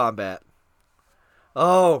 Mortal Kombat.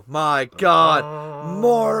 Oh my God,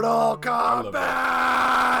 Mortal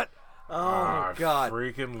Kombat! Oh God, I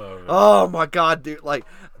freaking love it. Oh my God, dude! Like,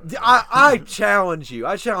 I challenge you.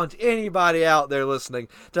 I challenge anybody out there listening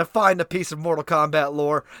to find a piece of Mortal Kombat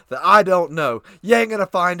lore that I don't know. You ain't gonna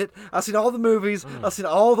find it. I've seen all the movies. I've seen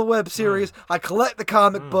all the web series. I collect the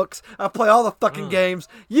comic books. I play all the fucking games.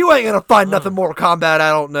 You ain't gonna find nothing Mortal Kombat I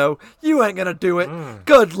don't know. You ain't gonna do it.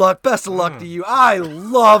 Good luck. Best of luck to you. I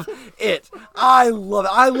love it. I love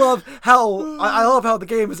it. I love how the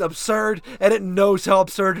game is absurd and it knows how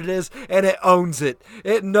absurd it is and it owns it.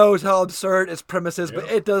 It knows how absurd its premise is, but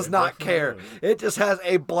it does not care. It just has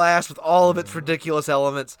a blast with all of its ridiculous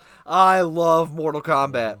elements. I love Mortal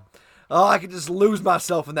Kombat. Oh, I could just lose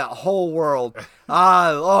myself in that whole world.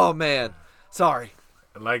 Oh man, sorry.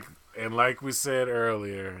 Like we said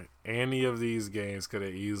earlier, any of these games could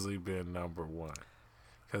have easily been number 1.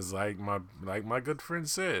 Because like my good friend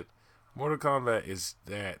said, Mortal Kombat is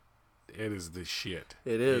that. It is the shit.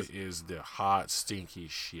 It is. It is the hot, stinky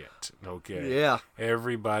shit. Okay? Yeah.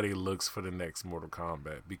 Everybody looks for the next Mortal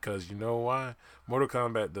Kombat. Because you know why? Mortal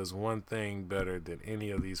Kombat does one thing better than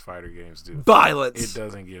any of these fighter games do. Violence. It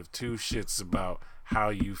doesn't give two shits about how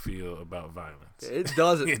you feel about violence. It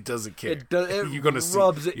doesn't. It doesn't care. You're gonna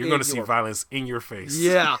see violence in your face.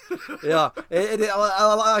 Yeah, yeah.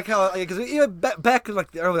 I like how, because even back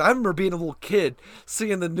like earlier, I remember being a little kid,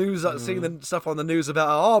 seeing the news, seeing the stuff on the news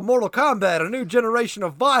about Mortal Kombat, a new generation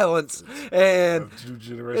of violence, and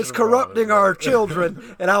it's corrupting our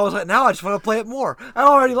children. And I was like, now I just want to play it more. I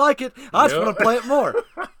already like it. I just want to play it more.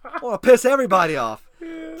 I want to piss everybody off.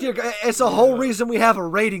 It's the whole reason we have a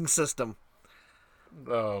rating system.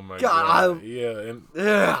 Oh my God!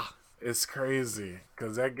 Yeah, it's crazy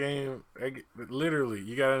because that game, literally,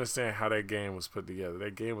 you gotta understand how that game was put together.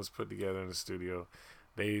 That game was put together in the studio.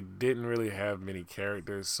 They didn't really have many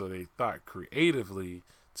characters, so they thought creatively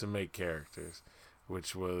to make characters,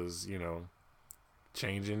 which was,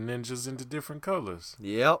 changing ninjas into different colors.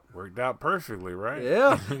 Yep. Worked out perfectly, right?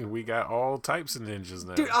 Yeah. We got all types of ninjas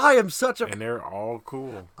now. Dude, and they're all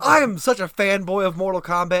cool. I am such a fanboy of Mortal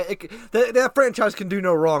Kombat. That franchise can do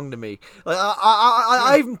no wrong to me. Like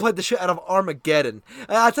I even played the shit out of Armageddon.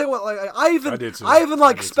 And I tell you what, I even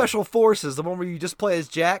like Special Forces, the one where you just play as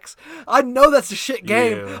Jax. I know that's a shit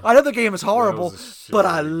game. Yeah. I know the game is horrible, but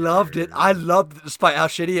I loved it. I loved it despite how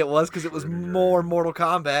shitty it was because it was more Mortal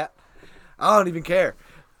Kombat. I don't even care.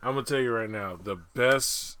 I'm gonna tell you right now, the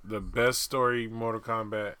best story Mortal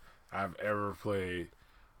Kombat I've ever played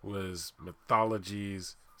was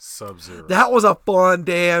Mythology's Sub-Zero. That was a fun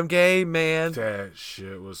damn game, man. That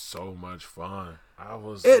shit was so much fun.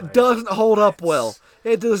 It doesn't hold up well.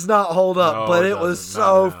 It does not hold up, but it was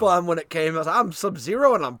so fun when it came out. I'm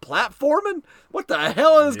Sub-Zero and I'm platforming? What the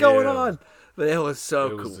hell is going on? But it was so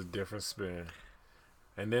cool. It was a different spin.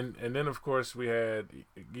 And then of course we had,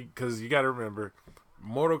 because you got to remember,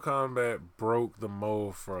 Mortal Kombat broke the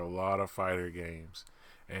mold for a lot of fighter games,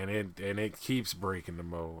 and it keeps breaking the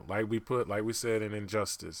mold. Like we said in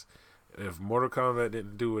Injustice, if Mortal Kombat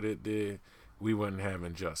didn't do what it did, we wouldn't have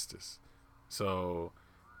Injustice. So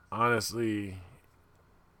honestly,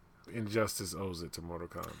 Injustice owes it to Mortal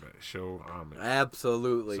Kombat. Show homage.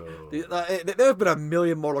 Absolutely. So, There's been a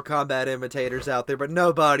million Mortal Kombat imitators out there, but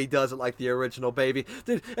nobody does it like the original, baby.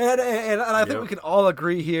 Dude, and I think we can all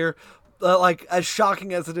agree here, like, as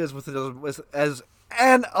shocking as it is, as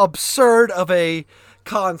an absurd of a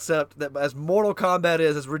concept that as Mortal Kombat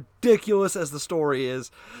is, as ridiculous as the story is,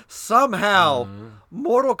 somehow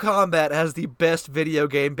Mortal Kombat has the best video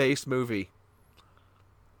game based movie.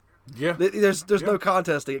 Yeah, there's no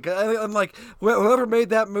contesting it. I'm like, whoever made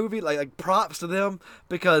that movie, like props to them,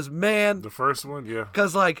 because man, the first one, yeah,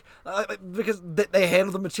 because they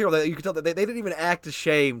handled the material. You can tell that they didn't even act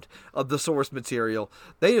ashamed of the source material.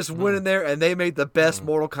 They just went in there and they made the best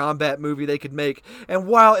Mortal Kombat movie they could make. And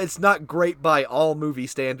while it's not great by all movie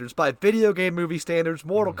standards, by video game movie standards,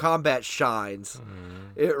 Mortal Kombat shines.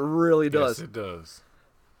 It really does. Yes, it does.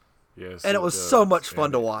 Yes, and it was so much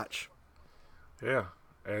fun to watch. Yeah.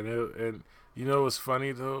 And you know what's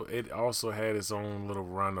funny though? It also had its own little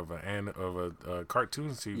run of a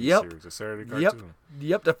cartoon series, a Saturday cartoon.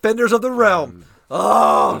 Yep. Defenders of the Realm.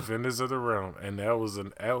 Defenders of the Realm, and that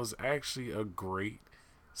was actually a great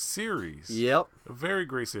series. Yep. A very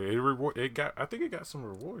great series. I think it got some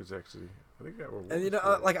rewards actually. I think it got rewards.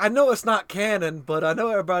 And like I know it's not canon, but I know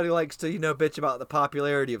everybody likes to bitch about the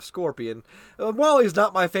popularity of Scorpion. While he's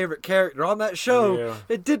not my favorite character on that show,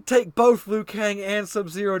 it did take both Liu Kang and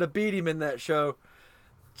Sub-Zero to beat him in that show.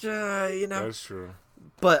 That's true.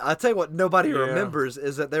 But I tell you what, nobody remembers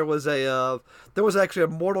is that there was actually a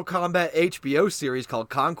Mortal Kombat HBO series called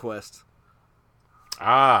Conquest.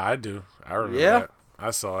 I do. I remember that. I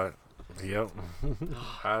saw it. Yep.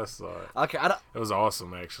 I saw it. Okay, it was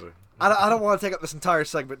awesome, actually. I don't want to take up this entire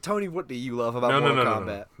segment. Tony, what do you love about Mortal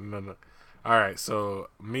Kombat? No. All right, so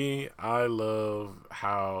I love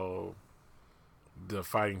how the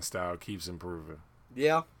fighting style keeps improving.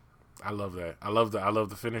 Yeah. I love that. I love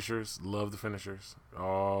the finishers. Love the finishers.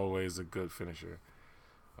 Always a good finisher.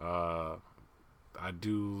 I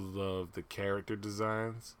do love the character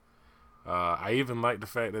designs. I even like the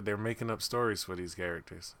fact that they're making up stories for these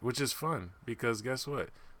characters, which is fun because guess what?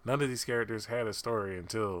 None of these characters had a story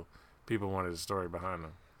until people wanted a story behind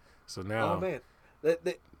them. So now,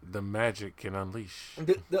 the magic can unleash.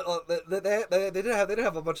 They did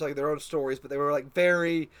have a bunch of like their own stories, but they were like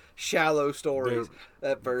very shallow stories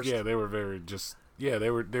at first. Yeah, they were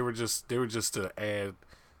they were just to add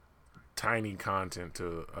tiny content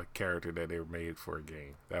to a character that they were made for a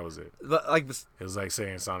game. That was it. But like it was like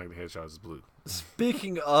saying Sonic the Hedgehog is blue.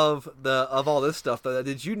 Speaking of all this stuff, though,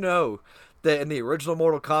 did you know that in the original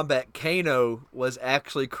Mortal Kombat, Kano was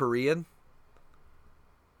actually Korean?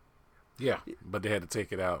 Yeah, but they had to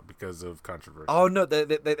take it out because of controversy. Oh no, they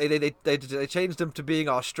changed him to being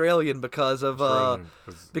Australian because of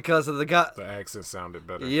the guy. The accent sounded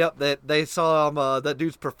better. Yep, they saw that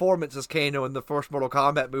dude's performance as Kano in the first Mortal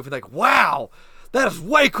Kombat movie, like, wow, that is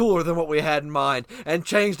way cooler than what we had in mind, and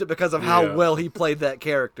changed it because of how well he played that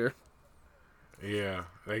character. Yeah,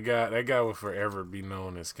 that guy will forever be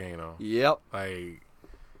known as Kano. Yep. Like,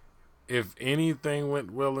 if anything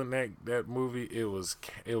went well in that movie, it was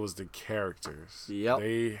the characters. Yep.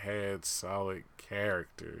 They had solid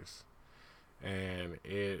characters, and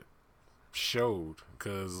it showed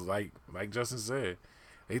because, like Justin said,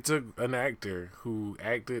 they took an actor who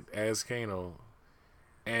acted as Kano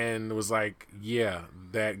and was like, yeah,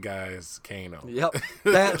 that guy's Kano. Yep,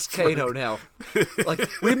 that's Kano now. Like,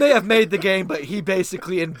 we may have made the game, but he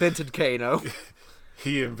basically invented Kano.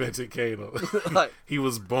 He invented Kano. He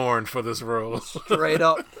was born for this role. Straight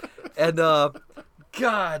up. And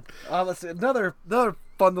God, let's see, another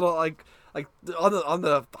fun little like on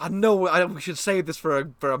the I know we should save this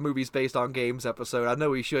for a movies based on games episode. I know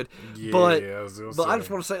we should. But I just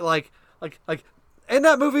want to say like in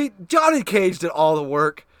that movie, Johnny Cage did all the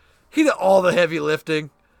work. He did all the heavy lifting.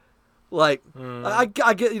 Like I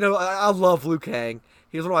get, I love Liu Kang.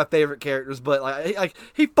 He was one of my favorite characters, but like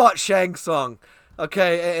he fought Shang Tsung.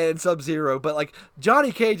 Okay, and Sub-Zero, but like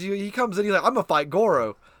Johnny Cage, he comes in, he's like, I'm gonna fight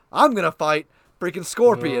Goro. I'm gonna fight freaking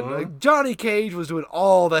Scorpion. Like, Johnny Cage was doing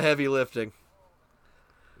all the heavy lifting.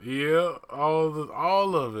 Yeah,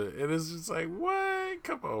 all of it. And it's just like, what?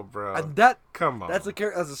 Come on, bro. And come on. That's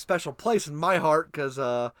a special place in my heart because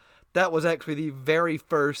that was actually the very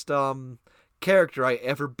first character I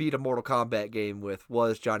ever beat a Mortal Kombat game with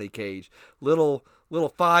was Johnny Cage. Little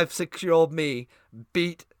 5-6-year-old me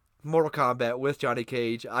beat Mortal Kombat with Johnny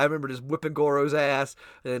Cage. I remember just whipping Goro's ass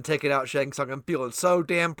and then taking out Shang Tsung. I'm feeling so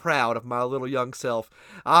damn proud of my little young self.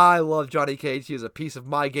 I love Johnny Cage. He is a piece of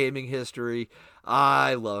my gaming history.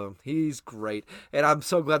 I love him. He's great. And I'm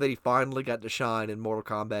so glad that he finally got to shine in Mortal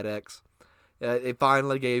Kombat X. It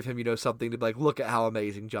finally gave him, something to be like, look at how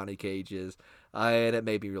amazing Johnny Cage is, and it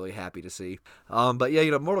made me really happy to see. But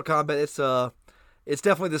yeah, Mortal Kombat, it's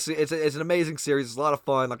definitely this. It's an amazing series. It's a lot of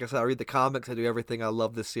fun. Like I said, I read the comics. I do everything. I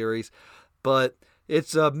love this series, but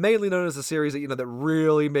it's mainly known as a series that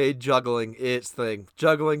really made juggling its thing.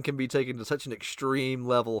 Juggling can be taken to such an extreme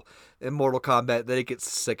level in Mortal Kombat that it gets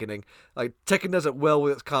sickening. Like Tekken does it well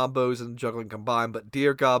with its combos and juggling combined, but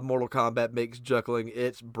dear God, Mortal Kombat makes juggling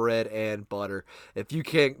its bread and butter. If you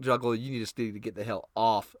can't juggle, you need to get the hell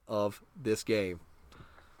off of this game.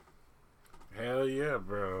 Hell yeah,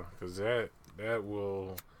 bro, because that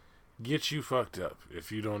will get you fucked up.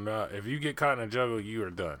 If you don't know, if you get caught in a juggle, you are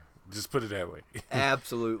done. Just put it that way.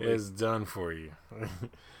 Absolutely. It's done for you.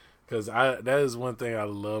 Because that is one thing I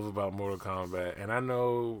love about Mortal Kombat. And I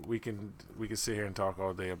know we can sit here and talk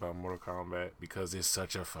all day about Mortal Kombat because it's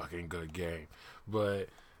such a fucking good game. But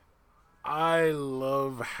I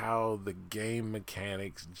love how the game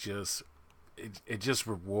mechanics just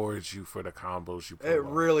rewards you for the combos you pull. It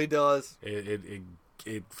really does.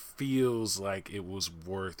 It feels like it was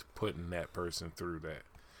worth putting that person through that.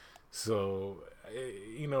 So,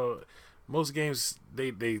 most games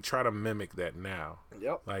they try to mimic that now.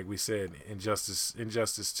 Yep. Like we said,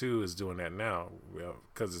 Injustice 2 is doing that now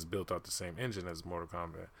because it's built off the same engine as Mortal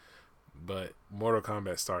Kombat. But Mortal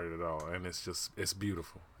Kombat started it all, and it's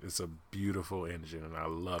beautiful. It's a beautiful engine, and I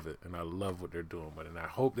love it, and I love what they're doing with it. And I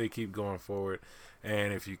hope they keep going forward.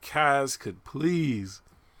 And if you guys could please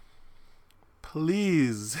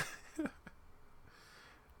please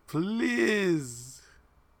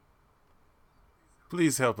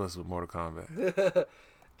help us with Mortal Kombat.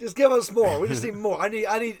 Just give us more. We just need more. I need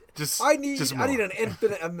an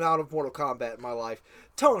infinite amount of Mortal Kombat in my life.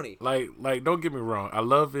 Tony. Like don't get me wrong. I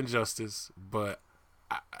love Injustice, but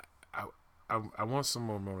I want some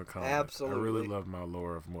more Mortal Kombat. Absolutely. I really love my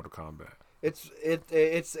lore of Mortal Kombat. It's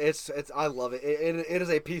I love it. It is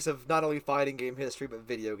a piece of not only fighting game history but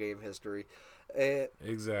video game history.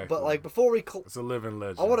 Exactly. But before we it's a living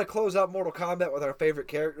legend. I want to close out Mortal Kombat with our favorite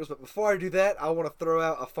characters, but before I do that, I want to throw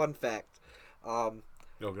out a fun fact.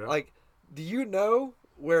 Okay. Like, do you know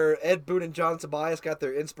where Ed Boon and John Tobias got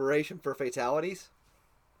their inspiration for fatalities?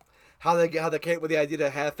 How they came up with the idea to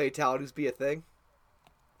have fatalities be a thing?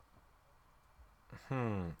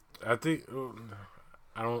 I think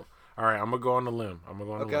I don't. All right, I'm gonna go on the limb.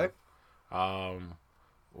 Okay.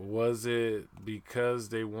 Was it because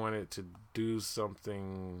they wanted to do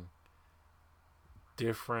something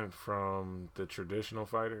different from the traditional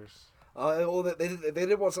fighters? Well, they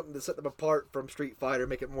did want something to set them apart from Street Fighter,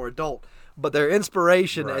 make it more adult. But their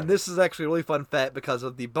inspiration, right. And this is actually a really fun fact because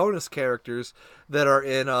of the bonus characters that are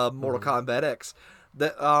in Mortal Kombat X.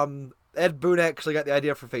 That Ed Boon actually got the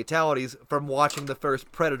idea for fatalities from watching the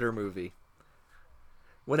first Predator movie.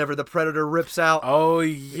 Whenever the Predator rips out,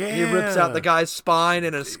 he rips out the guy's spine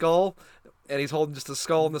and his skull, and he's holding just the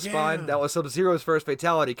skull and the spine. That was Sub-Zero's first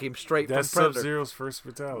fatality. Came straight from Predator. That's Sub-Zero's first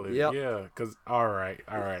fatality. Yep. Yeah, because all right,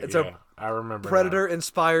 and so I remember. Predator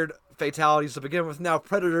inspired fatalities to begin with. Now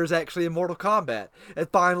Predator is actually in Mortal Kombat. It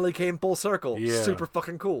finally came full circle. Yeah. Super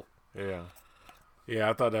fucking cool. Yeah,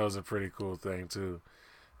 I thought that was a pretty cool thing too.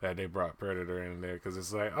 That they brought Predator in there because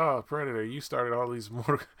it's like, oh, Predator, you started all these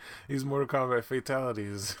Mortal Kombat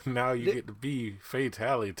fatalities. Now you get to be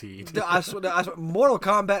fatality. I swear, Mortal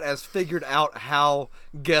Kombat has figured out how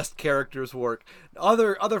guest characters work.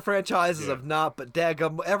 Other franchises have not, but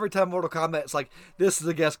daggum, every time Mortal Kombat, it's like, this is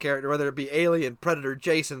a guest character, whether it be Alien, Predator,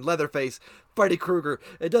 Jason, Leatherface, Freddy Krueger.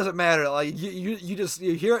 It doesn't matter. Like you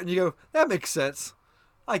hear it and you go, that makes sense.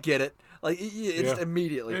 I get it. Like, it's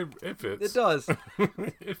immediately. It fits. It does.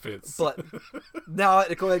 It fits. But now,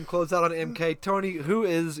 to go ahead and close out on MK. Tony, who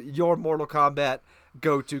is your Mortal Kombat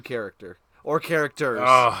go-to character? Or characters?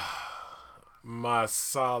 My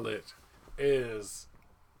solid is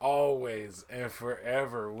always and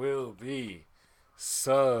forever will be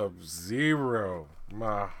Sub-Zero,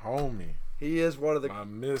 my homie. He is one of my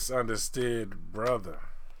misunderstood brother.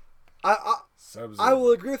 I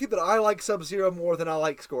will agree with you, but I like Sub-Zero more than I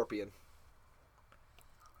like Scorpion.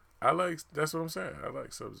 That's what I'm saying. I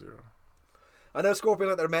like Sub-Zero. I know Scorpion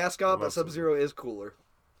like their mascot, but Sub-Zero is cooler.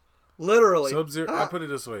 Literally. Sub-Zero. I put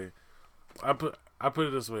it this way.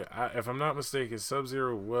 If I'm not mistaken,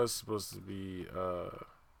 Sub-Zero was supposed to be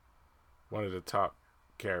one of the top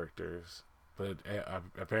characters, but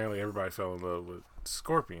apparently everybody fell in love with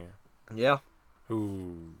Scorpion. Yeah.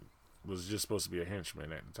 Who was just supposed to be a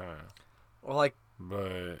henchman at the time. Well,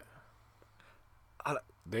 but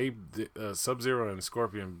Sub-Zero and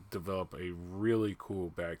Scorpion develop a really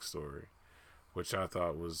cool backstory, which I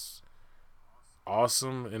thought was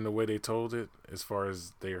awesome in the way they told it, as far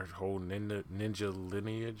as their whole ninja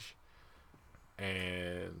lineage,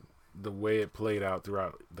 and the way it played out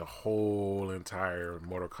throughout the whole entire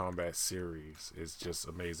Mortal Kombat series is just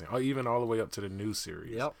amazing. Oh, even all the way up to the new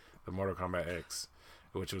series, the Mortal Kombat X,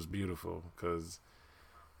 which was beautiful because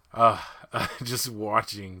just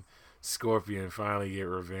watching Scorpion finally get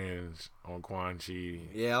revenge on Quan Chi,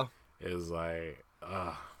 is like,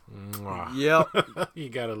 you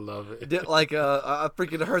gotta love it. Like, I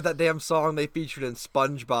freaking heard that damn song they featured in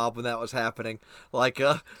SpongeBob when that was happening. Like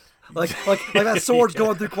that sword's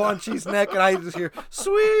going through Quan Chi's neck, and I just hear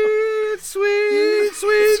sweet, sweet,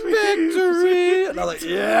 sweet victory, and I'm like,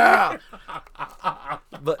 yeah.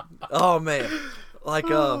 But oh man, like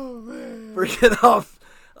freaking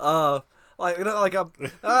I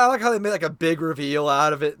like how they made like a big reveal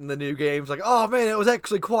out of it in the new games. Like, oh man, it was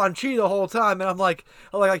actually Quan Chi the whole time, and I'm like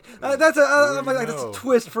that's a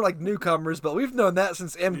twist for like newcomers, but we've known that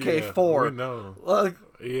since MK4. Yeah, we know.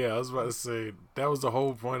 I was about to say that was the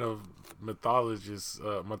whole point of Mythology's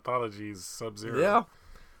Sub-Zero. Yeah,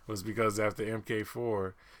 was because after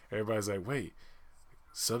MK4, everybody's like, wait,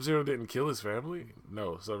 Sub-Zero didn't kill his family?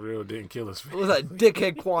 No, Sub-Zero didn't kill his family. It was that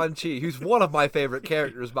dickhead Quan Chi, who's one of my favorite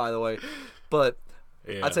characters, by the way. But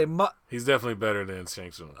I'd say he's definitely better than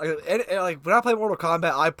Shang Tsung. And like when I play Mortal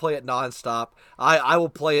Kombat, I play it nonstop. I'll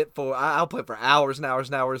play it for hours and hours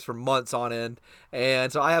and hours for months on end.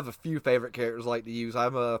 And so I have a few favorite characters I like to use.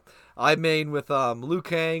 I main with Liu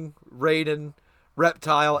Kang, Raiden,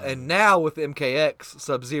 Reptile, and now with MKX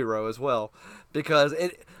Sub-Zero as well, because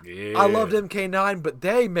I loved MK9, but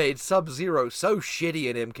they made Sub-Zero so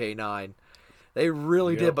shitty in MK9. They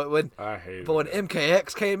really did. But when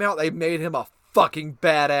MKX came out, they made him a fucking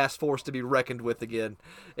badass force to be reckoned with again,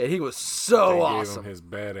 and he was so awesome. They gave him his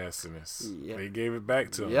badassness. They gave it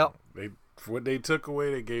back to him. Yep. What they took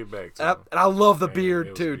away, they gave back to him. And I love the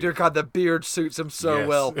beard too. Dear God, the beard suits him so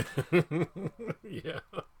well. Yeah.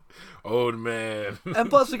 Old man. And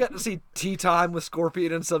plus, we got to see tea time with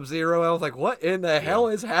Scorpion and Sub-Zero. I was like, what in the hell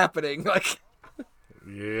is happening? Like,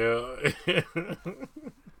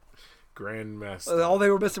 Grandmaster. All they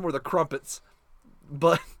were missing were the crumpets.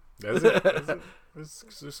 But that's it. There's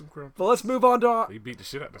some crumpets. But let's move on to our. He beat the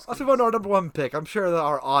shit out of us. Let's move on to our number one pick. I'm sure that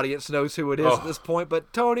our audience knows who it is at this point.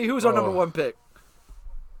 But Tony, who's our number one pick?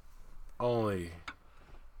 Only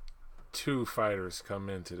 2 fighters come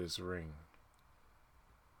into this ring.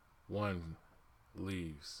 One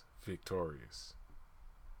leaves victorious,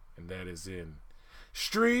 and that is in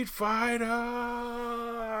Street Fighter.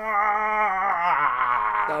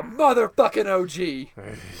 The motherfucking OG.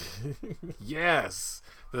 Yes,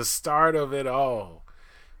 the start of it all.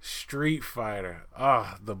 Street Fighter.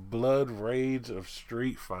 The blood rage of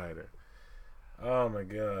Street Fighter. Oh my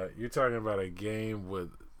God. You're talking about a game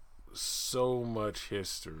with so much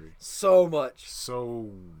history. So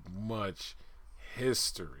much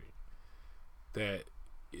history that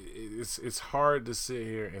it's hard to sit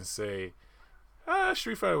here and say,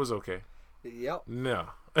 Street Fighter was okay. Yep. No.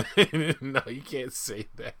 No, you can't say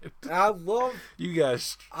that. You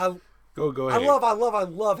guys. Go ahead. I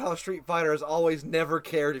love how Street Fighter has always never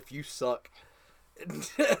cared if you suck.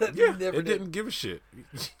 It didn't give a shit.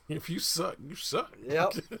 If you suck, you suck.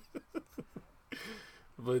 Yep.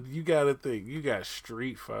 But you gotta think, you got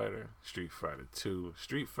Street Fighter, Street Fighter 2,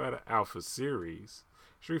 Street Fighter Alpha Series,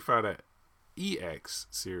 Street Fighter EX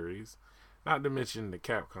Series, not to mention the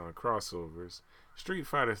Capcom crossovers, Street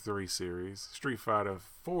Fighter 3 Series, Street Fighter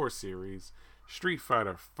 4 Series, Street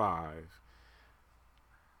Fighter 5.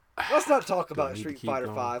 Let's not talk about Street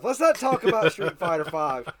Fighter 5. Let's not talk about Street Fighter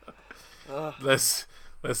 5. Let's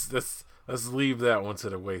leave that one to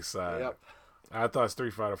the wayside. Yep. I thought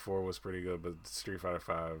Street Fighter 4 was pretty good, but Street Fighter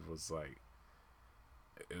 5 was like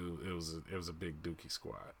it was a big dookie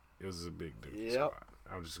squad. It was a big dookie squad.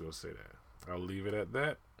 I'm just gonna say that. I'll leave it at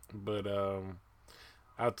that. But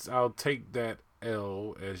I'll take that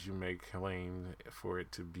L, as you may claim for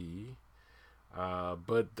it to be.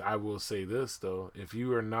 But I will say this though: if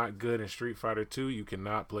you are not good in Street Fighter 2, you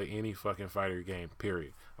cannot play any fucking fighter game.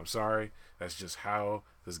 Period. I'm sorry. That's just how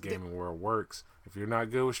this gaming world works. If you're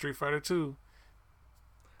not good with Street Fighter 2,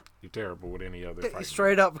 you're terrible with any other fighting.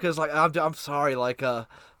 Straight up, because like I'm sorry, like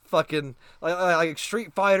fucking like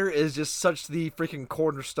Street Fighter is just such the freaking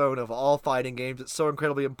cornerstone of all fighting games. It's so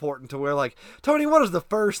incredibly important to where, like, Tony, what is the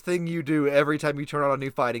first thing you do every time you turn on a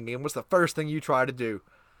new fighting game? What's the first thing you try to do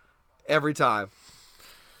every time?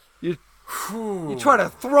 You try to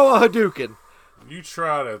throw a Hadouken. You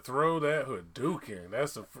try to throw that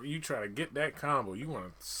Hadouken. You try to get that combo. You want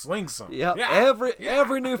to sling something. Yep. Yeah.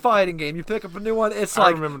 Every new fighting game, you pick up a new one. It's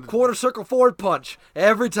like quarter circle forward punch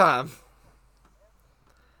every time.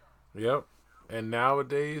 Yep. And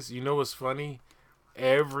nowadays, you know what's funny?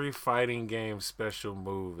 Every fighting game special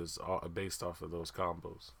move is based off of those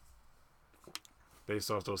combos. Based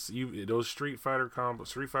off those Street Fighter combos,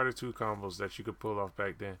 Street Fighter 2 combos that you could pull off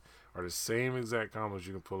back then are the same exact combos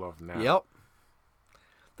you can pull off now. Yep.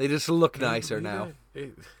 They just look nicer now.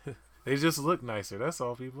 They just look nicer. That's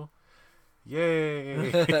all, people. Yay!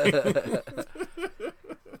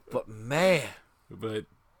 But man. But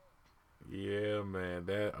yeah, man,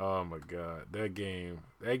 oh my god, that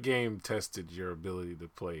game tested your ability to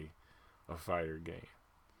play a fighter game.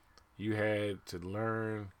 You had to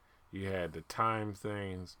learn, you had to time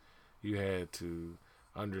things, you had to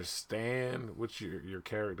understand what your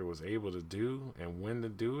character was able to do and when to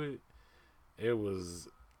do it. It was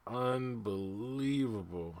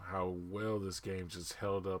unbelievable how well this game just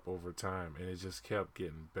held up over time, and it just kept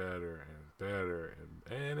getting better and better,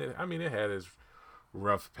 and it had its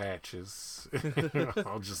rough patches.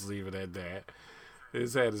 I'll just leave it at that.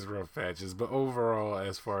 It's had its rough patches, but overall,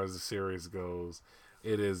 as far as the series goes,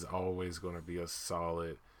 it is always going to be a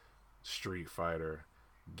solid Street Fighter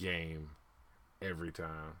game every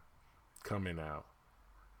time coming out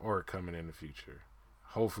or coming in the future.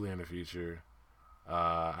 Hopefully in the future.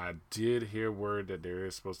 I did hear word that there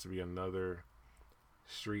is supposed to be another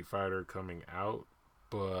Street Fighter coming out,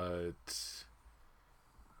 but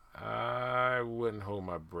I wouldn't hold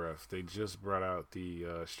my breath. They just brought out the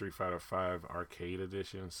Street Fighter 5 Arcade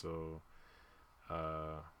Edition, so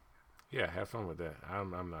yeah, have fun with that.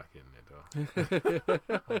 I'm not getting it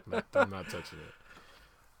though. I'm not touching it.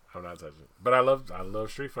 I'm not touching it. But I love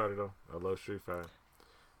Street Fighter though. I love Street Fighter.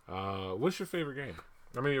 What's your favorite game?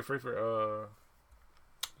 I mean, your favorite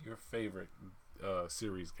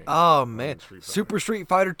series game. Oh man, Super Street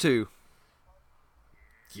Fighter 2.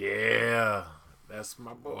 Yeah, that's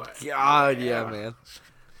my boy. God, yeah, man.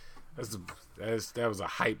 That was a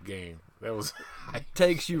hype game. That was hype.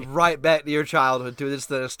 Takes you right back to your childhood too. It's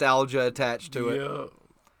the nostalgia attached to it.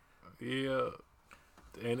 Yeah.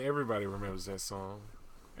 And everybody remembers that song.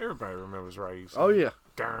 Everybody remembers Ryu. Oh yeah.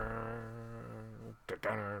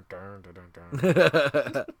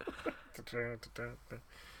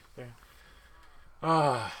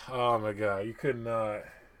 Oh my god, you could not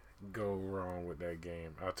go wrong with that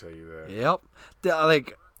game. I'll tell you that. Yep.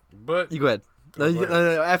 But you go ahead.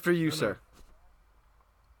 No, after you, sir.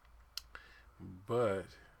 But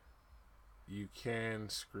you can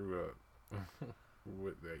screw up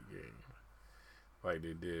with that game, like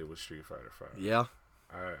they did with Street Fighter 5. Yeah.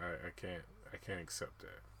 I can't accept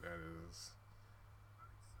that. That is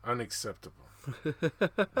unacceptable.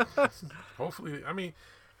 Hopefully, I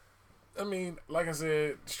mean, like I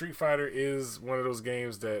said, Street Fighter is one of those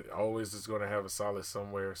games that always is going to have a solid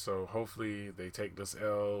somewhere. So hopefully they take this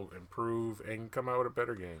L, improve, and come out with a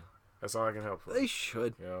better game. That's all I can hope for. They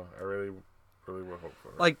should. You know, I really will hope for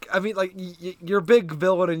it. Like, I mean, like your big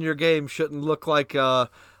villain in your game shouldn't look like the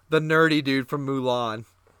nerdy dude from Mulan.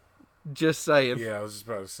 Just saying. Yeah, I was just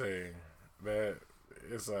about to say that.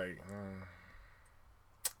 It's like,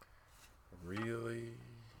 really,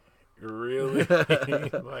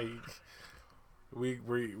 like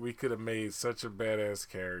we could have made such a badass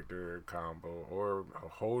character combo, or a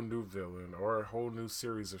whole new villain, or a whole new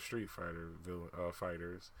series of Street Fighter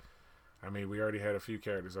fighters. I mean, we already had a few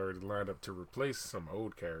characters already lined up to replace some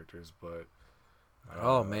old characters, but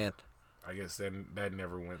oh man, I guess that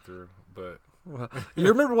never went through. But you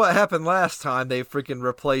remember what happened last time? They freaking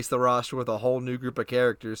replaced the roster with a whole new group of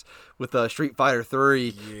characters with Street Fighter 3.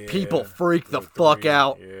 Yeah, people freaked the fuck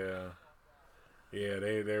out. Yeah,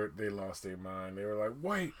 they lost their mind. They were like,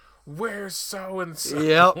 "Wait, where's so and so?"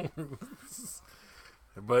 Yep.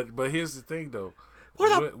 But here's the thing, though.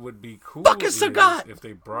 What would be cool is Sagat? If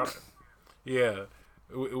they brought,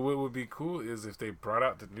 what would be cool is if they brought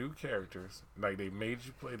out the new characters, like they made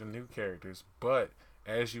you play the new characters, but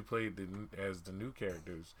as you played as the new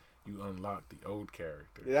characters, you unlock the old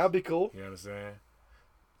characters. Yeah, that'd be cool. You understand?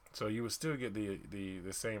 So you would still get the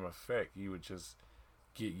same effect. You would just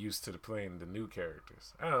get used to playing the new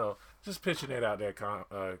characters. I don't know. Just pitching it out there,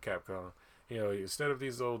 Capcom. You know, instead of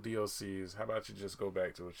these old DLCs, how about you just go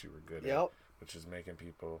back to what you were good at, which is making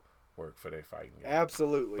people work for their fighting game.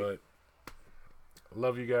 Absolutely. But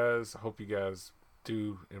love you guys. Hope you guys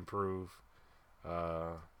do improve.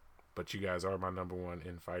 But you guys are my number one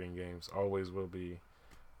in fighting games. Always will be.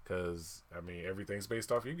 Because, I mean, everything's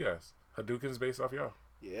based off you guys. Hadouken's based off y'all.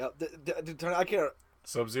 Yeah. I can't.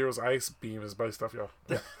 Sub-Zero's Ice Beam is based off y'all.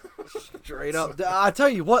 Straight up. I tell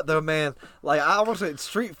you what, though, man. Like, I want to say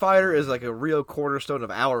Street Fighter is like a real cornerstone of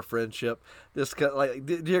our friendship. Like,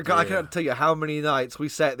 dear God, I can't tell you how many nights we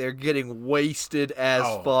sat there getting wasted as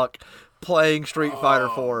fuck playing Street Fighter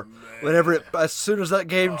 4. Whenever as soon as that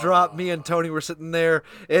game dropped, me and Tony were sitting there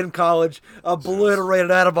in college, obliterated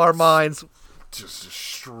out of our minds. Just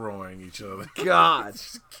destroying each other. God.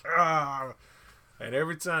 And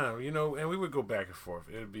every time, and we would go back and forth.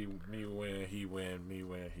 It would be me win, he win, me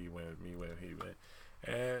win, he win, me win, he win.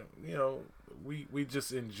 And, we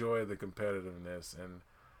just enjoy the competitiveness and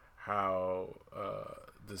how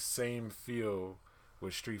the same feel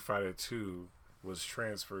with Street Fighter 2 was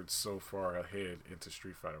transferred so far ahead into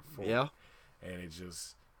Street Fighter 4. Yeah. And it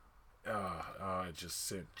just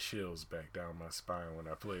sent chills back down my spine when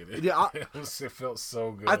I played it. Yeah, it felt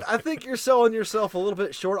so good. I think you're selling yourself a little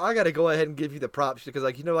bit short. I got to go ahead and give you the props because,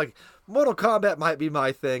 Mortal Kombat might be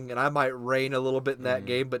my thing, and I might reign a little bit in that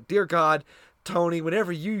game. But dear God, Tony,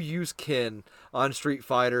 whenever you use Ken on Street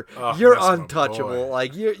Fighter, you're untouchable.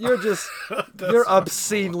 Like you're just you're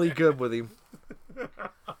obscenely good with him.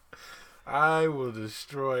 I will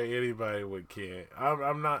destroy anybody with Ken.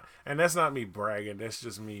 I'm not, and that's not me bragging. That's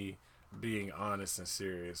just me being honest and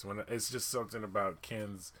serious. When it's just something about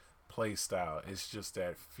Ken's play style. It's just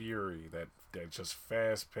that fury, that just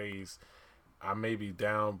fast pace. I may be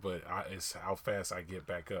down, but it's how fast I get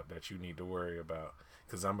back up that you need to worry about.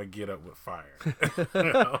 Because I'm going to get up with fire. I'm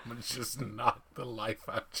going to just knock the life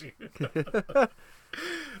out you.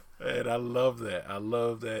 And I love that. I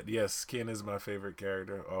love that. Yes, Ken is my favorite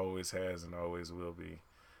character. Always has and always will be.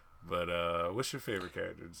 But what's your favorite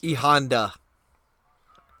character? E Honda.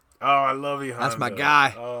 Oh, I love E Honda. That's my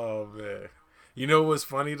guy. Oh, man. You know what's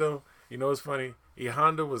funny, though? E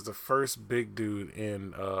Honda was the first big dude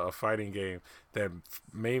in a fighting game that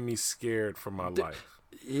made me scared for my life.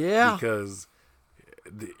 Yeah. Because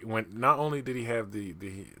when not only did he have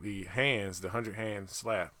the hands, the 100-hand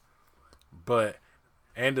slap, but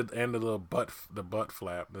and the little butt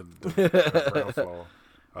flap, the ground fall,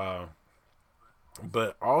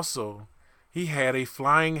 but also he had a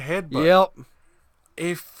flying headbutt. Yep.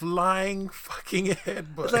 A flying fucking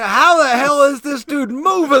headbutt. It's like, how the hell is this dude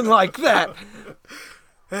moving like that?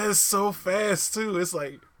 That's so fast too. It's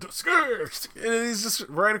like, and he's just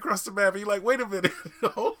right across the map. And you're like, wait a minute,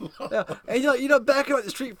 hold on. Yeah. And back in the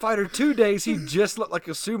Street Fighter 2 days, he just looked like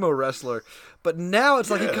a sumo wrestler. But now it's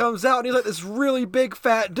like he comes out and he's like this really big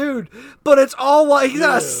fat dude. But it's all like he's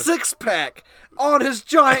got a 6-pack on his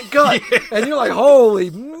giant gut, and you're like, holy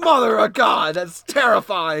mother of God, that's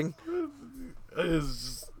terrifying.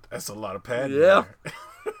 That's a lot of padding. Yeah.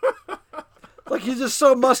 Like he's just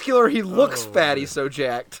so muscular, he looks fat. He's so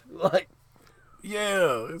jacked. Like,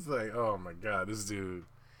 yeah, it's like, oh my God, this dude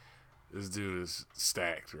is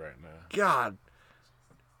stacked right now. God.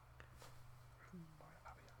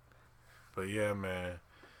 But yeah, man,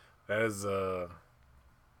 that is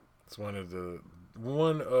it's one of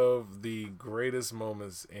the greatest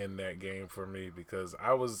moments in that game for me because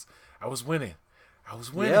I was winning,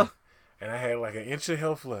 Yeah. and I had like an inch of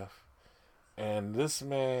health left, and this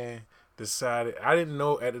man decided. I didn't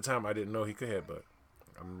know at the time. I didn't know he could headbutt.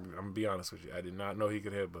 I'm gonna be honest with you. I did not know he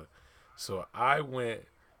could headbutt. So I went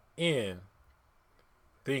in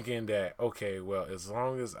thinking that, okay, well, as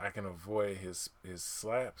long as I can avoid his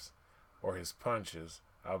slaps or his punches,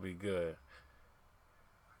 I'll be good.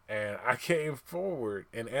 And I came forward,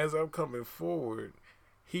 and as I'm coming forward,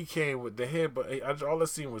 he came with the headbutt. All I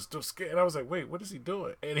seen was still scared, and I was like, wait, what is he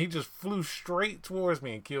doing? And he just flew straight towards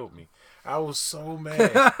me and killed me. I was so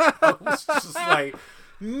mad. I was just like,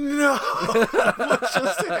 no, what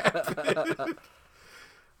just happened?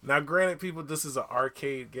 Now, granted, people, this is an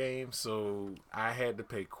arcade game, so I had to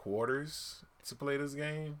pay quarters to play this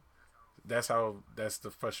game. That's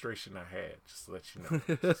the frustration I had, just to let you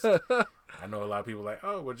know. I know a lot of people are like,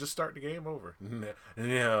 oh, well, just start the game over.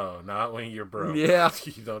 No, not when you're broke. Yeah.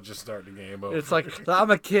 You don't just start the game over. It's like,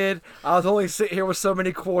 I'm a kid. I was only sitting here with so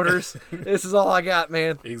many quarters. This is all I got,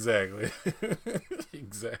 man. Exactly.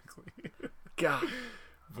 Exactly. God.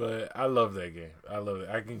 But I love that game. I love it.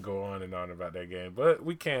 I can go on and on about that game, but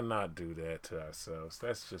we cannot do that to ourselves.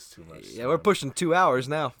 That's just too much. Yeah, we're pushing 2 hours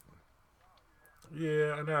now.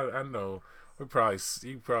 Yeah, I know.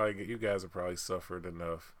 You guys have probably suffered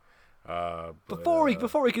enough. Before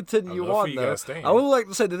we continue on, though, I would like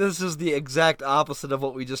to say that this is the exact opposite of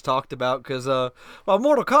what we just talked about. Because while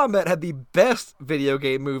Mortal Kombat had the best video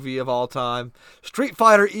game movie of all time, Street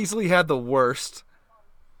Fighter easily had the worst.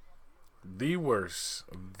 The worst.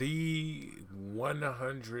 The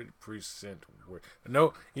 100% worst.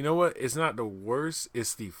 No, you know what? It's not the worst.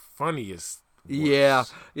 It's the funniest. Worst. Yeah.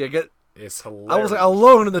 It's hilarious. I was like,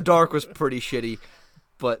 Alone in the Dark was pretty shitty,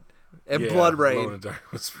 but Blood Rain. Alone in the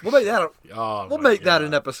Dark was we'll make that. We'll make that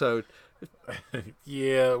an episode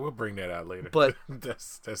Yeah, we'll bring that out later. But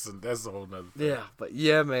that's a whole nother thing. yeah, but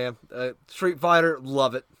yeah, man, Street Fighter,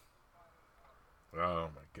 love it. Oh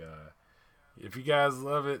my god! If you guys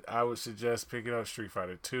love it, I would suggest picking up Street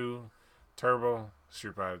Fighter 2 Turbo,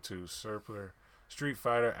 Street Fighter 2 Circular, Street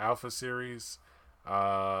Fighter Alpha Series, and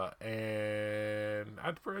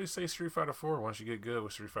I'd probably say Street Fighter 4 once you get good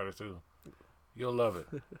with Street Fighter 2. You'll love it.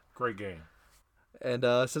 Great game. And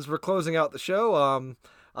since we're closing out the show,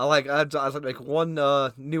 I'd like to make one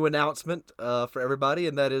new announcement for everybody,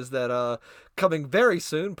 and that is that coming very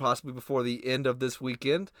soon, possibly before the end of this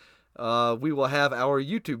weekend, we will have our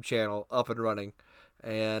YouTube channel up and running,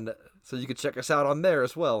 and so you can check us out on there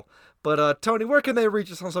as well. But Tony, where can they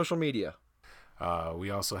reach us on social media? We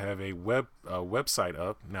also have a website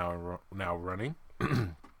up now running,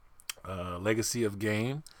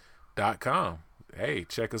 legacyofgame.com. Hey,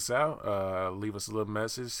 check us out. Leave us a little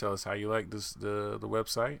message. Tell us how you like the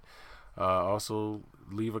website. Also,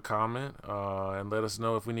 leave a comment and let us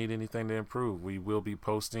know if we need anything to improve. We will be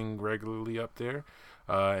posting regularly up there,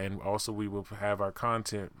 and also we will have our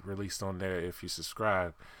content released on there if you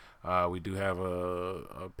subscribe. We do have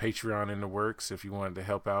a Patreon in the works if you wanted to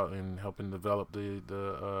help out in helping develop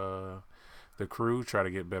the crew, try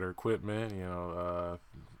to get better equipment,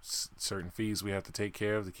 certain fees we have to take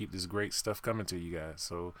care of to keep this great stuff coming to you guys.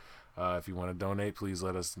 So if you want to donate, please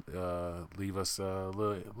let us leave us a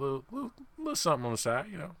little something on the side.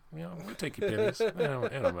 We'll take your pennies. It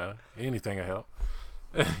don't matter. Anything will help.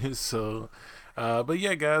 So but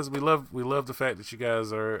yeah, guys, we love the fact that you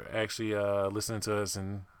guys are actually listening to us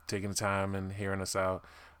and taking the time and hearing us out.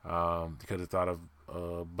 Could have thought of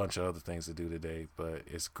a bunch of other things to do today, but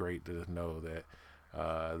it's great to know that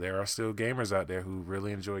there are still gamers out there who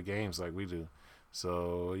really enjoy games like we do.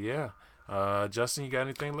 So yeah, Justin, you got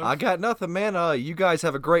anything left? I got nothing, man. You guys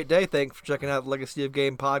have a great day. Thanks for checking out the Legacy of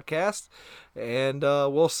Game podcast, and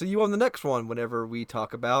we'll see you on the next one whenever we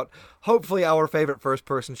talk about hopefully our favorite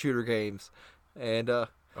first-person shooter games. And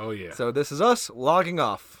oh yeah. So this is us logging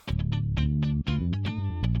off.